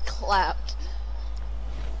someone get clapped.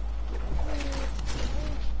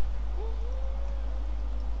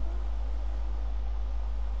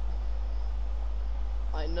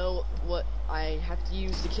 I know what I have to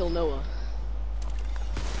use to kill Noah.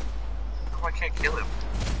 Oh, I can't kill him.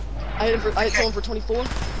 I hit him for, I hit someone for 24.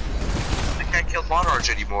 I can't kill Monarch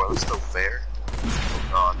anymore. That's no fair. Oh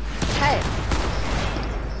god. Hey!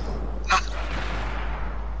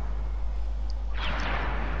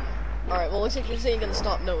 Alright, well looks like this ain't gonna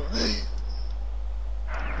stop Noah.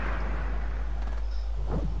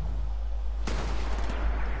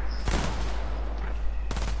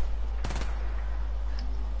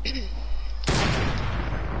 Okay,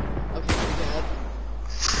 pretty bad.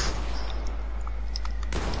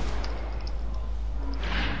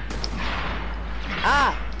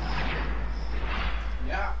 Ah!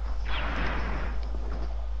 Yeah.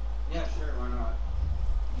 Yeah, sure, why not?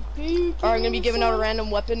 Alright, I'm gonna be giving out a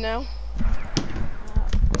random weapon now.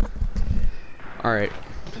 Alright.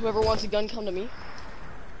 Whoever wants a gun, come to me.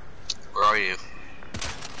 Where are you?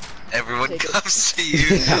 Everyone Take it. comes to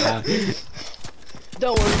you.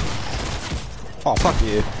 Don't worry. Oh, fuck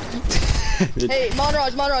you. Hey,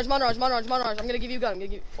 Monraj, I'm gonna give you a gun. I'm gonna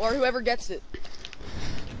give, or whoever gets it.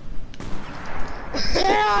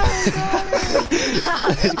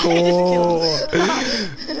 Cool.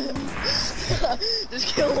 Just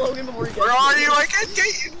kill Logan before he gets Where are it. you? I can't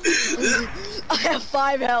get you. I have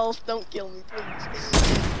 5 health. Don't kill me, please.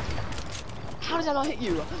 How does that not hit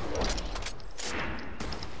you?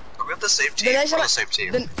 Are we on the same The team? next We're time on the same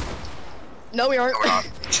team. then- No, we aren't. No, we're not.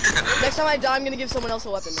 Next time I die, I'm gonna give someone else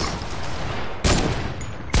a weapon.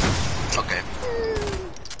 Okay.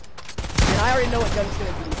 And I already know what gun's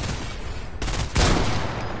gonna be.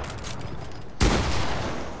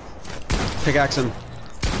 Pickaxe him.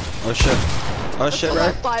 Oh shit. Oh shit, I right?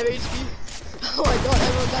 have 5 HP. Oh my god,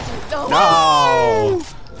 everyone got to no!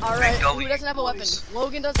 No! Alright, Go, who doesn't have a weapon? boys.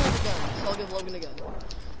 Logan doesn't have a gun, so I'll give Logan a gun.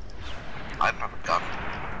 I don't have a gun.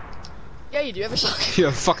 Yeah, you do have a shotgun.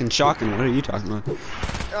 You're fucking shocking. What are you talking about?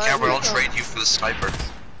 Alright, Cameron, I'll no. trade you for the sniper. No,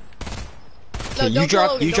 Okay, you don't kill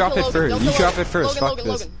drop- Logan, you don't drop kill it Logan, first. don't You kill drop Logan. it first, Logan, fuck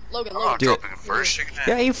Logan, this. Logan, I'm not Do it. dropping it first. You're gonna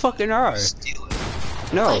Yeah, you fucking are. steal it.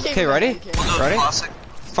 No. Okay, ready? We'll do a Ready? classic.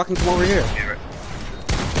 Fucking come over here. Okay, right.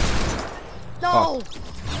 No!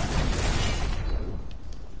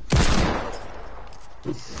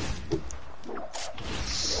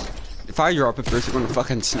 If I drop it first, you're gonna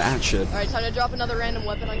fucking snatch it. Alright, time to drop another random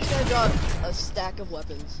weapon. I'm just gonna drop a stack of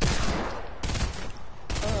weapons.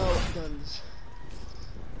 Oh, guns.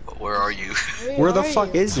 But where are you? Where the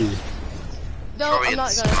fuck is he? No, Probably I'm in not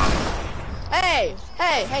the gonna. sky. Hey!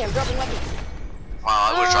 Hey! Hey, I'm dropping weapons.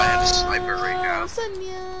 Wow, I wish I had a sniper right now.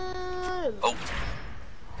 Señor. Oh.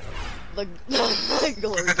 The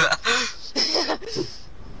glory.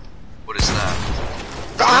 What is that?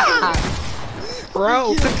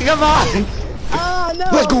 Bro, come on! Ah, no!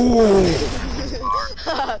 Let's go!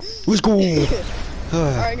 Let's go!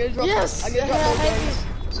 Alright, I'm gonna drop. Yes! I'm gonna drop more guns.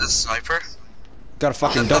 Is that a sniper? Got a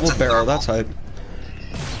fucking double barrel, that's hype.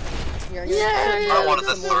 Here, I'm Yeah, I wanted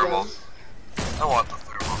the some more thermal. guns. I want the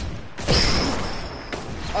thermal.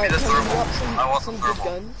 Alright, the can we thermal. drop I want some the good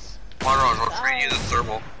thermal. guns? Monrose, I'll trade you the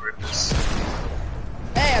thermal for this.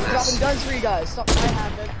 Hey, I'm Yes. dropping guns for you guys. Stop. I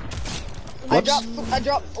have it. Whoops. I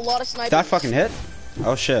dropped a lot of snipers. That fucking hit?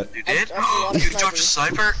 Oh shit. You did? I have a lot of You dropped a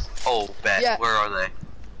snipers. sniper? Oh, bet. Yeah. Where are they?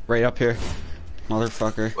 Right up here.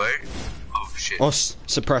 motherfucker. Wait. Oh shit. Oh,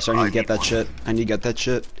 suppressor. I need to get that shit. I need to get that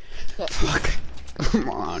shit. Fuck. Come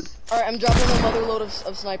on. Alright, I'm dropping another load of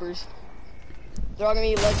snipers. They're all gonna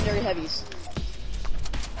be legendary heavies.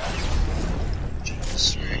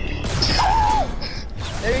 Jesus.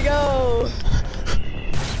 There you go.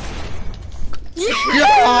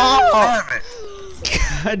 Yeah!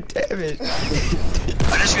 God damn it.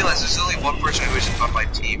 I just realized there's only one person who isn't on my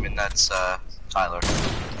team, and that's Tyler.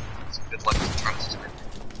 So good luck to try to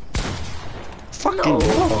Fucking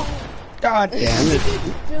no. God damn it.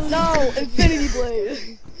 No, Infinity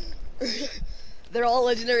Blade. They're all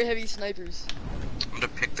legendary heavy snipers. I'm gonna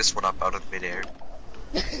pick this one up out of midair.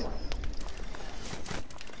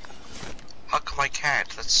 How come I can't?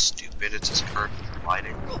 That's stupid. It's just current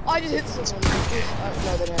lighting. I just hit someone. No,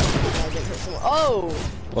 that happened. I didn't hit someone. Oh!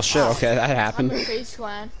 Well, shit. Okay, that I'm happened. in Face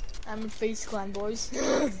Clan. I'm in Face Clan, boys.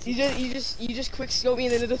 You just quick scoped me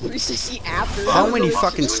and then did a 360 after. How many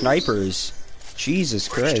fucking snipers? Jesus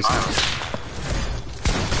Christ.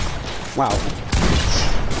 Wow.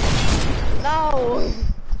 No!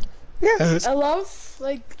 Yes. I love,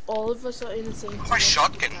 like, all of us are in the same Where'd my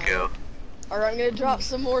shotgun go? Alright, I'm gonna drop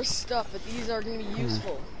some more stuff, but these are gonna be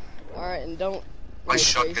useful. Alright, and don't... My like,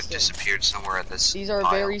 shotgun waste them. disappeared somewhere at this These are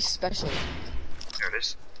pile. very special. There it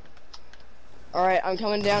is. Alright, I'm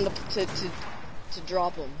coming down to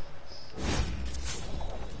drop them.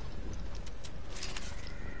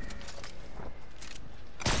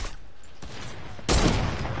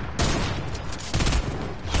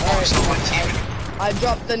 So my team. I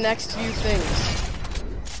dropped the next few things.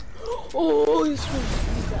 Oh, this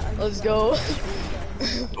one. Let's go.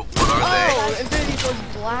 What are Oh, Infinity Force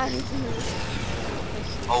Blast. they?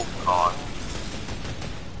 Oh god.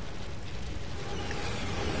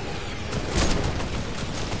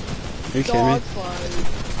 Are you kidding me? Dogfight.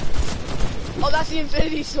 Oh, that's the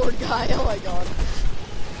Infinity Sword guy. Oh my god.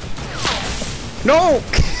 No!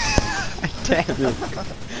 Damn it.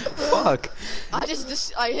 Fuck.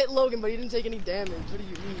 I hit Logan, but he didn't take any damage. What do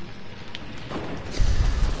you mean?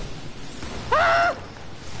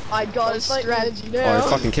 I got a strategy Oh, now. you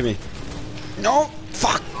fucking kidding me. No!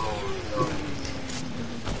 Fuck!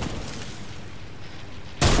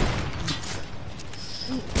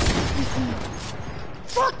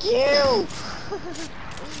 Fuck you!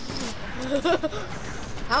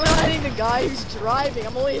 I'm not hitting the guy who's driving.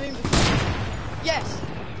 I'm only hitting the... Yes!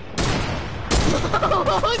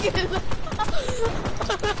 Logan!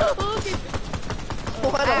 Logan!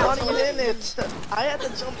 What? I'm not even in it. I had to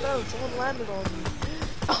jump out. Someone landed on me.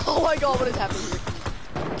 Oh my god, what is happening here?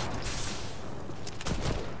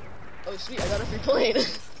 Oh sweet, I got a free plane.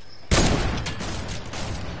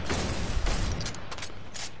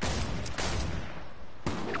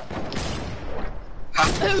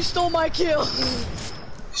 Who stole my kill?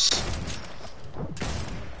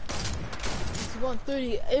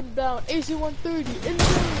 AC-130 inbound. AC-130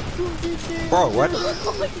 inbound. Bro, what?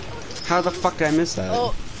 How the fuck did I miss that?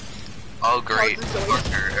 Oh, Oh great.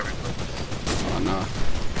 Partner, Oh, no.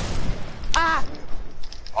 ah!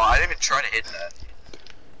 Oh, I didn't even try to hit that.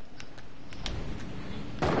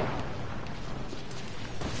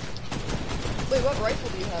 Wait, what rifle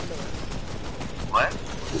do you have though? What?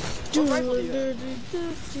 What rifle do you have?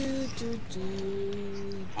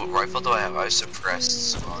 What rifle do I have? I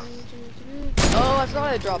suppressed Scar. Oh, I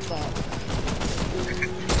thought I dropped that.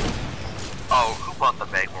 Oh, who bought the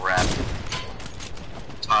bagel wrap?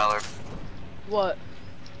 Tyler, What?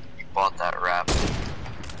 you bought that wrap.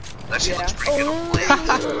 That actually Yeah. looks pretty good on plate.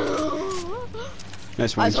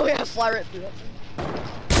 Nice I one. thought we had to fly right through that.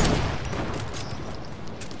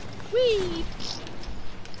 Whee!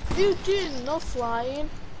 You did no flying.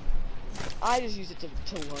 I just used it to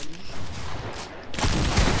lunge.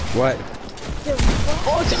 What?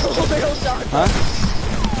 Oh, it's a little shot. Huh?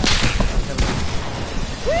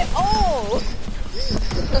 Oh!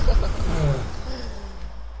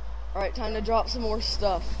 Alright, time to drop some more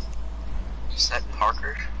stuff. Is that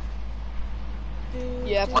Parker?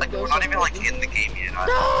 Yeah, Like, we're not even like in the game yet.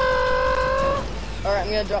 Alright,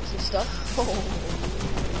 I'm gonna drop some stuff.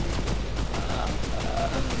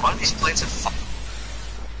 One of these planes have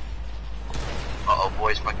Uh-oh,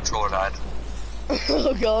 boys, my controller died.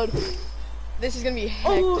 Oh god. This is gonna be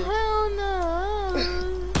hectic. Oh hell no!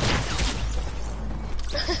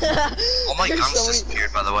 All my There's guns so many-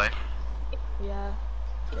 disappeared, by the way. Yeah.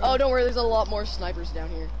 Oh, don't worry, there's a lot more snipers down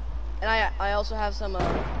here. And I also have some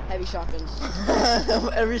heavy shotguns.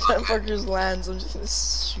 Every time Parker's lands, I'm just gonna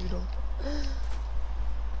shoot him.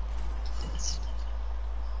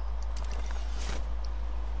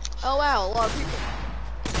 Oh wow, a lot of people.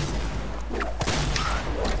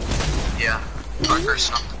 Yeah. Parker's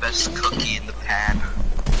not the best cookie in the pan.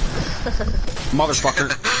 Motherfucker.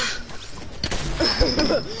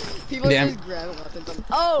 People Damn. are just grabbing weapons.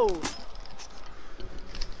 Oh!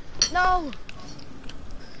 No!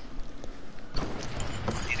 I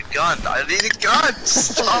need a gun. I need a gun.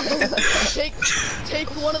 Stop it. Take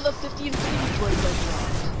one of the 50 infinity blades I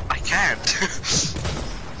dropped. I can't.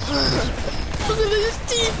 Look at this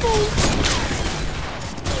people!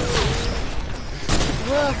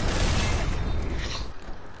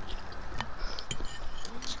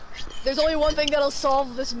 There's only one thing that'll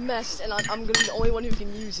solve this mess, and I'm gonna be the only one who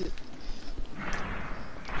can use it.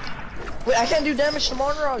 Wait, I can't do damage to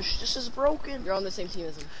Monrush. This is broken. You're on the same team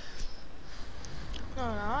as him.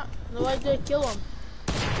 No, not. Otherwise they kill him.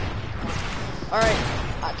 Alright,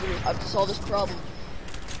 I have to solve this problem.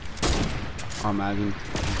 Oh, imagine.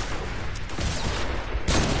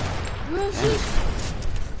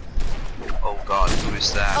 Oh god, who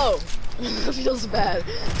is that? Oh, that feels bad.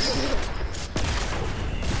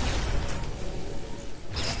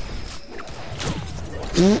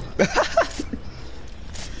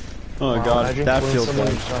 Oh god, that feels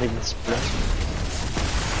bad. Not even sprint.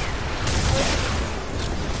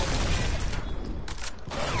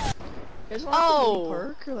 Oh!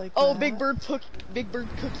 Park or like Oh, that? Big Bird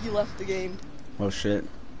Cookie left the game. Oh shit.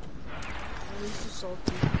 He's so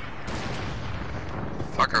salty.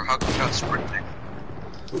 Parker, how come you're not sprinting?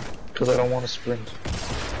 Because I don't want to sprint.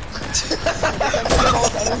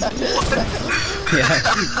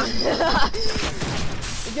 Yeah.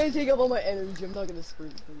 You gotta take up all my energy. I'm not gonna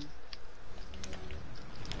sprint, please.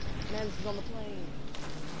 Man, this is on the plane.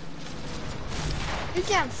 You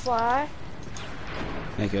can't fly.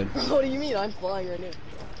 Ain't good. What do you mean? I'm flying right now.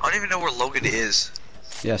 I don't even know where Logan is.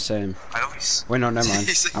 Yeah, same. I know he's. Wait, no, never mind.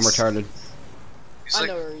 He's like- I'm retarded. He's I like,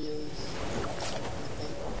 know where he is.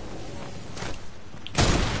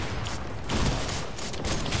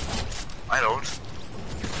 I don't.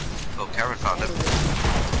 Oh, Karen found him.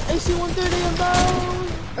 AC 130 and down.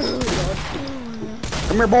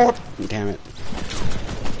 Come here, boy. Damn it.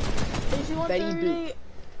 AC 130.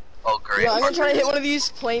 Oh, great. Yeah, I'm gonna try to hit one of these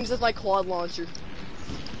planes with my quad launcher.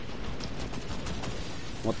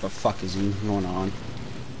 What the fuck is going on?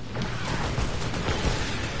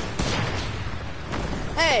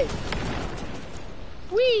 Hey!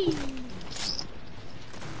 Whee!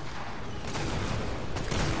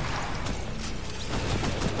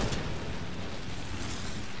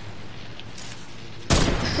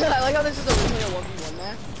 I like how this is originally a 1v1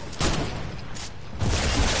 match.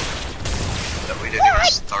 That we didn't even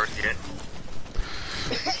start yet.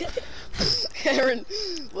 Aaron,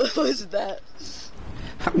 what was that?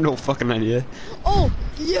 I have no fucking idea. Oh,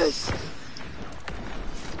 yes!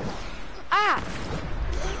 Ah!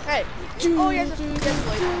 Hey! Oh, yes, yes,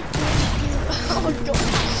 Blake. Oh, God.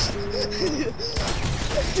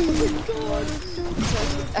 Oh,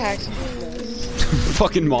 God. Actually,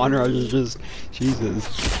 Fucking Monrose is just... Jesus.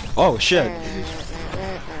 Oh, shit.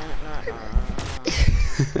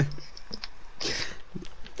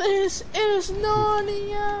 This is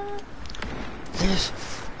Narnia. This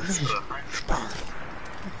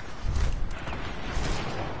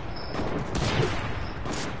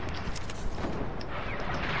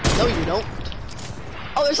no, you don't.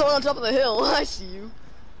 Oh, there's someone on top of the hill. I see you.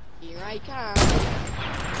 Here I come.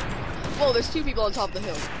 Whoa, there's two people on top of the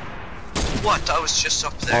hill. What? I was just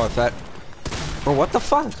up there. Oh, if that... Bro, what the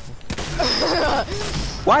fuck?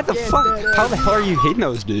 Why the fuck? How the hell are you hitting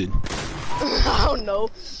those, dude? I don't know.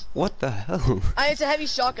 What the hell? It's a heavy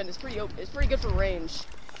shotgun. It's pretty good for range.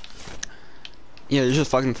 Yeah, you're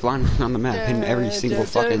just fucking flying around the map, hitting every single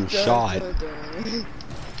fucking shot.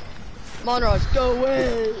 Monrose, go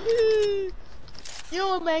away! You know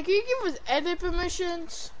what, man? Can you give us edit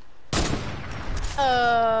permissions?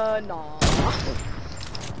 Nah.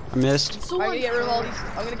 I missed. So I'm gonna like, get rid of all these.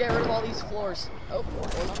 I'm gonna get rid of all these floors. Oh,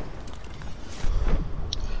 hold on.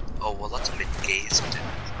 Oh, well, that's a bit gay, isn't it?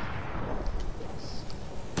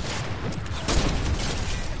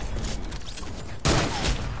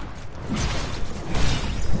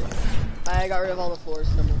 I got rid of all the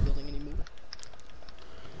floors. No more building anymore.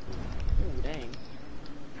 Ooh, dang.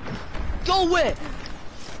 Go away!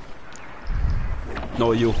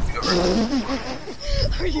 No, you.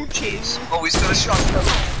 Are you Jeez. Oh, he's got a shotgun.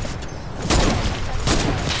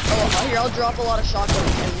 Oh, here, I'll drop a lot of shotguns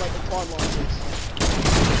and like the quad launchers.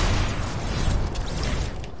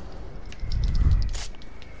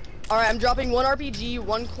 Alright, I'm dropping one RPG,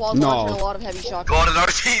 one quad launcher, and a lot of heavy shotguns. Go on an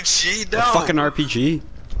RPG, no! A fucking RPG?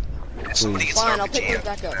 If somebody gets Fine, an I'll pick RPG, those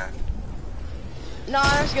back up. Nah,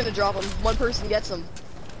 I'm just gonna drop them. One person gets them.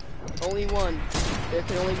 Only one. There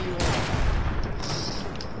can only be one.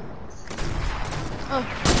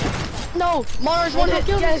 No! Mars one hit,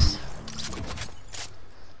 yes!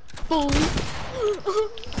 Boom.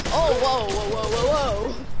 Oh,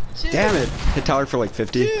 whoa. Chill. Damn it! Hit Tyler for like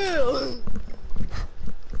 50. Chill.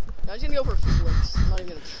 I'm just gonna go for flicks. I'm not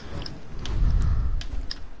even gonna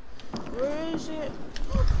try. Where is it?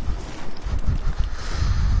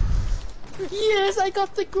 Yes, I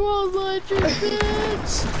got the ground launcher,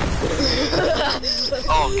 bitch!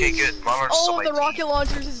 Oh, okay, good. Monarch's on Oh, my the team. rocket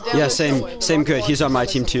launchers is down. Yeah, the same rocket good. He's on my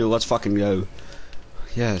launchers team is too. Let's fucking go.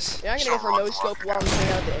 Yes. Yeah, I'm gonna go for no scope while I'm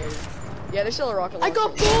hanging out of the air. Yeah, there's still a rocket launcher. I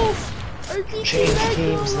got both! RPG Change and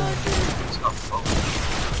teams ground then. launcher!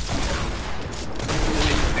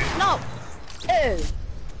 No! Hey!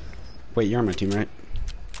 Wait, you're on my team, right?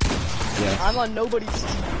 Yeah. I'm on nobody's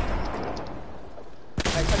team.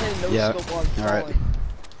 Alright, so I'm hitting no Yeah. scope while I'm Alright. falling.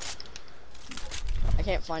 I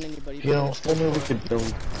can't find anybody. You know, if only we could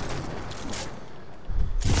build.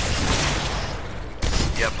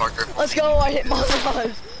 Yeah, Parker. Let's go! I hit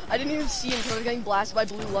Montage! I didn't even see him because I was getting blasted by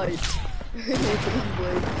blue lights.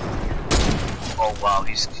 Oh wow,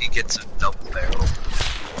 he gets a double barrel.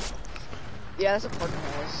 Yeah, that's a Parker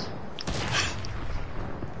house.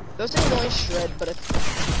 Those things only shred, but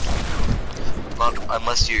if... Not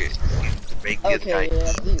unless you make it Okay,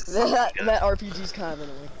 yeah, that RPG's kind of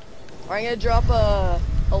annoying. Alright, I'm gonna drop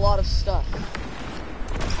a lot of stuff.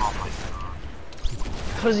 Oh my god.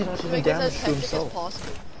 Because he doesn't Make do this as damage to hectic as himself.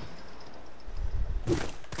 possible.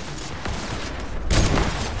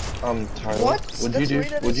 Tyler, What? what'd That's you right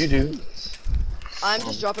do? at What'd you do? I'm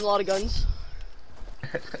just dropping a lot of guns.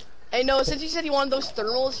 Hey, Noah, since you said you wanted those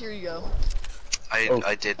thermals, here you go.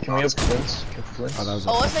 I did. Can we have flints? Can flints? Oh, that was.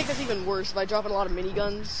 Oh, let's make this even worse by dropping a lot of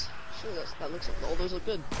miniguns. Sure, that looks like all those look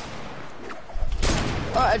good.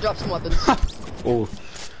 Alright, I dropped some weapons. Oh.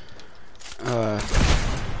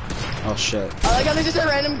 Oh shit. I like how there's just a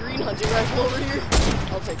random green hunting rifle over here.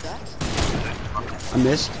 I'll take that. I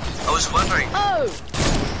missed. I was wondering Oh!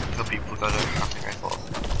 how people got a hunting rifle.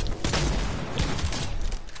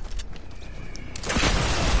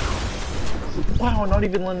 Wow, not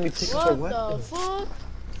even letting me pick up a What weapon. the fuck?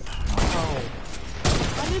 Wow.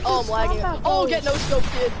 I need Oh, those I'm lagging. combat Oh, bows. get no scope,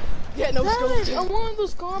 kid. Get no Damn scope. it, I wanted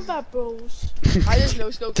those combat bows. I just no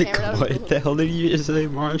scope The, Cameron out of what the the hell did you just say,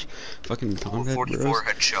 Marsh? Fucking combat 44 bros.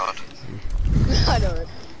 headshot. I know, right?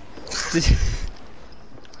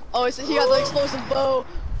 Oh, he got the explosive bow.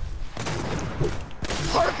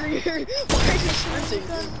 Parker, why are you shooting?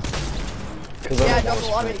 Yeah, I dropped a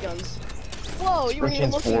lot of miniguns. Whoa, you weren't even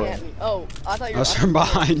Freaking looking four. at me. Oh, I thought you I were. was from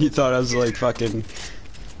behind. You thought I was like fucking.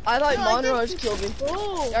 I thought Monroj killed me.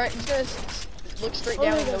 Oh! Alright, he's gonna look straight Oh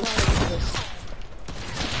down my and no God. scope this.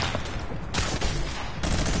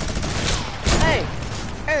 Hey!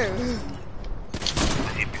 Oh.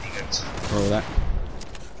 I hate miniguns. Roll that.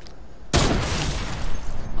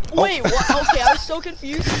 Wait, what? Okay, I was so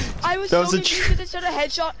confused. I was That so was a confused because they showed a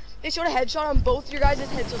headshot. They showed a headshot on both your guys'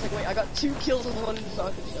 heads. So I was like, wait, I got 2 kills on one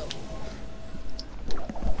fucking shell.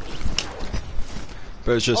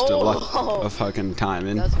 But it's just Oh. a fucking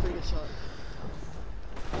timing. That's a pretty good shot.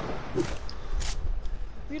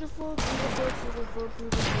 Beautiful, beautiful, beautiful.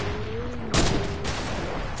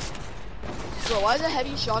 Bro, why is a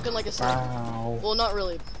heavy shotgun like a sniper? Wow. Well, not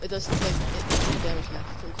really. It does like it does damage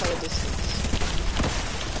from quite a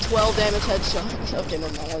distance. 12 damage headshot. Okay,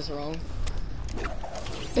 never mind. I was wrong.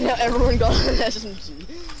 Yeah, everyone got an SMG.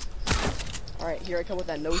 All right, here I come with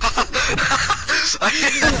that note.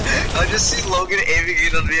 I just see Logan aiming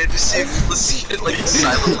in on me. I just see it like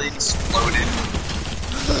silently exploded.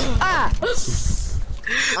 Ah!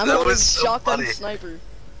 I'm That holding was so shotgun funny. sniper.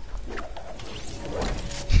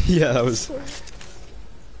 Yeah, that was. No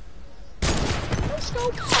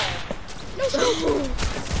scope. No scope.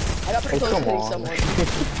 I got pretty close to come hitting on. someone.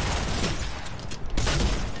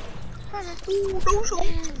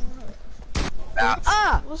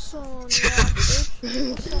 Ah! What's on, yeah, bitch?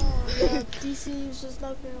 What's on, yeah? DC is just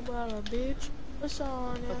talking about a bitch. What's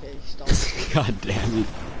on, yeah? Okay, stop. God damn it.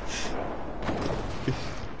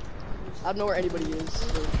 I don't know where anybody is.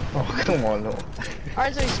 So. Oh, come on, no.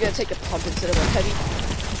 Alright, so he's gonna take a pump instead of a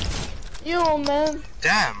heavy. Yo, man.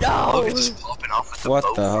 Damn, No. Logan just popping off with the What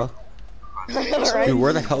bow. the hell? Alright. Dude,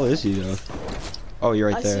 where the hell is he though? Oh, you're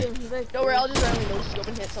right I there. see him. He's like, Don't worry, I'll just randomly no scope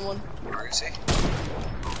and hit someone. Where is he?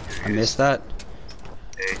 I missed that.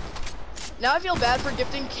 Hey. Now I feel bad for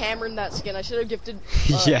gifting Cameron that skin. I should have gifted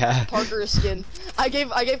Yeah. Parker a skin. I gave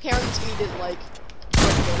Cameron the skin he didn't like.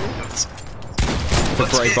 The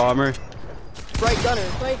bright bomber, Bright Gunner.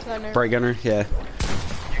 Wait, Gunner. bright gunner. Yeah.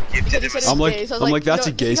 You Because gifted he him said a it's I'm like- gay, so I was I'm like, that's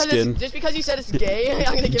no, a gay just because skin. just because you said it's gay,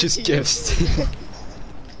 I'm gonna give it Just to you. gifts.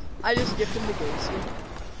 I just gift him the gay skin.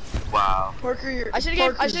 Wow. Parker, I should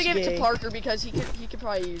give it to Parker because he could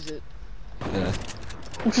probably use it. Yeah.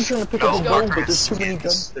 I'm just trying to pick No, up a bow, Parker but there's has too many skins.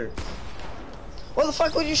 guns there. What the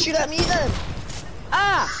fuck would you shoot at me then?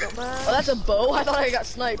 Ah! Oh, that's a bow? I thought I got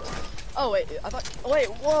sniped. Oh wait, wait,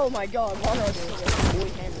 whoa my god, Monroe's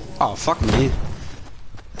boy-handed. Oh, fuck me.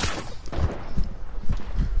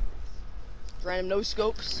 Random no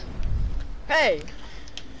scopes. Hey!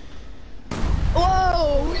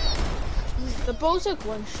 Whoa! The bow's like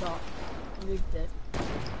one shot. You're dead.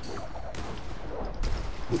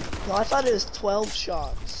 No, I thought it was 12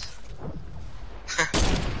 shots.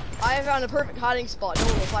 I found a perfect hiding spot. No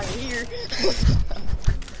one will find me here.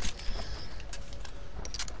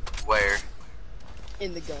 Where?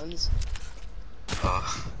 In the guns.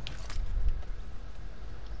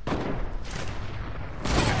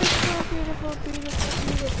 Beautiful, beautiful,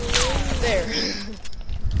 beautiful. There.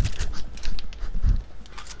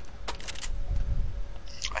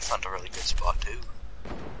 I found a really good spot too.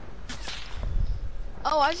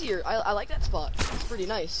 Oh, I see her. I like that spot. It's pretty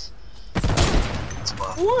nice. Good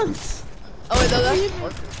spot. Once. Oh wait, no, that's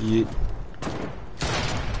Parker. Yeet.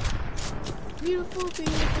 Beautiful,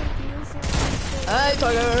 beautiful, beautiful, beautiful. Hey,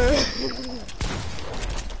 Parker.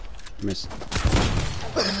 Missed.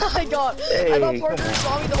 I thought Parker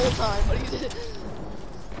saw me the whole time, but he didn't.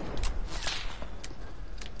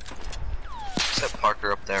 Is that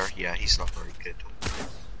Parker up there? Yeah, he's not very good.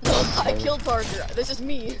 No, I killed Parker. This is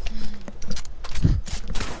me.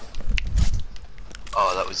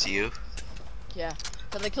 Oh, that was you? Yeah,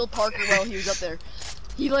 because I killed Parker while he was up there.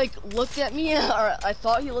 He like looked at me, or I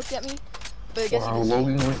thought he looked at me, but I guess Wow, he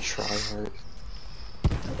Logan went try hard.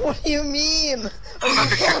 What do you mean? Are you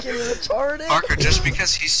fucking retarded? Parker, just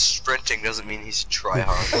because he's sprinting doesn't mean he's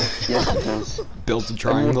tryhard. Yes, it does. Built a Everyone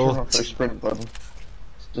turn triangle. off their sprint button.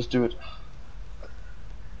 Just do it.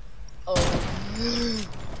 Oh.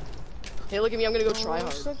 Hey, look at me, I'm gonna go try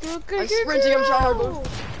hard. So good, I'm sprinting, I'm trying hard.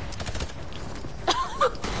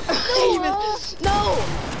 No!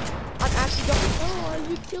 I'm actually going. Oh,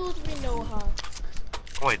 you killed me, Noah.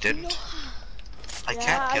 Oh, I didn't. I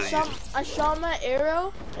can't kill you. I shot my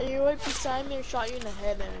arrow, and you were right beside me and shot you in the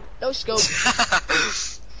head, and No scope.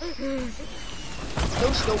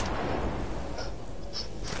 No scope.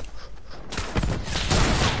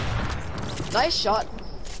 Nice shot.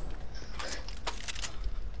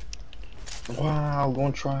 Wow,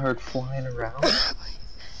 going try hard flying around. I'm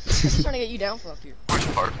just trying to get you down from up here. Where's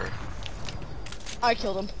Parker? I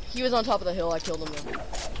killed him. He was on top of the hill, I killed him though.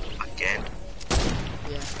 Again.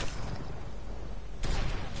 Yeah.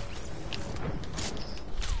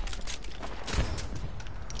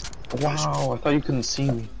 Wow, I thought you couldn't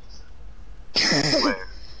see me. Where?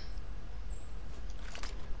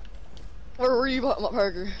 Where were you,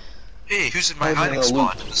 Parker? Hey, who's in my I'm in hiding a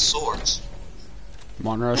spot? The swords.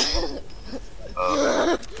 Monrush.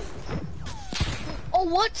 Oh,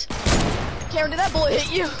 what? Cameron, did that bullet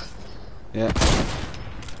hit you? Yeah.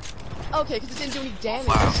 Okay, because it didn't do any damage.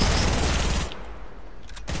 Wow.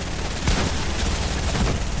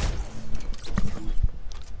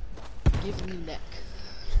 Give me neck.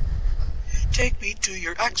 Take me to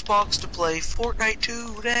your Xbox to play Fortnite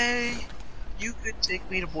today. You could take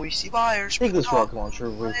me to Boise Byers. Take this rocket launcher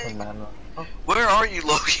away from Manna. Where are you,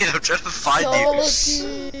 Logan? I'm trying to find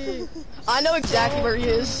you. I know exactly where he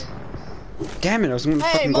is. Damn it, I was gonna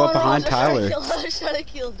Hey, fucking go up behind I Tyler. was trying to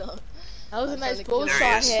kill Don. that was a nice There bow he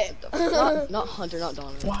shot is. hit. Not Hunter, not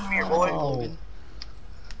Don. Here, boy. Logan.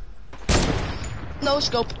 No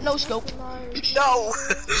scope, no scope. No!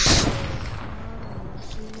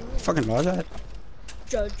 Fucking was that?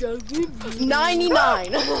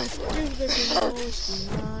 99.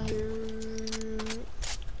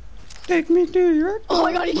 Take me to your Oh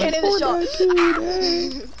my god, he can't hit a shot.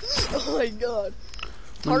 today. Oh my god.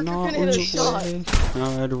 We're Parker not couldn't hit a on shot. the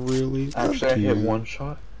way. I'd really Actually, I hit one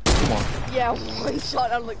shot. Come on. Yeah, one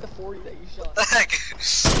shot out of like the 40 that you shot. The heck?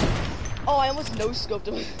 Oh, I almost no-scoped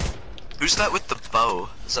him. Who's that with the bow?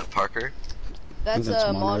 Is that Parker? That's That's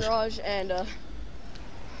Monraj and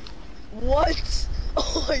what?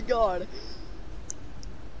 Oh my god.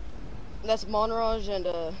 That's Monraj and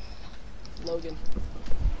Logan.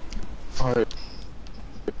 Alright.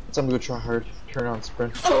 So I'm gonna try hard. Turn on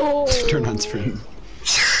sprint. Oh! Turn on sprint.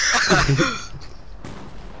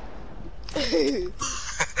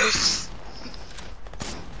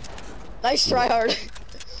 Nice try hard.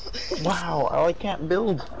 Wow, I can't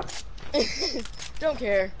build. Don't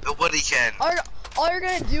care. Nobody can. All you're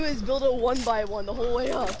gonna do is build it one by one the whole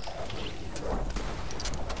way up.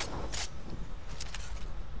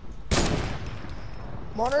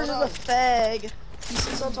 Moners is a fag. He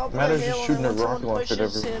sits on top of Matters the is hill shooting and a when rocket someone launcher at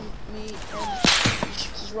pushes everyone. him, he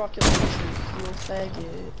shoots his Where's Rocket Launcher? You little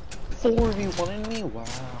faggot. 4v1 me? Wow.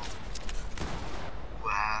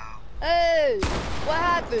 Wow. Hey! What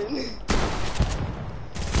happened?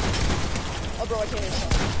 Oh, bro, I can't hit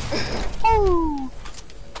shot. Oh!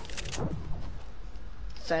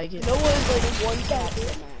 Faggot. No one's like one tap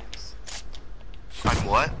at max. I'm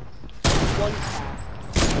what? One tap.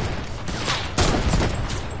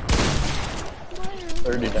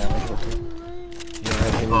 30 damage. Okay. Yeah, I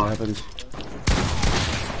hate when that happens.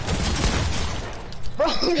 Bro,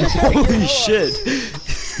 I'm just trying to get Holy low. shit!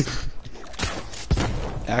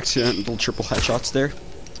 Accidental triple headshots there.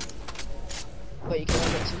 Wait, you can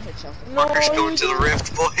only get 2 headshots. Fuckers going to the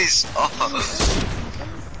rift, boys. Oh.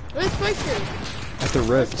 Where's Baker? At the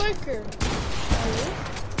rift. Where's Baker?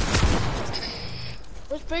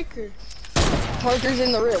 Where's Baker? Parker's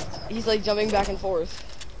in the rift. He's like jumping back and forth.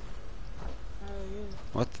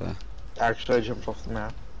 What the? Actually, I jumped off the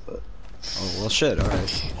map, but Oh, well shit,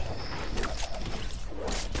 alright.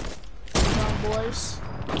 Come on, boys.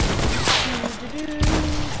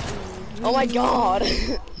 Oh my god.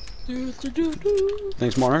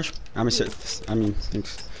 Thanks, Monarch. Thanks.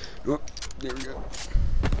 Oh, there we go.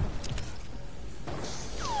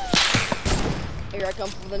 Here I come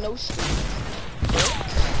from the no street.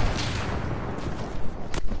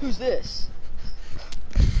 Who's this?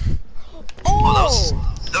 Oh,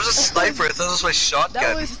 that was a sniper. I thought that was my shotgun.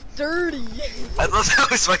 That was dirty. I thought that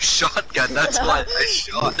was my shotgun. That's why I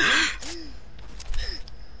shot.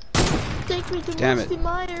 Take me to Damn it. Musty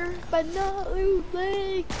Meyer, but not Loot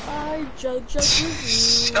Lake. I jug with you.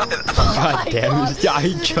 Shut up. God damn it,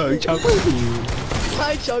 I choked up with you.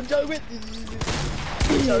 I chug with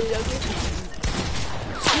you. Chug with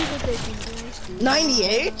You can take me to Musty. you.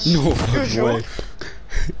 98? No fucking way.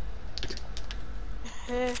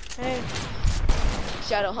 Hey.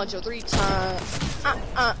 Shadow Huncho 3 times.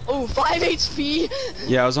 Oh, 5 HP.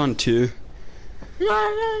 Yeah, I was on 2.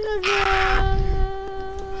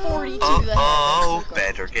 42 the Oh, heck.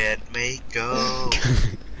 better get Mako.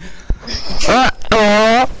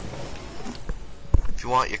 If you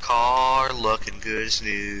want your car looking good as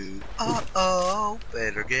new. Oh,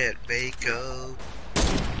 better get Mako.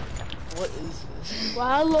 What is this?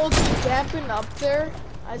 While Loki camping up there,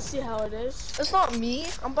 I see how it is. That's not me.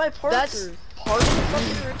 I'm by Parker. That's Parker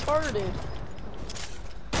fucking retarded.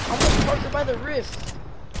 I'm with Parker by the rift.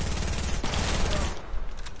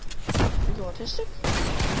 Are you autistic?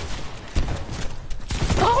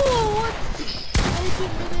 Oh, what?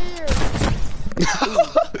 Taking me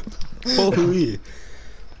there. Holy.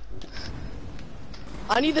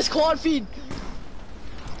 I need this quad feed.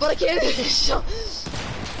 But I can't hit this shot.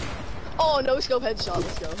 Oh, no scope headshot.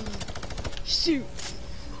 Let's go. Shoot.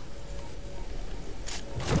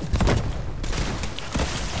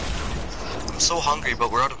 I'm so hungry,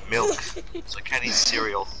 but we're out of milk, so I can't eat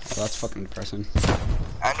cereal. Oh, that's fucking depressing.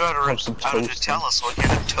 I'm not Have some out of toast. Nutella, so I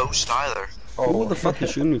can't have toast either. Who the fuck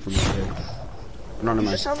is shooting me from there? Not in You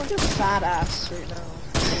my. just sound like a fat ass right now.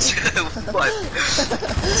 What?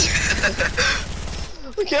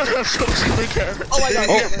 We can't have toast in the carrot. Oh my god.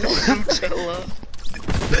 Nutella.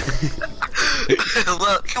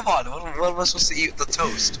 Well, come on, what am I supposed to eat with the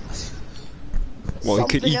toast? Well, you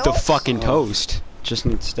could Something eat the else? fucking toast. Just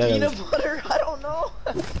instead Peanut of. butter? I don't know.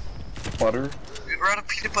 butter. We're out of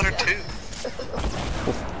peanut butter too.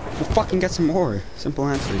 We'll fucking get some more. Simple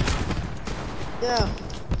answer. Yeah.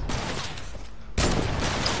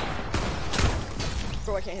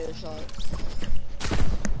 Bro, I can't hit a shot.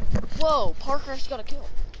 Whoa, Parker just got a kill.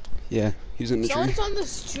 Yeah, he's in the tree. Someone's on the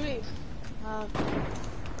street. I'm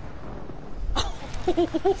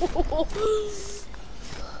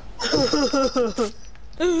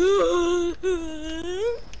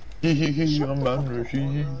under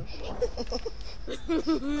she.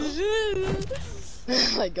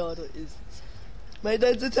 Oh my god, what is this? My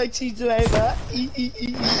dad's a taxi driver.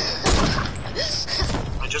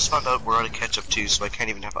 I just found out we're out of ketchup too, so I can't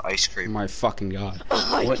even have ice Oh cream. my fucking god. Oh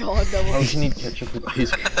my What? god, that How was... do you need ketchup with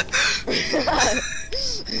ice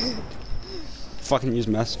cream? Fucking use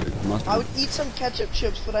mustard. I would eat some ketchup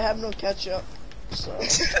chips, but I have no ketchup. So.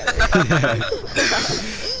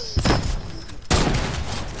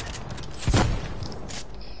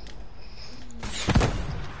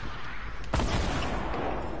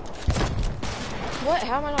 What?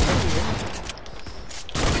 How am I not hitting you?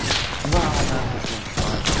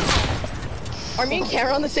 Are me and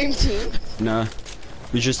Karen on the same team? Nah,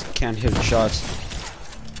 we just can't hit shots.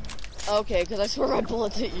 Okay, because I swear my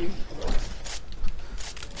bullets hit you.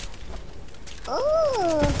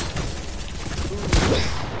 Oh.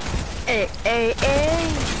 Hey, hey, hey!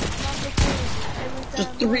 Just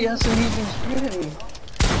 3 SMEs in spray.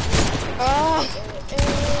 Ah!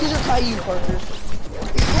 These are Caillou, Parker.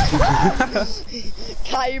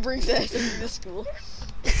 Caillou brings SMG to school.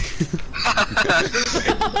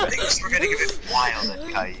 Things were gonna get wild at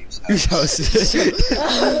Caillou's house.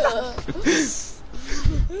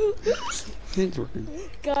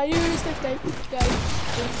 Caillou is the type of guy who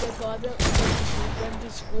brings their father when to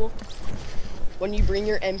school. When you bring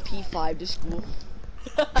your MP5 to school.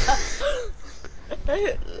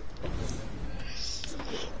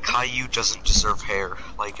 Caillou doesn't deserve hair,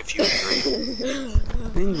 like if you agree.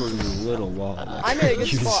 Things were a little wild. I'm in a good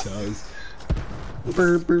spot.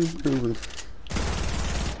 Brr, brr, brr, brr.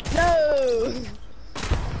 No!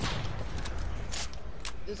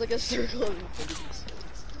 There's like a circle of infinities.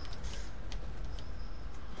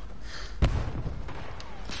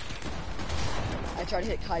 I tried to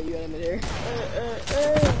hit Caillou out of midair.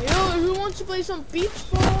 Yo, who wants to play some beach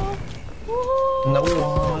ball? Woo-hoo. No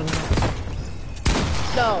one.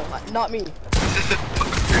 No, not me.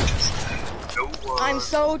 No one. I'm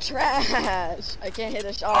so trash. I can't hit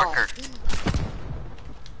a shot. Parker.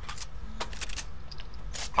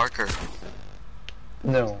 Parker.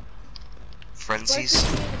 No. Frenzies.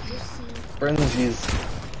 Frenzies.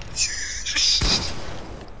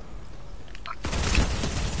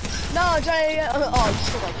 No, I'm trying to get. Oh, you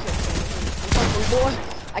stole my kill. I'm fucking boy.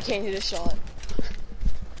 I can't hit a shot.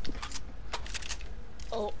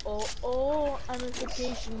 Oh, I'm on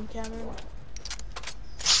vacation, Cameron.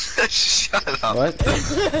 Shut up. What?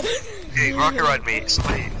 Hey, rocket ride me.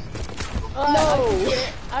 Somebody. No.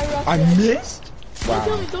 I missed? Don't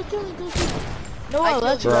kill Wow. me, don't kill me, don't kill me. No, I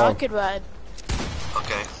let's killed you. rocket ride.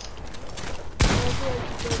 Okay.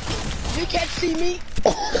 You can't see me.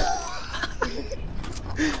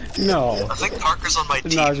 No. I think Parker's on my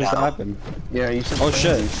team No, it just now. happened. Yeah, you said. Oh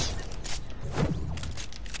shit.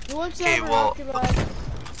 Who wants to Okay, have a well, rocket ride?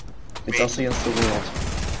 It's us against the world.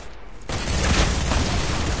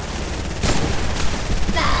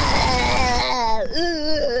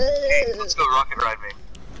 Hey, let's go rocket ride me.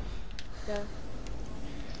 Yeah.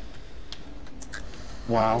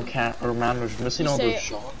 Wow, cat or man was missing all Say those it.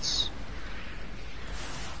 shots.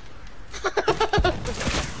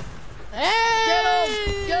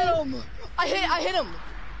 Hey! Get him! I hit him!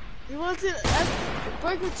 You want to?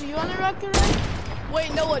 Burger, do you want a rocket ride?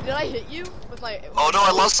 Wait, Noah, did I hit you with my? Oh no,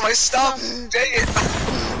 I lost my stuff! Dang it!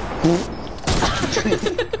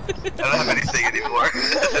 I don't have anything anymore.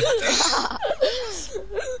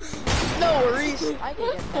 No worries. I can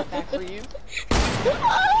get that back for you.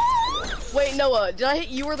 Wait, Noah, did I hit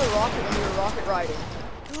you or the rocket when we were rocket riding?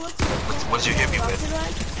 What did you hit me Rocket with?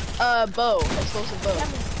 ride? Bow. Explosive bow.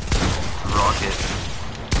 Rocket.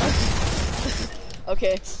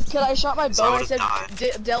 Okay. Cause I shot my So bow I and I said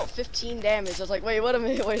would've dealt 15 damage. I was like, wait a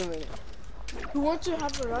minute. Who wants to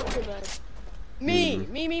have a rocket ride? Me.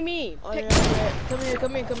 Oh Pick- yeah. Come here.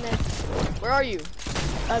 Where are you?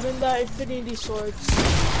 I'm in the infinity swords.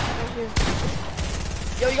 Right here.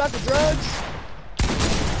 Yo, you got the drugs?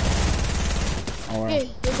 Oh, wow. Okay,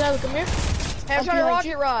 Tyler, come here. Hey, I'm trying to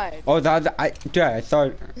rocket ride. Oh, dude, I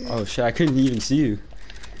thought. Oh shit, I couldn't even see you.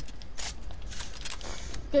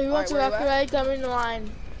 Okay, who wants a Alright, where rocket you ride? Come in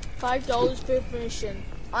line. $5 per mission.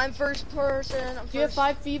 I'm first person. Do you have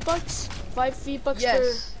 5 V-Bucks? 5 V-Bucks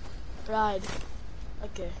Yes. per ride.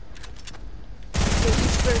 Okay. Okay,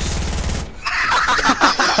 who's first?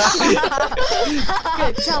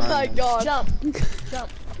 Good, jump. Oh my god. Jump.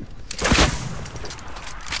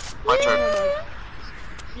 My turn.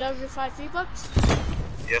 You have your 5 V-Bucks?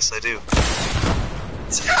 Yes, I do.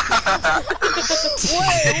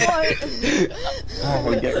 Wait, what?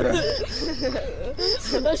 Oh, get ready.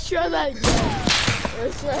 Let's try that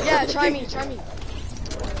again. Yeah, try me.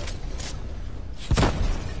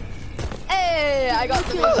 Hey, I got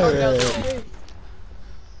the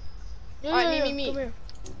Hey. Alright, me. Come here.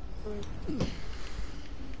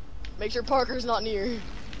 Make sure Parker's not near.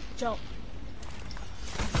 Jump.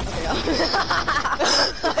 Okay. I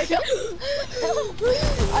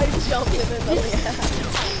jumped and then nothing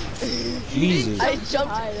happened. Jesus. I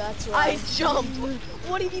jumped. Hi, that's I right. jumped.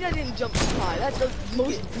 What do you mean I didn't jump too high? That's the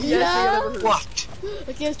most BS thing Yeah. I've ever heard. What?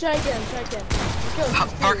 Okay, let's try again. Let's go.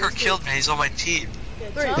 Parker killed me, he's on my team.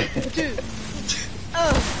 Okay, 3, jump. 2.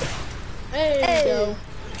 There you Hey. go.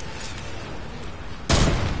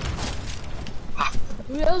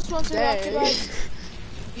 Who else wants to rocket Dang. ride?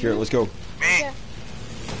 Here, let's go. Me. Yeah.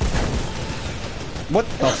 What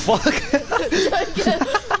the fuck?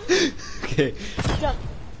 Okay. Jump.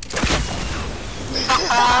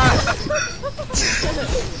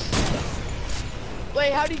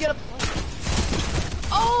 Wait, how do you get up?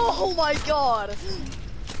 Oh my god!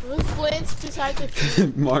 Who plants beside the tree?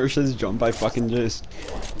 Marsha's jump. I fucking just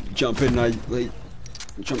jump in. I like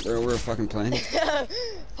Jump right over a fucking plane.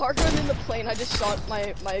 Parker was in the plane. I just shot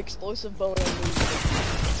my explosive bow and moved.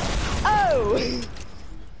 Oh!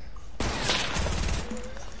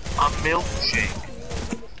 A milkshake.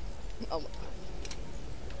 Oh.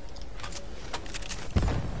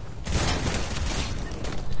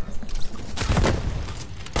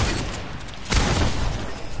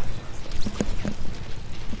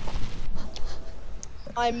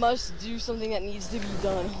 I must do something that needs to be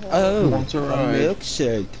done. Oh, Once a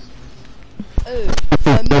milkshake. Oh,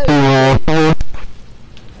 a milkshake.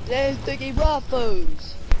 There's Biggie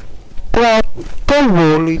Waffles.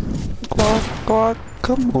 Guacamole.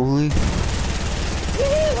 Guacamole.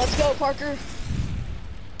 Let's go, Parker.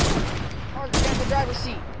 Parker, get the driver's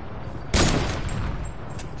seat.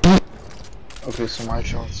 Okay, so my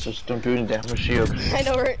shots just don't do any damage to you. Okay? I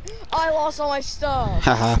know, right? I lost all my stuff.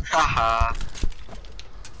 Haha. Haha.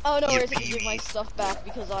 Oh no, I You have to give baby. my stuff back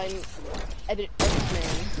because I'm edit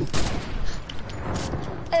man.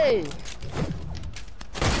 Hey.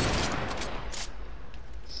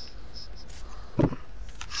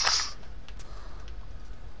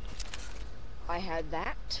 I had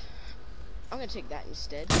that. I'm gonna take that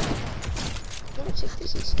instead. I'm gonna take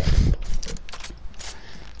this instead.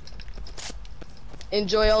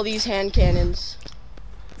 Enjoy all these hand cannons.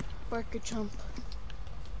 Parker jump.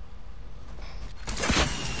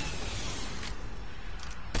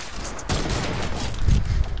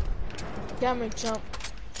 Cameron jump.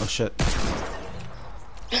 Oh shit.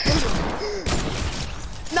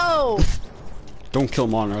 No! Don't kill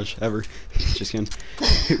Monraj ever. Just kidding.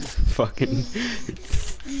 Fucking.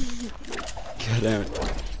 God damn it.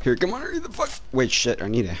 Here, come on, hurry the fuck. Wait, shit. I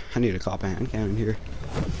need a cop hand cannon here.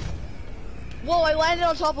 Whoa, I landed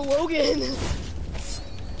on top of Logan.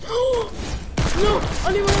 No!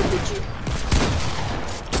 I need my RPG.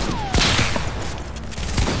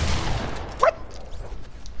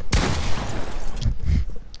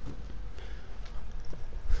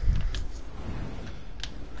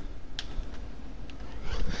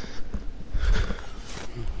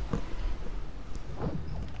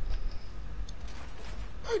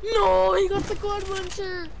 No, he got the quad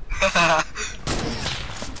launcher. I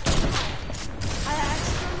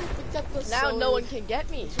accidentally picked up the Now sword. no one can get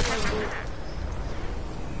me.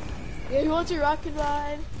 Yeah, you want your rocket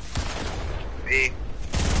ride? Me.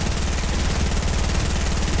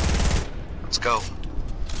 Let's go.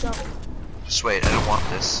 Jump. Just wait, I don't want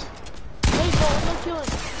this. Hey, no killing.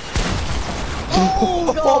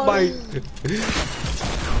 Oh, God.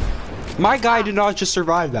 My guy did not just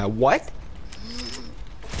survive that. What?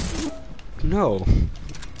 No.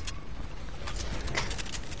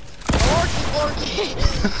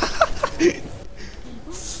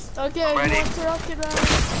 Okay, Ready. you want to rocket ride?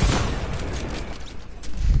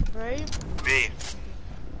 Right? Me.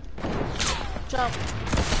 Jump.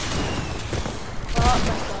 Oh,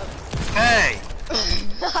 messed up. Hey!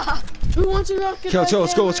 Who wants a rocket Kill, ride?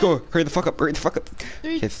 let's go. Cameron? Hurry the fuck up. Hurry the fuck up.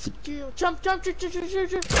 3, Okay, 2, jump. let's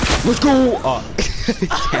go.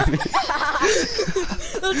 Damn it.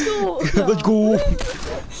 Let's go. Let's go.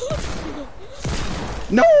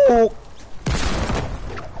 No.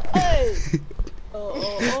 Hey! I'm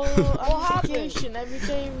on vacation. Every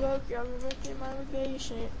day I'm making my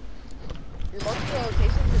vacation. Your multiple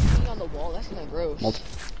location is being on the wall. That's kinda gross.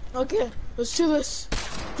 Okay, let's do this.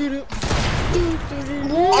 Doo-doo.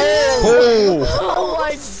 Oh. Oh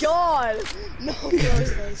my god! No.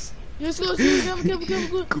 Nice. Let's go.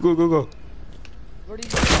 Go. Where do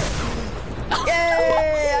you go?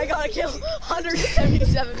 Yay! I got a kill.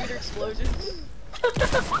 177 meter explosion.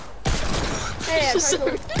 Hey, I tried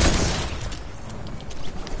to...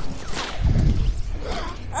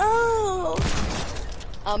 Oh!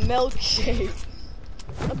 A milkshake.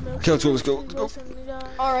 Okay, let's go.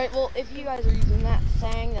 Alright, well, if you guys are using that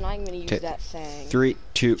thing, then I'm gonna use that thing. 3,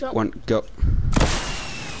 2, 1, go.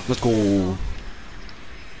 Let's go.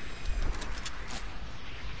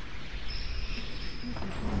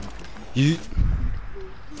 You.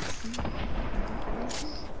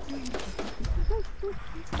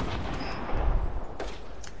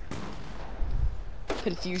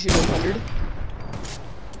 Confusion 100.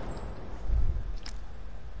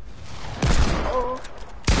 Oh.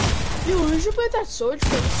 Yo, we should play that sword for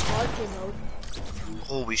the squad game mode.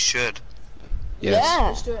 Oh, we should. Yes. Yeah.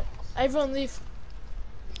 Let's do it. Everyone leave.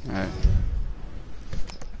 Alright.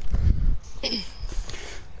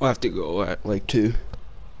 We'll have to go at like 2.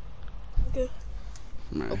 Okay.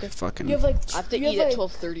 Okay. Fucking. You have like. I have to you eat have at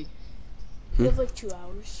like, 12:30. You have like 2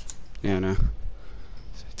 hours. Yeah, no.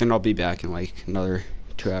 Then I'll be back in like another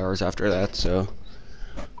 2 hours after that. So.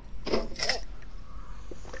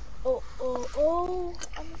 Oh, oh,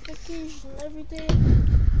 I'm on vacation every day.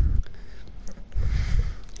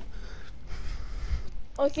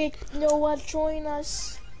 Okay, you know what? Join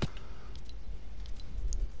us.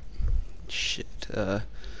 Shit,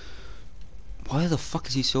 why the fuck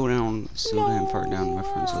is he so damn far down my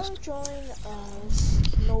friends list? Join us.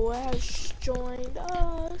 Noah has joined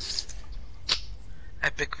us.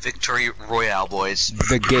 Epic victory royale, boys.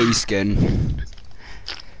 The gay skin.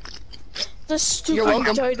 The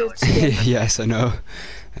stupid joined skin. Yes, I know.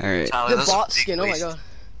 Alright. Tyler, The bot skin, oh my god.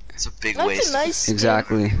 It's a big That's waste. a nice skin.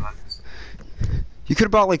 Exactly. You could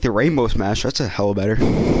have bought like the rainbow smash, that's a hell better.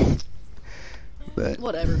 But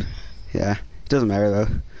Whatever. yeah, it doesn't matter though.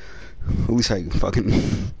 At least I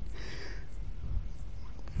fucking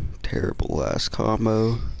terrible ass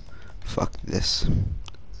combo. Fuck this.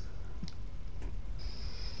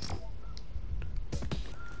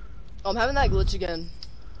 I'm having that glitch again.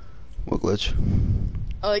 What glitch?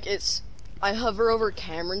 Like I hover over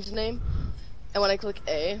Cameron's name, and when I click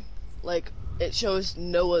A, like it shows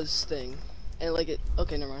Noah's thing, and like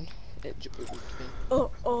okay, never mind. Oh,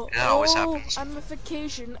 That always happens. I'm on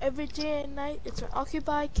vacation every day and night. It's my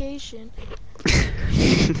occupation.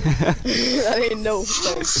 That ain't no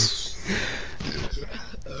sense.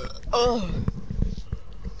 Oh.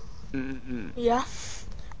 Yeah.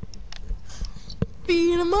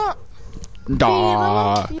 Beat him up.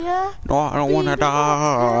 Die. Yeah. No, I don't wanna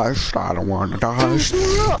die. I don't wanna die.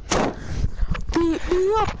 Beat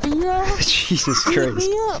me up, yeah. Jesus Christ. Beat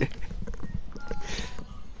me up.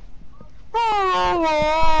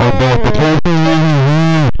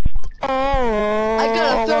 I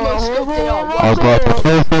got a thermoscope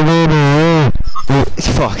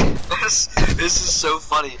Fuck. This is so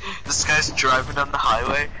funny. This guy's driving down the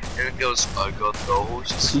highway and it goes, I got the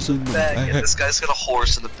horses in the back. And this guy's got a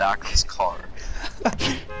horse in the back of his car.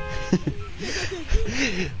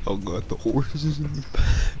 Oh god, the horses in the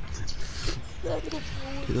back. Oh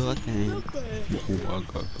my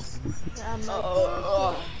god, the horses.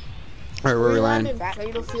 Alright, where we land?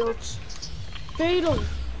 Fatal fields. Fatal.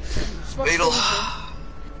 Fatal.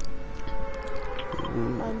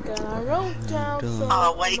 I'm gonna roll down from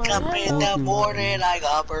I wake up my in head. the morning, I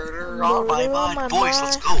got murder on my Murder on mind. my Boys, mind.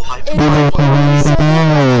 let's go. High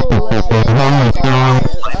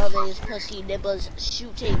Of his pussy nipples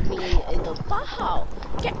shooting me in the bow.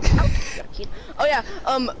 Get out, kid. Oh yeah,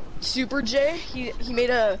 Super J, he made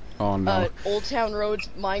a Oh no. Old Town Roads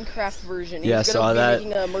Minecraft version. Yeah, He's saw gonna that. be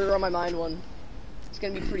making a Murder on My Mind one. It's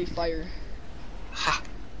gonna be pretty fire.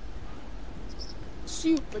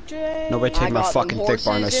 Super J. Nobody take my fucking thick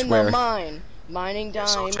barn, I horses in swear. the mine, mining So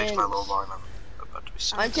diamonds. take my little barn. I'm about to be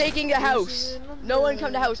sick. I'm taking the house. No one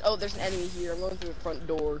come to house. Oh, there's an enemy here. I'm going through the front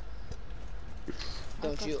door.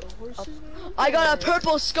 Don't you? I got a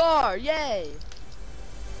purple scar. Yay!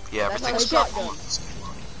 Yeah, That's everything's how I purple.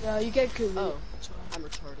 Yeah, you get good. Oh, I'm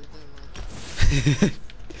retarded.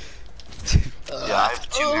 Yeah, I have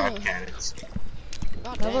 2 hand cannons.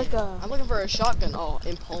 God I have like a. I'm looking for a shotgun. Oh,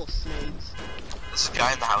 impulse modes. This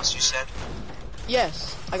guy in the house, you said?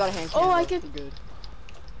 Yes, I got a hand Oh, cannon. I That's can- good.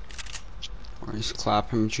 Or just clap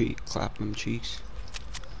him cheeks.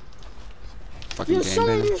 Fucking You're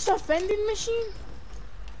selling gangbang. yourself vending machine?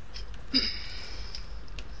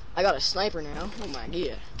 I got a sniper now. Oh my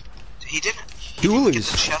god. He didn't get the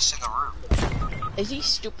Dualies. chest in the room. Is he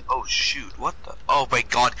stupid? Oh shoot, what the? Oh my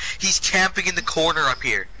god, he's camping in the corner up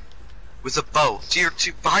here. With a bow. Tier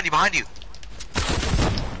 2, behind you.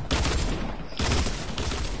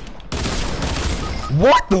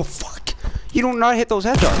 What the fuck? You do not hit those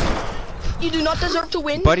headshots. You do not deserve to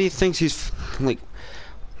win. Buddy thinks he's like,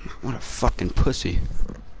 what a fucking pussy.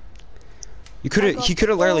 He could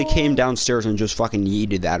have literally came downstairs and just fucking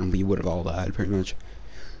yeeted that, and we would have all died pretty much.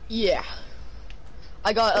 Yeah.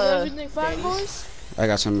 I got Everything fine, bandies. boys? I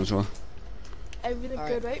got some as well. Everything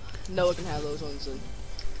Alright. good, right? Noah can have those ones then.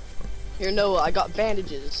 Here, Noah, I got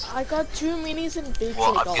bandages. I got 2 minis and big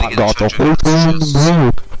Well, I'm shake. gonna get a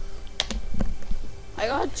chug. I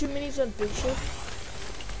got 2 minis and big shake.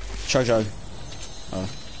 Chug.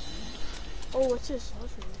 Oh, what's this?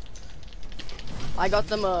 What's this? I got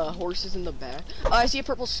them horses in the back. I see a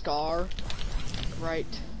purple scar. Right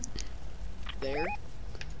there.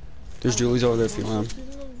 There's Julie's over there if you want.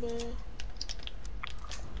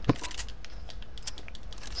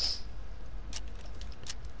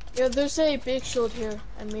 Yeah, there's a big shield here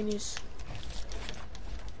and minis.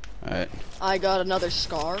 Alright. I got another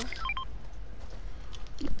scar.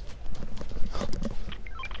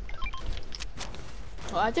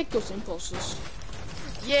 Oh, I take those impulses.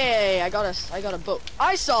 Yay! I got a boat.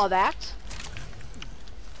 I saw that.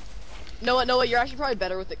 Noah, you're actually probably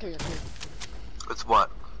better with it. Come here. With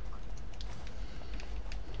what?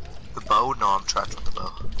 The bow? No, I'm trapped with the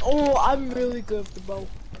bow. Oh, I'm really good with the bow.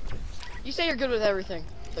 You say you're good with everything,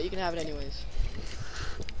 but you can have it anyways.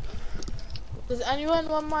 Does anyone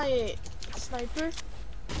want my sniper?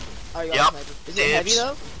 Oh, you got Yep. a sniper. Is it heavy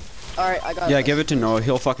though? Alright, I got it. Yeah, give it to Noah.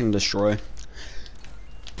 He'll fucking destroy.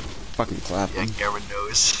 Fucking clap Yeah, him. Karen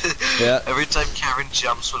knows. Yeah. Every time Karen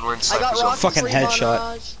jumps when we're in I got sniper rockets zone. Fucking for you, headshot.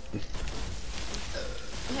 Monraj.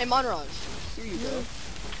 Hey, Monraj. Here you go.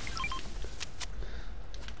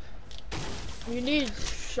 You need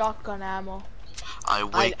shotgun ammo. I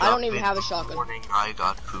wake I up don't even in have a the shotgun. morning, I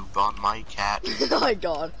got poop on my cat. Oh my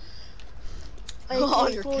god. Oh,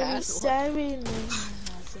 your cat. AK-47.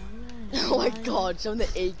 Oh my god, showing the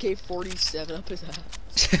AK-47 up his ass.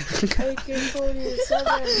 AK-47,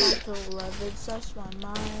 Michael Levitt, touch my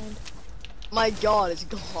mind. My god, it's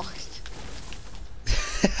glocked.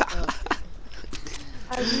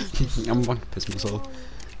 I'm fucking pissed myself.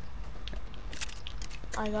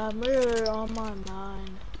 I got murder on my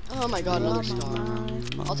mind. Oh my god, another On my star.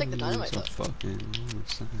 mind. I'll take the dynamite though.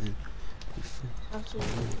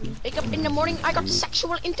 Absolutely. Wake up in the morning, I got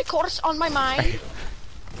sexual intercourse on my mind.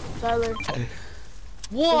 Tyler,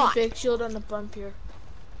 What? big shield on the bump here.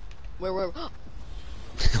 Where?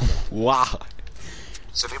 Wow.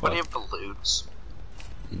 Does anybody have balloons?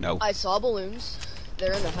 No. I saw balloons.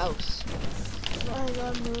 They're in the house. I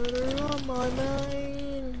got murder on my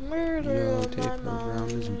mind. Murder Yo, on take my her around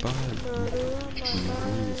his mind. butt. Murder on my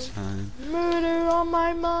mind. Murder on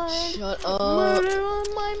my mind. Shut up. Murder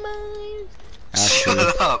on my mind. Actually,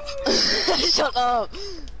 Shut up! Shut up.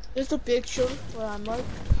 There's a big shield where I'm like.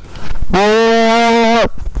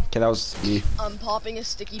 okay, that was me. I'm popping a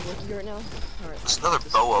sticky blicky right now. Alright. There's another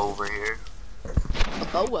boa over here.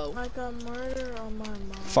 Oh, whoa. I got murder on my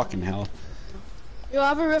mind. Fucking hell. Yo, I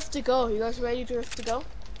have a rift to go. You guys ready to rift to go?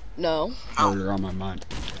 No. Murder on my mind.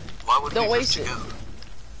 Why would Don't we waste have it. to go?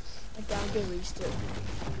 I can't get wasted.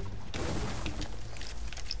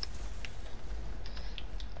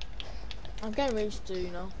 I'm getting wasted,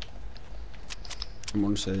 you know. I'm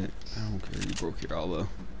gonna say it. I don't care. You broke your elbow.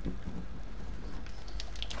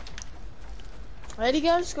 Ready,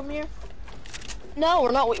 guys? Come here. No,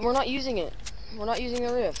 we're not using it. We're not using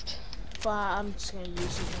the rift. Fine, I'm just gonna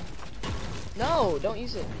use it. No, don't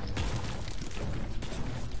use it.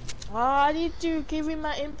 I need to give me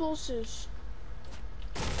my impulses.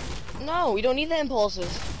 No, we don't need the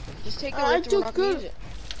impulses. Just take the I rift and we're do not gonna good. use it.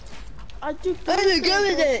 I do good. I do with good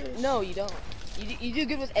with it. impulses. No, you don't. You do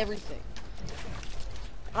good with everything.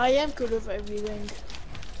 I am good with everything.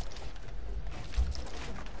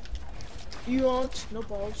 You won't. No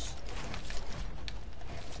balls.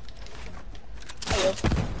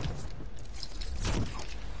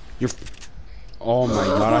 You're. Oh my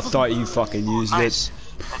god! I thought you fucking used Nice. it.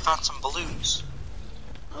 I found some balloons.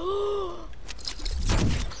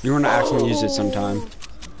 You're gonna actually use it sometime.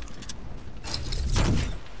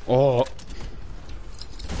 Oh.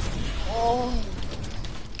 Oh.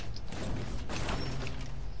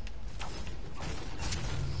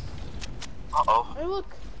 Uh-oh. Hey,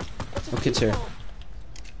 look. Look, it's here.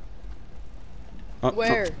 Oh,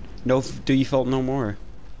 Where? No, do you felt no more?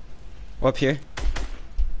 Up here.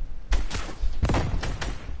 I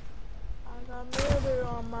got murder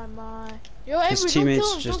on my mind. Yo, His Avery,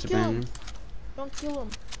 teammates don't just kill him. abandoned him. Don't kill him.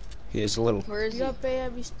 He is a little. Where is You he? gotta pay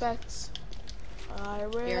respects. I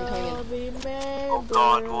will Aaron, come remember. Oh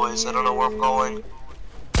god, boys, I don't know where I'm going.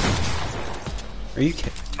 Are you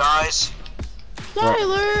kidding? Guys,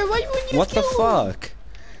 Tyler, why would you What the kill him? fuck?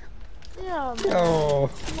 Yeah, man.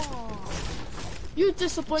 Oh. Come on. You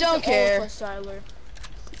disappointed Don't care. all of us, Tyler.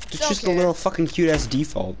 It's Don't just care. a little fucking cute ass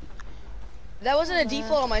default. That wasn't a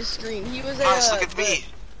default on my screen. He was a. guys, look at me.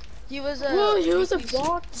 He was a. Whoa, you was a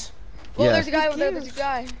bot. Well, Yeah. there's a guy over there. Who There's a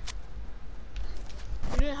guy.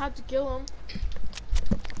 You didn't have to kill him.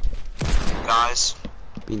 Guys,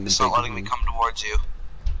 Being the it's not big letting me one. come towards you.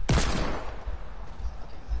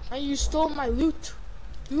 And you stole my loot.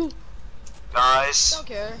 You. Guys, Don't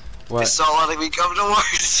care. What? it's not letting me come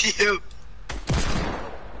towards you.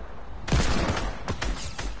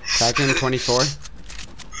 Second 24? Does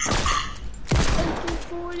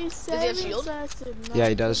he have shield? Yeah,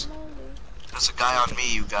 he does. There's a guy on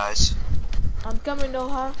me, you guys. I'm coming,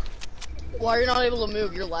 Noah. Why you're not able to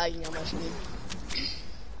move? You're lagging on my screen.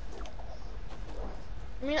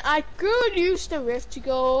 I mean, I could use the rift to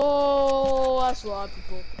go. Oh, that's a lot of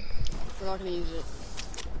people. We're not gonna use it.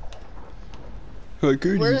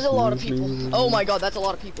 Where's Where's a lot of people? Oh my god, that's a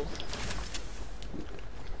lot of people.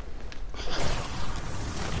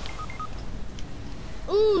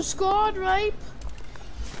 Ooh, squad rape.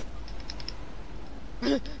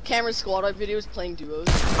 Cameron's squad up videos playing duos.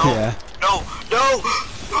 No, Yeah. no, no!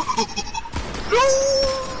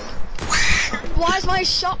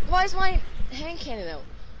 Why is my hand cannon out?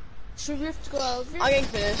 Should we have to go out of here? I'm getting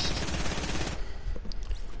finished.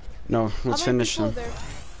 No, let's finish them. There.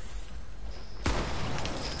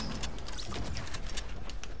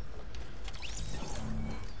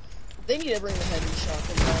 They need to bring the heavy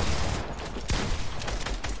shotgun back.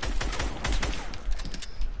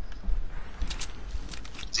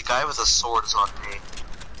 The guy with a sword is on me.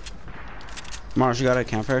 Mars, you got a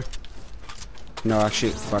campfire? No,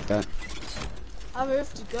 actually, fuck that. I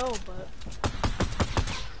have to go, but...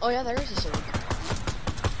 Oh yeah, there is a sword.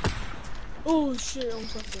 Oh shit, I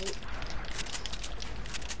almost left it.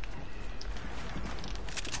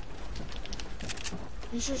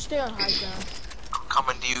 You should stay on high ground. I'm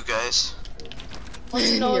coming to you guys.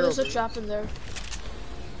 No, there's a trap in there.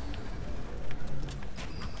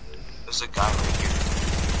 There's a guy right here.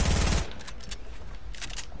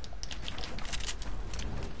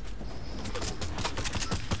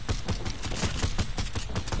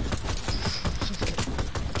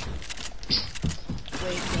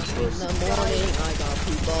 In the morning, I got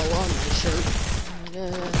people on my shirt.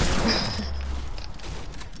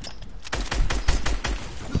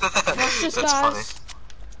 Watch this, That's guys.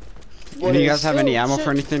 Do you guys have any ammo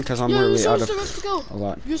for anything? Because I'm really out of a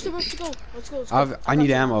lot. Use the rest to go. Let's go. Let's go. I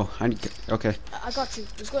need ammo. Okay. I got you.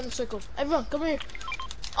 Let's go in a circle. Everyone, come here.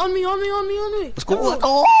 On me. Let's go.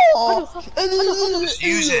 Everyone. Just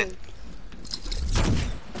use it.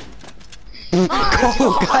 Go,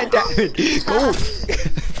 god damn it. Go.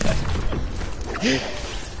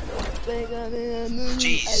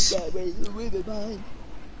 Jeez.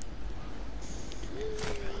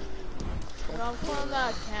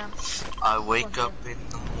 I wake up in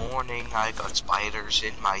the morning, I got spiders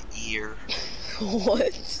in my ear.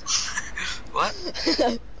 What?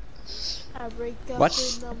 What? I wake up What?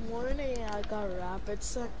 in the morning, I got rabbits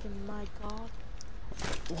stuck in my car.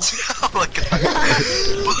 Oh my god.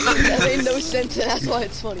 That made no sense, and that's why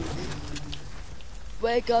it's funny.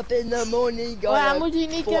 Wake up in the morning, got What ammo do you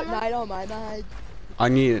need, Cameron? Fortnite on my mind. I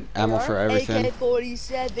need ammo for everything.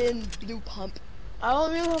 AK-47 blue pump. I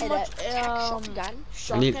don't really have And much shotgun.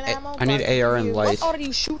 shotgun ammo. I need AR and light. What auto do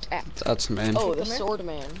you shoot at? That's man. Oh, the sword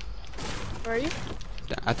man. Where are you?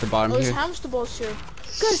 At the bottom Oh, there's here. hamster balls here.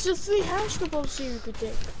 Guys, there's 3 hamster balls here you could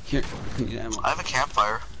take. Here, I need ammo. I have a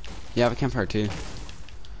campfire. Yeah, I have a campfire too.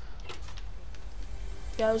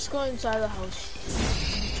 Yeah, let's go inside the house.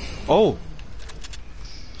 Oh!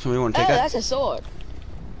 Somebody want to take Hey, that? that's a sword.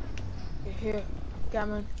 Here,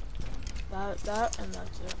 Cameron. That, and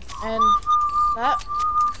that's it. And that.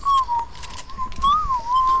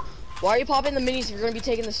 Why are you popping the minis if you're gonna be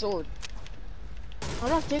taking the sword? I'm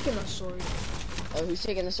not taking the sword. Oh, who's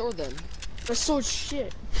taking the sword then? The sword's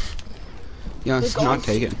shit. Yeah, it's They're not gone.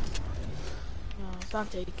 taken. No, it's not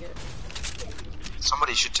take it.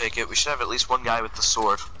 Somebody should take it. We should have at least one guy with the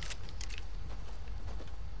sword.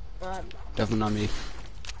 Definitely not me.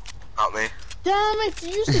 Not me. Damn it! You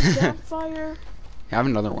used the campfire. I have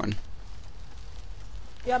another one.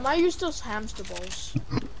 Yeah, I used those hamster balls.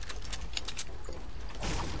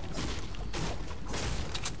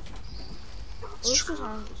 What's the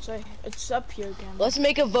sound say? It's up here, Cameron. Let's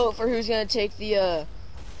make a vote for who's gonna take the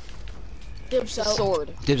Dibs out.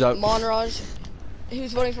 sword. Dibs out. Monraj.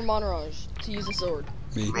 Who's voting for Monraj to use the sword?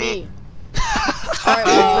 Me. Me.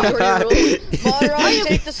 Alright, majority rule. Monraj,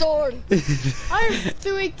 take the sword. I have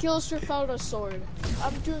 3 kills without a sword.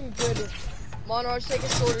 I'm doing good. Monraj, take a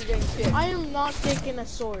sword or getting kicked. I am not taking a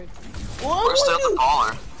sword. Where's the other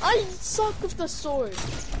baller? I suck with the sword.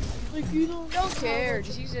 Like you Don't care,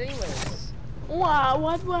 just use it anyways. Why?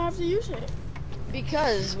 Why do I have to use it?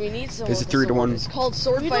 Because we need someone. Is it with a 3 to sword. 1? It's called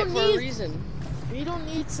sword We fight don't for a need- reason. We don't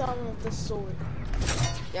need someone with the sword.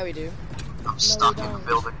 Yeah, we do. I'm stuck we in the don't.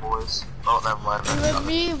 building, boys. Oh, never mind. And with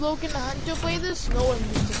me, Logan, and Hunter play this, no one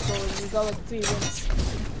used the sword. We got like 3 wins.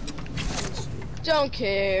 Don't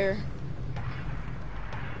care.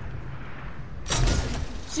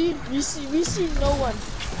 See, we see no one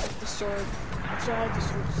with the sword. So I just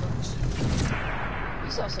sword sucks.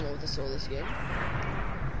 You saw someone with a sword this game.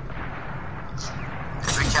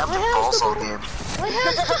 We capped the balls all game. My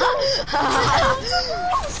hamster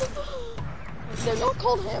They're not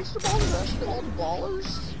called hamster balls, they're actually called ballers.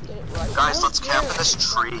 Get it right. Guys, let's camp in this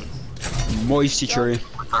tree Moisty tree.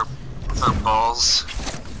 with our balls.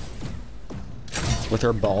 With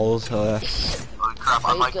her balls. Holy crap,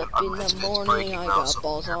 I Wake might. up in the morning, I got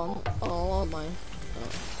balls on all on my.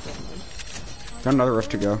 Got another rift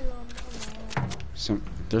to go.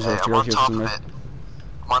 There's a Hey, rift I'm to go on here top of somewhere. it.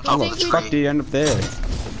 I'm on top Oh, of the fuck, do tree. you end up there?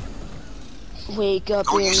 Wake up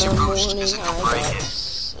Don't in use the your boost, morning, use it to I break got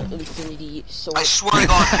it. infinity sword. I swear to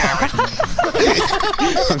God, Cameron.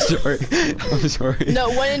 I'm sorry. I'm sorry. No,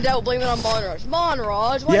 when in doubt, blame it on Monraj.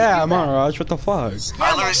 Monraj, why Yeah, you do that? Monraj, what the fuck?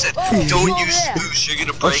 I literally said, Oh, don't go use there. boost, you're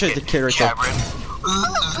gonna break shit, it, the kid right there. Cameron.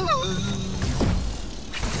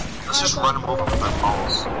 Let's just run him over with our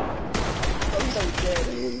balls. Oh, he's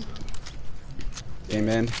already dead.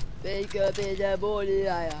 Amen. Wake up in the morning,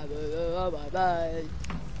 I have on my mind.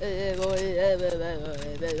 Where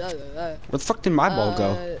the fuck did my ball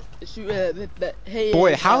go? Hey,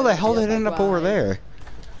 Boy, how the hell did it end up over there?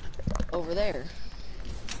 Over there.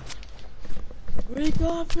 Wake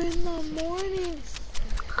up in the morning.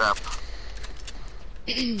 Crap.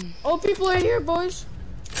 Oh, people are here, boys.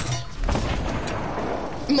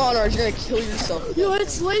 Monarch, you're gonna kill yourself. Yo,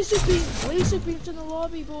 it's laser beams. Laser beams in the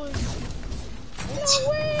lobby, boys. No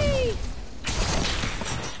way.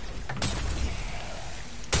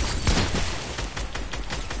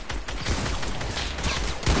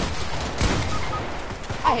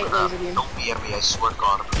 I hate laser beam. Don't be at me, I swear to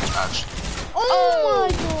God, I'm gonna catch. Oh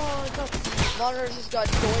my god. Monarch just got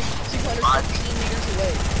going 215 meters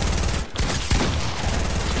away.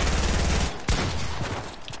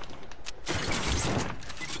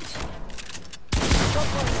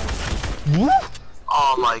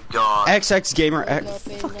 Oh my God. XX Gamer Wake X. up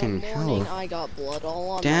in the Fucking morning, hell. I got blood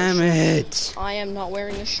all on Damn my shirt. it. I am not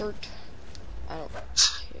wearing a shirt. I don't care.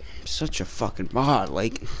 Such a fucking mod.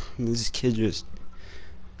 Like, this kid just.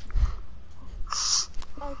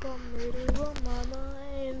 I got murder on my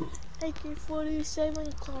mind.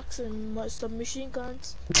 AK-47 clocks and submachine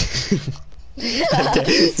guns.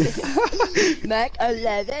 Mac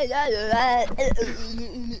 11.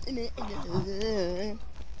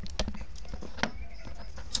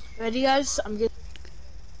 Ready, guys? I'm getting.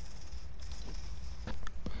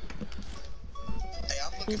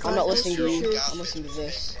 I'm not listening to you. I'm listening to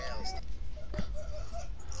this.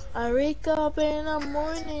 I wake up in the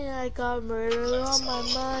morning, I got murder on my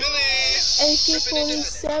mind.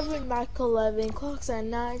 AK-47, Mac 11 clocks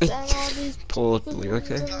and knives, and all these Totally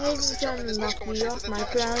okay. trying to knock me off my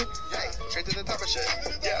ground. Straight to the top of shit.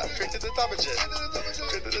 Yeah, straight to the top of shit.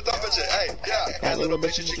 Straight to the top of shit. Hey, yeah. Little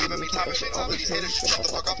bitches, you giving me top of shit. All these haters, shut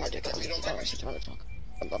the fuck up. Shut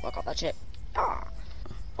the fuck up that shit. Ah.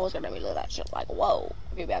 I was gonna be little that shit like, whoa.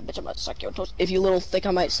 If you bad bitch, I'm gonna suck your toast. If you little thick,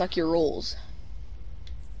 I might suck your rolls.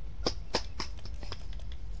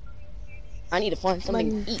 I need to find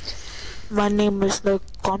something to eat. My name is Luke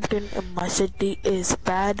Compton and my city is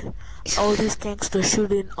bad. All these gangsters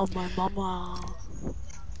shooting on my mama.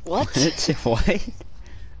 What? What?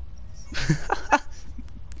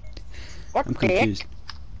 What I'm confused.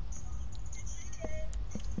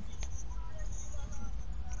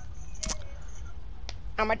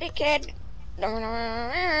 I'm a dickhead.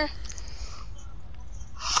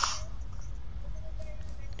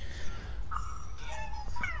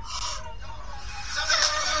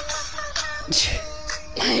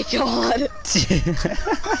 My God.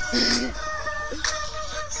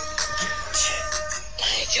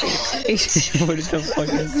 What the fuck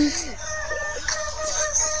is this?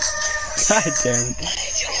 God damn it.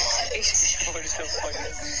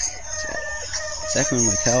 It's echoing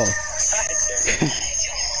like hell.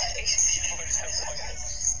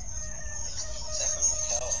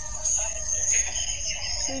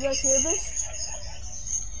 Do you guys hear this?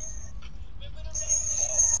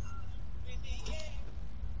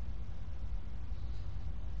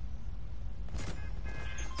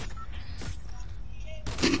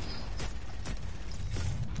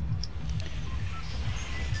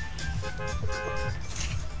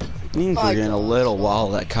 I think we're in a little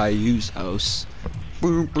while at Caillou's house.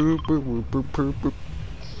 Boop, boop, boop, boop, boop, boop, boop.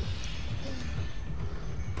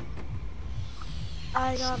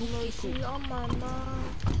 I got mercy on my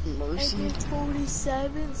mind. Mercy.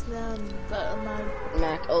 AK-47s now, but my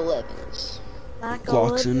Mac 11s. Mac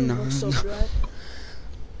Glocks 11 and looks so 9s. bright.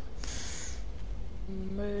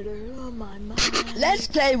 Murder on my mind. Let's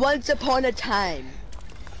play Once Upon a Time.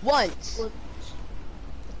 Once.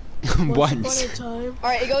 Once.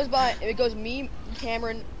 Alright, it goes me,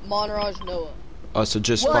 Cameron, Monraj, Noah. Oh, so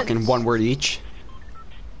just Once. fucking one word each?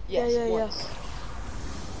 Yes, Yeah. once.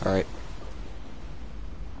 Alright.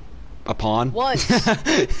 Upon? Once.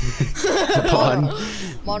 Upon?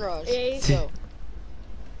 Monraj. A. Go.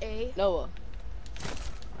 A. Noah.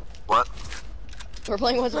 What? We're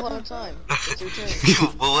playing Once Upon a Time. It's your turn.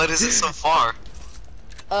 Well, what is it so far?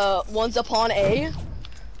 Once Upon a. Here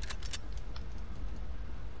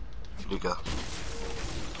you go.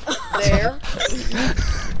 There.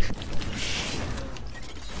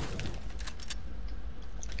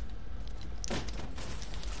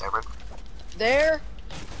 Cameron? There.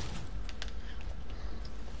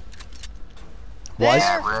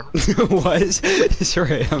 There. Was?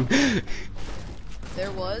 Sorry,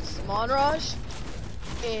 There was Monraj.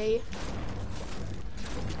 A.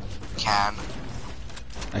 Can.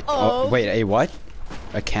 Oh, wait, a what?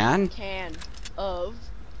 A can? Can of.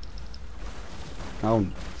 Oh,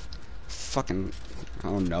 fucking, I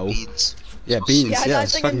don't know. Beans. Yeah, beans. Yeah, Yeah, I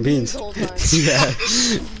it's was fucking thinking beans. the whole time. Yeah.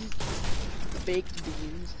 Baked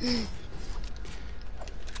beans.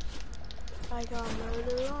 I got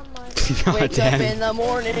murder on my God Wake damn. up in the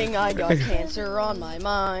morning, I got cancer on my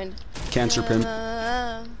mind. Cancer pimp.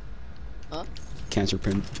 Huh? Cancer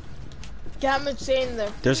pimp. Gatman saying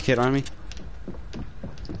there. There's a kid on me.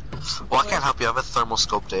 Well, I can't help you. I have a thermal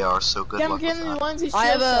scoped AR, so good luck with that.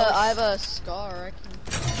 I have a scar.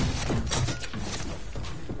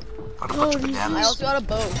 I can. Found a bunch of I bananas. also got a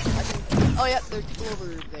bow. I can. Oh yeah, there's people over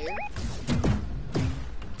there.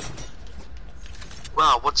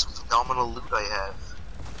 Wow, what some phenomenal loot I have.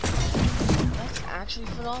 That's actually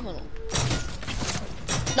phenomenal.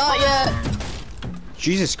 Not yet.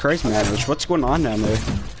 Jesus Christ, man, what's going on down there?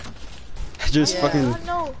 Just Yeah. fucking.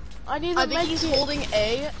 No, I need the I think he's medkit. holding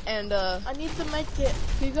A and I need the medkit.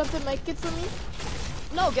 Do you got the medkit for me?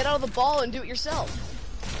 No, get out of the ball and do it yourself.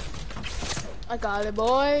 I got it,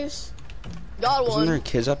 boys. Got Isn't one. there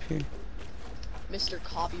kids up here? Mr.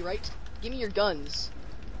 Copyright. Give me your guns.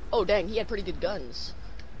 Oh dang, he had pretty good guns.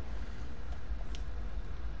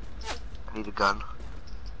 I need a gun.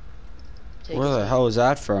 Take Where it. the hell is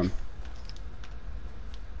that from?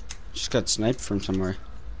 Just got sniped from somewhere.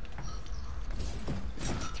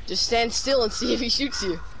 Just stand still and see if he shoots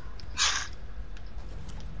you.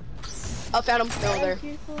 Oh, found him. They're over there.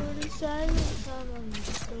 Thank you for the silence.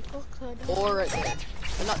 Or right there.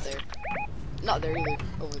 Or not there. Not there either.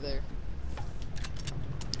 Over there.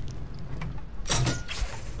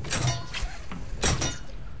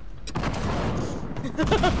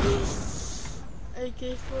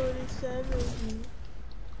 AK-47.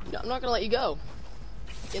 No, I'm not gonna let you go.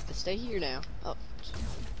 You have to stay here now. Oh.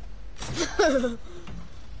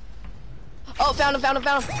 Oh, found him, found him,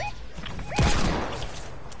 found him.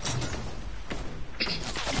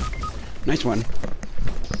 Nice one.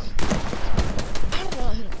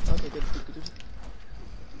 Okay, good, good, good, good.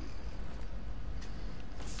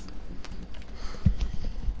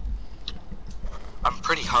 I'm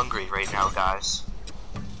pretty hungry right now, guys.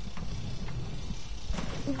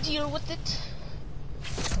 Deal with it.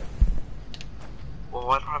 Well,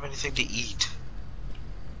 I don't have anything to eat.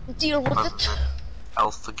 Deal with Other it. than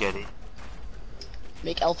Alphagetti.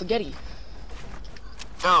 Make alphagetti.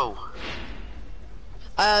 No!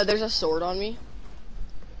 There's a sword on me.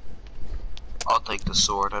 I'll take the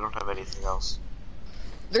sword, I don't have anything else.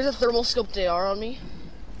 There's a thermal scoped AR on me.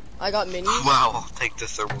 I got minis. Wow, I'll take the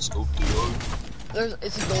thermal scope.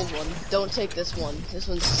 It's a gold one. Don't take this one. This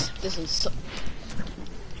one's so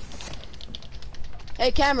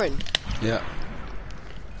Hey Cameron, Yeah.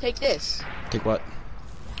 take this. Take what?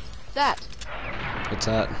 That. What's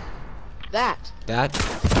that? That. That?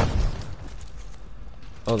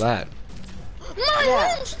 Oh, that. My Yeah.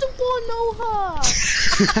 hamster boy Noah!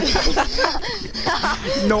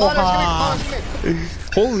 No. Come here.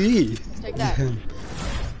 Holy. Take that.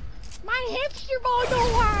 My hipster boy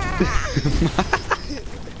Noah!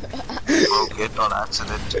 Broke it on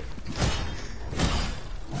accident.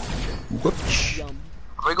 Whoops. Yum.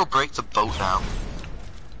 I'm gonna go break the boat now.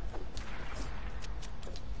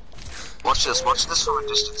 Watch this from a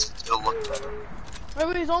distance. It'll look better.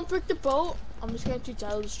 Wait, don't break the boat. I'm just gonna do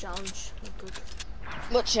Tyler's challenge. real quick.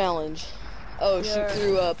 What challenge? Oh, Yeah. shoot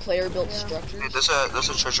through player-built Yeah. structures. Hey, there's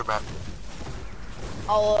a treasure map.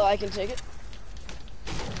 I can take it.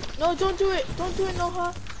 No, don't do it. Don't do it,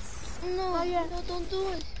 Noah. No, Not yet. no, don't do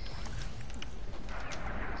it.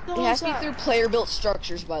 No, It has to be that? through player-built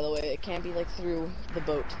structures, by the way. It can't be like through the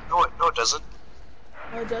boat. No, it doesn't.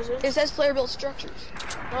 No, it doesn't. It says player-built structures.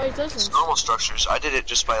 No, it It's doesn't. normal structures. I did it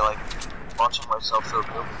just by like watching myself through a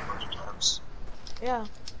building a bunch of times. Yeah.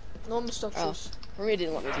 Normal structures. For me, it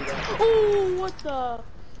didn't let me do that. Oh, what the?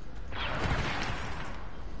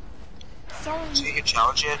 Someone. So you can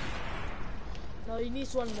challenge it? No, he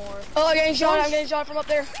needs one more. Oh, I'm getting shot from up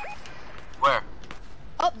there. Where?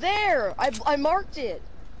 Up there! I marked it.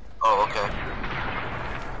 Oh, okay.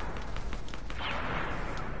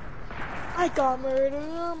 I got murder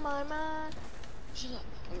on my mind. Shut up.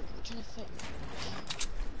 I'm trying to fight.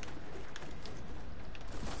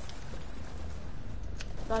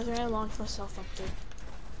 Guys, I'm gonna launch myself up there.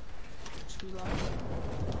 Just reload.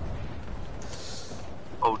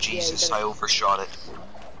 Oh Jesus, I overshot it.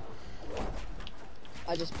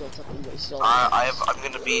 I just built up and wasted all I'm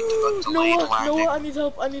gonna be delayed Noah, landing.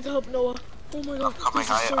 Noah, I need help, Noah. Oh my god, I'm coming,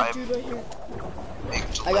 there's a I'm- dude right here.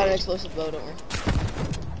 I got an explosive bow, don't worry.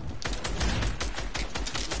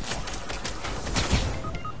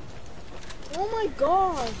 Oh my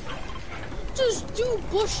god. Just do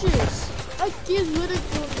bushes. I get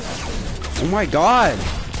ridicule Oh my god.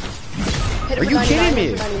 Are you kidding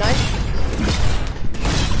me? 99.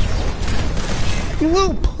 You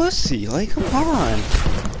little pussy, like, come on.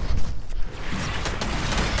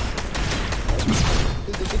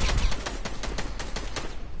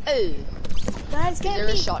 Oh. Guys, Is get there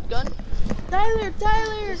me. a shotgun? Tyler.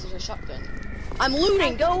 This is a shotgun. I'm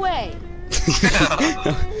looting, go away!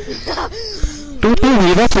 Don't do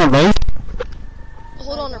me, that's not right.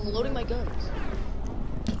 Hold on, I'm loading my guns.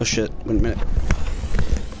 Oh shit, 1 minute.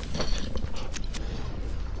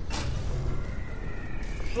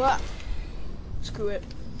 What? Screw it.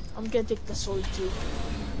 I'm gonna take the sword too.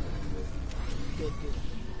 Good.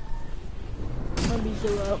 I'm gonna be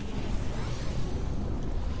zero.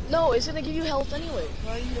 No, it's gonna give you health anyway.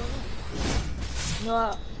 Why are you doing that?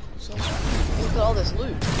 No. So, look at all this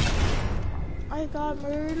loot. I got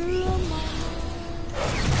murder on my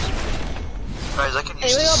Guys, I can use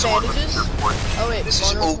Anybody this got sword with bandages? support. Oh wait, This is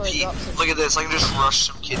Bonner's OP. probably dropped some. Look at this. I can just rush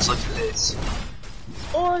some kids like this.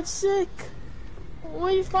 Oh, it's sick.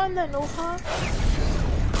 Where you find that, Noha?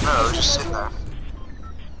 No, just sit there.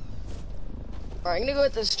 Alright, I'm gonna go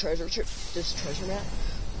at this treasure map.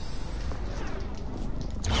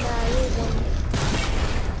 Nah, you're one.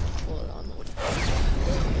 Hold on.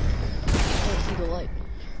 I can't see the light.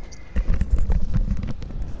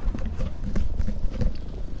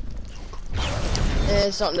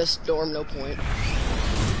 It's not in a storm, no point.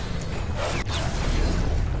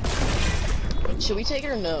 Should we take it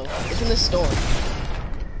or no? It's in the storm.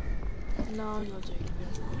 No, I'm not taking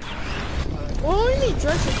it. Well, we need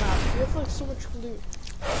treasure map. We have like so much loot.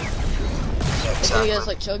 It's gonna get us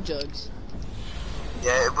like chug jugs.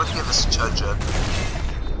 Yeah, it would give us a chug jug.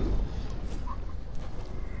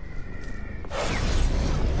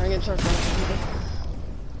 I'm gonna start finding people.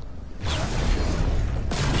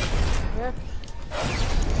 Yeah.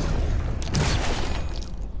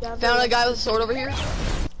 Found a guy with a sword over here.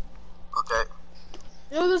 Okay.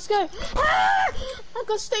 Yo, this guy. Ah! I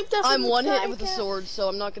got sniped out. I'm one hit with a sword, so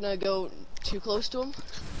I'm not gonna go too close to him.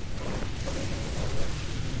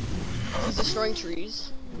 He's destroying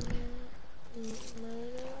trees.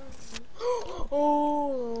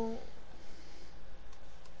 Oh.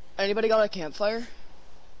 Anybody got a campfire?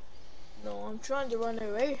 No, I'm trying to run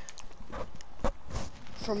away.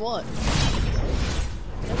 From what?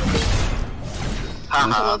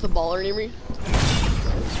 Haha. Someone with a baller near me?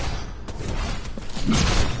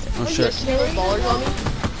 Oh Yes, shit. you know those ballers on me?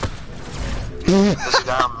 There's a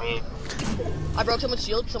guy on me. I broke someone's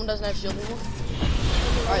shield. Someone doesn't have shield anymore.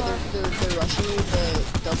 Alright, they're rushing me with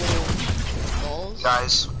the double balls.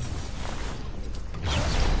 Guys.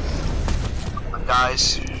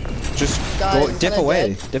 Guys. Just Guys, go, is dip that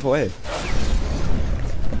away, dead? dip away.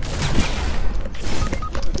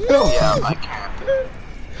 Yeah, I can't.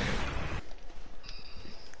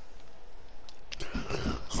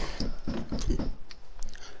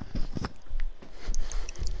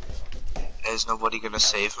 Is nobody gonna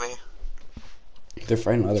save me? They're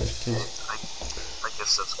fighting others too. I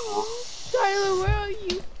guess that's cool. Tyler, where are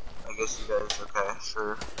you? I guess you guys, okay,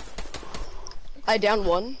 sure. I downed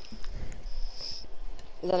one.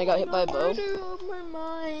 And then I got hit by a bow. Murder of my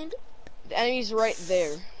mind. The enemy's right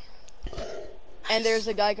there. And there's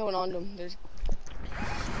a guy going on to him. There's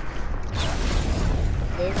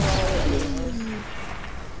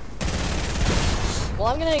well,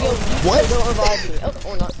 I'm gonna go eat, What? so don't revive me. Oh,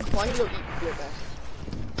 or not. Well, I'm gonna go eat. Be right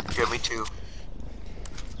back. Yeah, me too.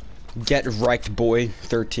 Get wrecked, boy.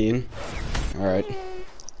 13. Alright.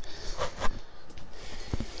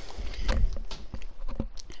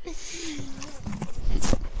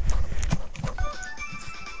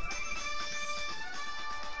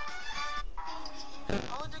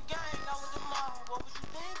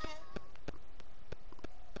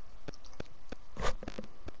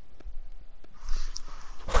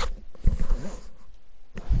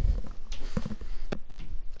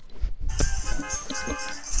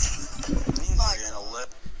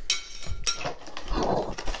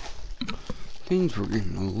 Things were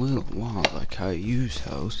getting a little wild, like Caillou's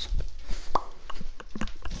house.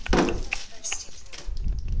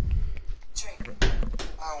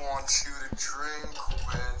 I want you to drink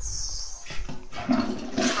with.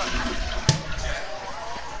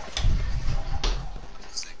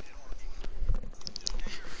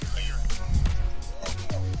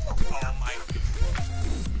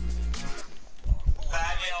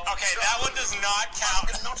 Okay, that one does not count.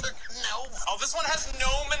 Oh, this one has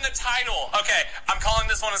gnome in the title. Okay, I'm calling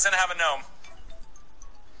this one is gonna have a gnome.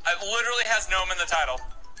 It literally has gnome in the title.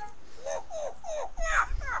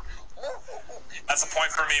 That's a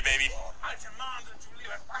point for me, baby.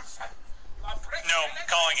 No,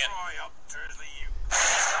 calling it.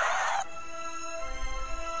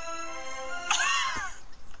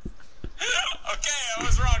 Okay, I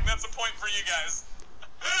was wrong. That's a point for you guys.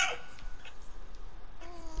 Oh,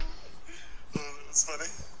 that was funny.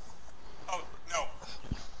 Oh, no.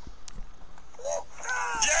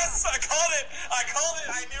 Yes, I called it. I called it.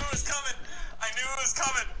 I knew it was coming. I knew it was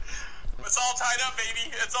coming. It's all tied up,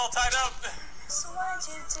 baby. It's all tied up. So what'd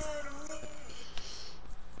you do to me?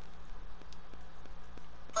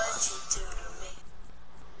 What'd you do to me?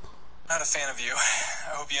 Not a fan of you.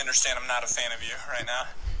 I hope you understand I'm not a fan of you right now.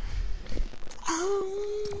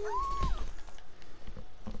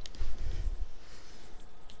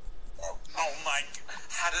 Oh my,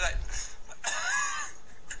 how did I?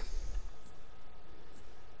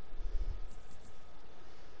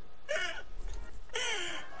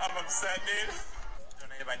 I'm upset, dude.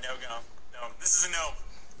 Donated by No Gum. No, this is a no.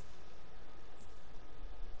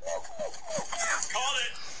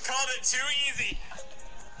 Called it too easy.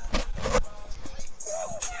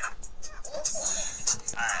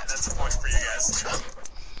 Alright, that's a point for you guys.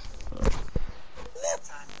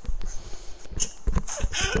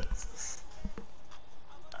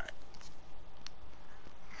 Alright.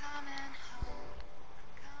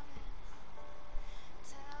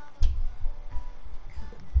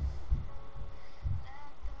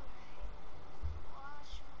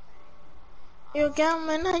 Yo,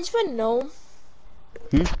 Galman, how you spell gnome?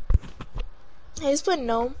 How you spell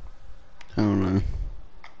gnome? I don't know.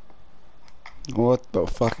 What the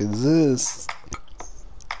fuck is this?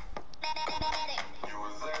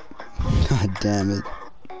 God damn it.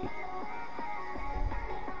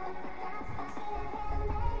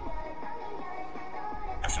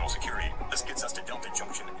 National security. This gets us to Delta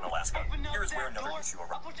Junction in Alaska. Here's where another issue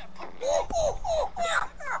arises.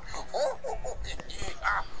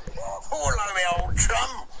 Hello, me old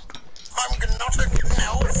chum. I'm not a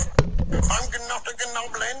gnolf. I'm not a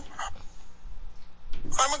gnoblin.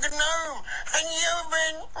 I'm a gnome, and you've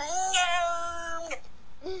been gnomed.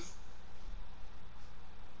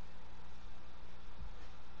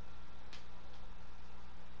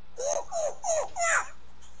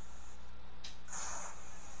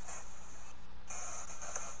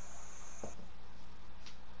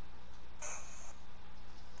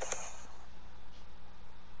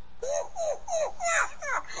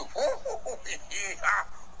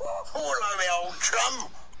 Hello, me old chum.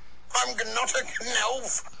 I'm not a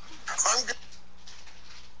gnolf. I'm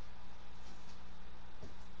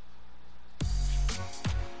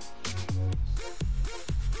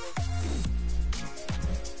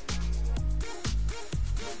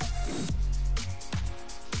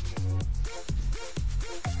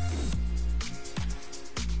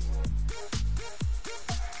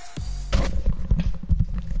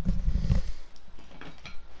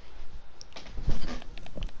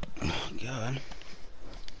God.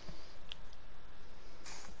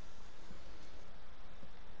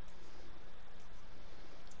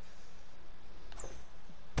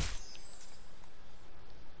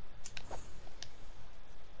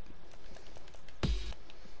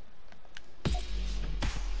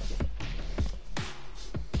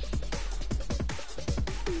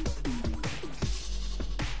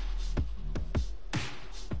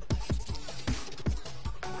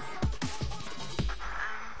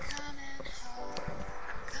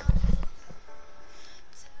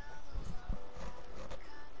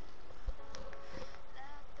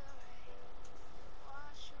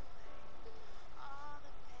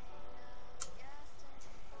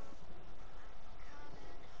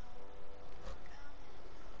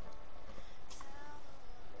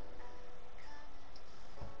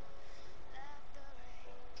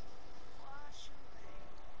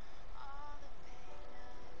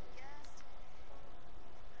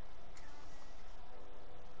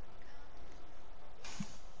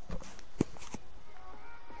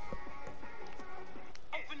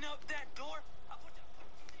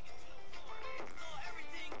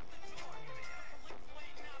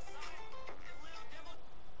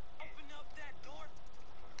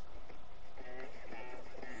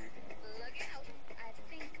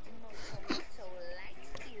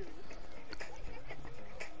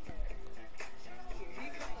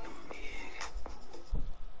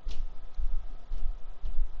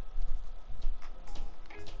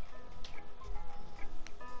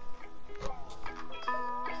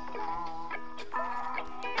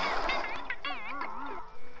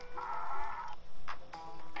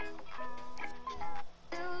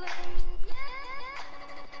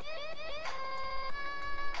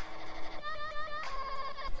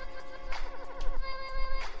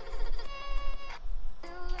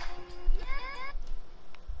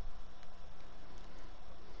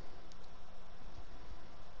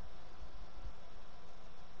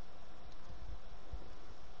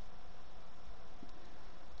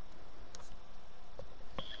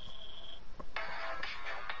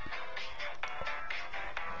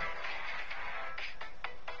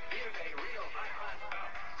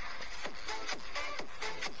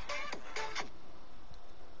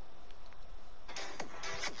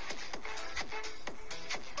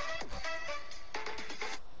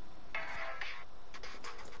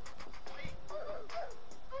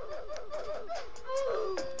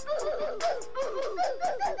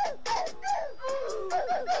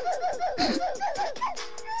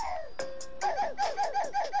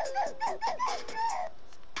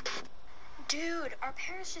 Dude, our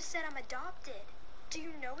parents just said I'm adopted. Do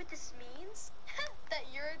you know what this means? That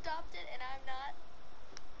you're adopted and I'm not?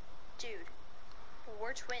 Dude,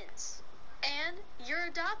 we're twins. And you're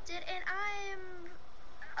adopted and I'm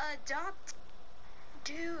adopted.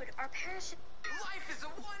 Dude, our parents... Life is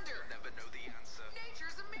a wonder! Never know the answer.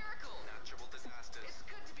 Nature's a miracle! Natural disasters. It's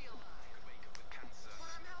good to be alive. Could wake up with cancer.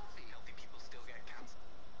 But I'm healthy. Healthy people still get cancer.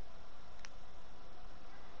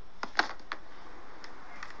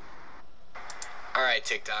 Alright,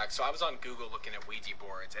 TikTok, so I was on Google looking at Ouija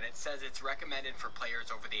boards, and it says it's recommended for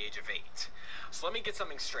players over the age of 8. So let me get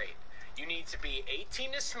something straight. You need to be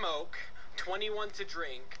 18 to smoke, 21 to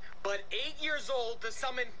drink, but 8 years old to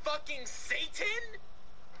summon fucking Satan?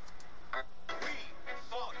 We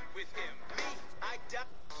fought with him. Me, I died.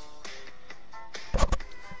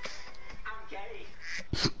 I'm gay.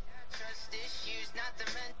 Trust issues, not the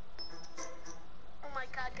men. Oh my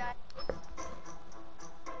god, guys.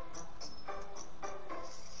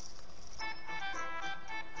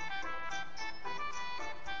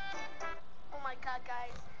 Oh my god,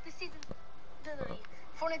 guys. This season, literally,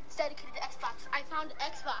 Fortnite's dedicated to Xbox. I found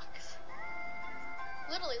Xbox.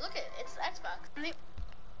 Literally, look at it. It's Xbox.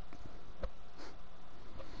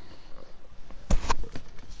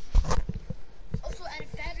 Also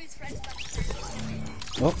added batteries for Xbox players.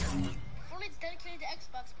 Oh. Fortnite's dedicated to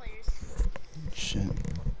Xbox players. Shit.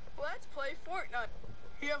 Let's play Fortnite.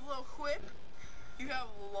 You have Lil Whip, you have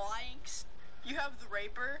Lynx, you have the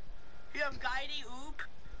Raper, you have Guidey Oop,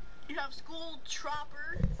 you have School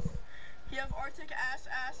Tropper, you have Arctic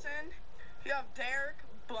Assassin, you have Derek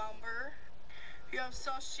Blumber, you have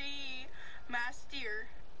Sashi Mastier.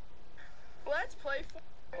 Let's play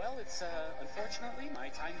Fortnite. Well, it's, unfortunately, my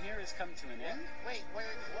time here has come to an end. Wait, what?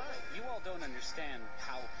 You all don't understand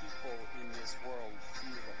how people in this world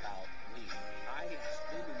feel about me. I have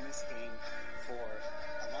been in this game for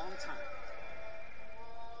a long time.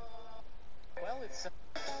 Well, it's,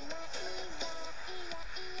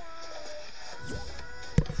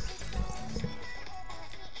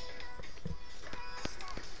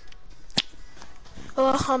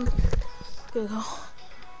 Google.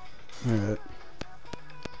 Alright.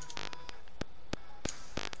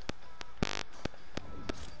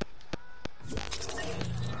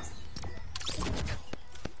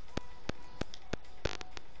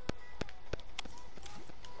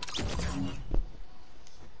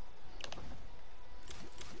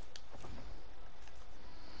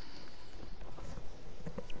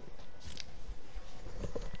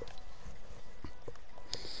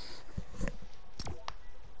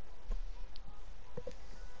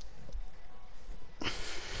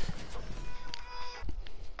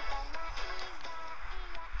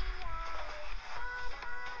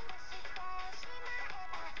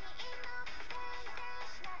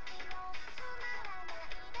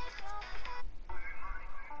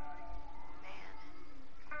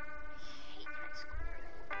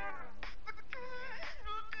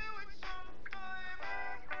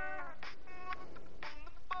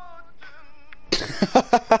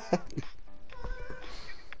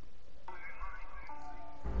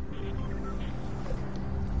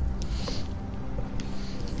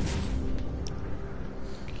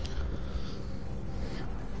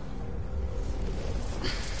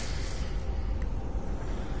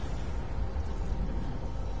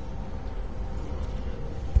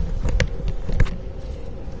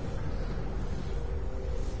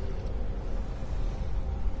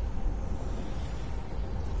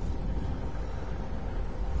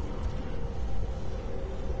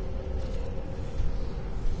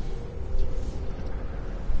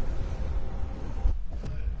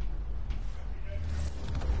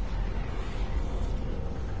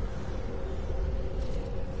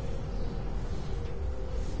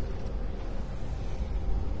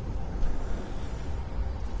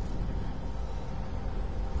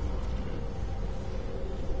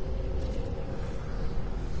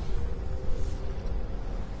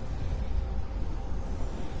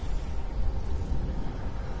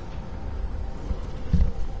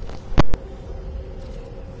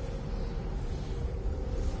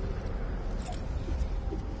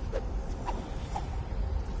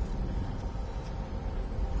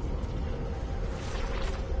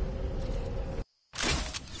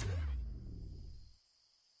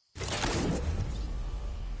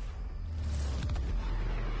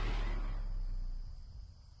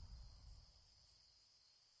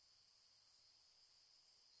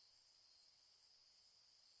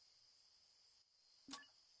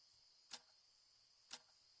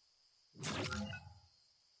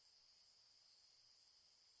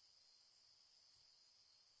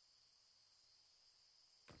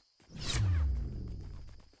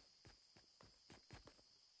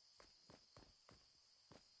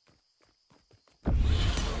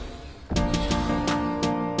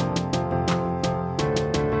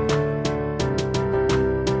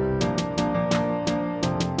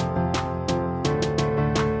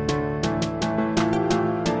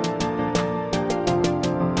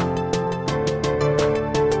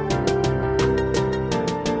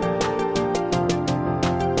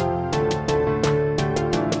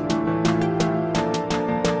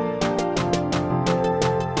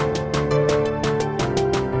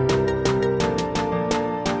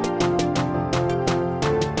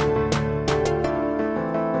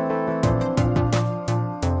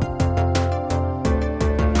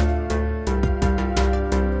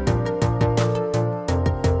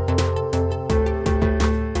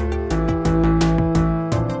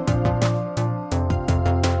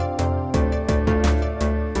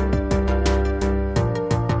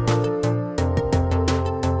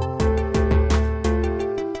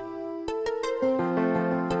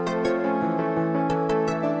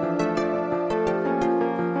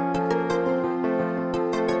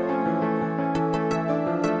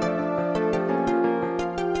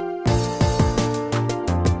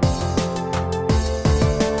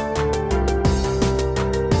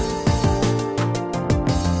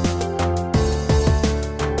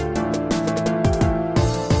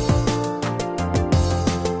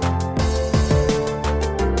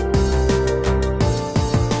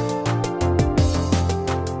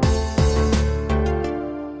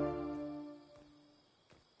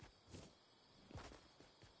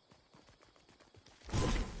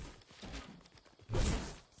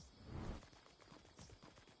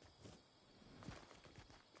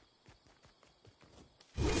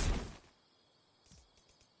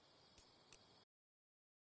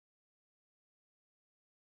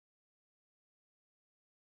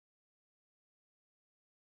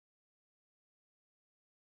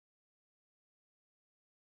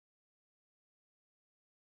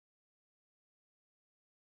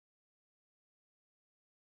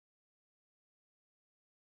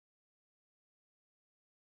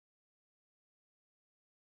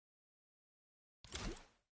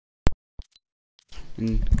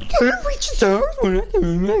 And can't reach the stars when I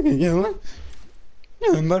can make it, you know.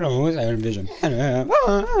 No, but always I had a vision. And I have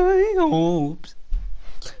high hopes.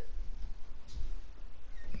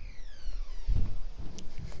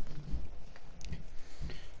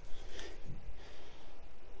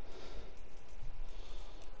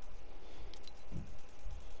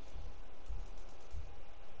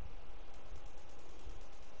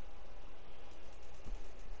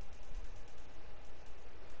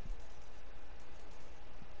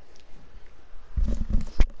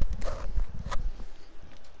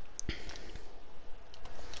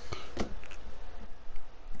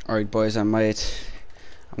 Alright boys, I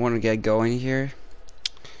want to get going here.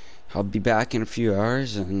 I'll be back in a few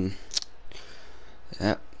hours and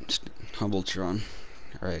yeah, Humboldt run.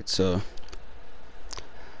 Alright, so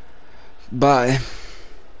bye.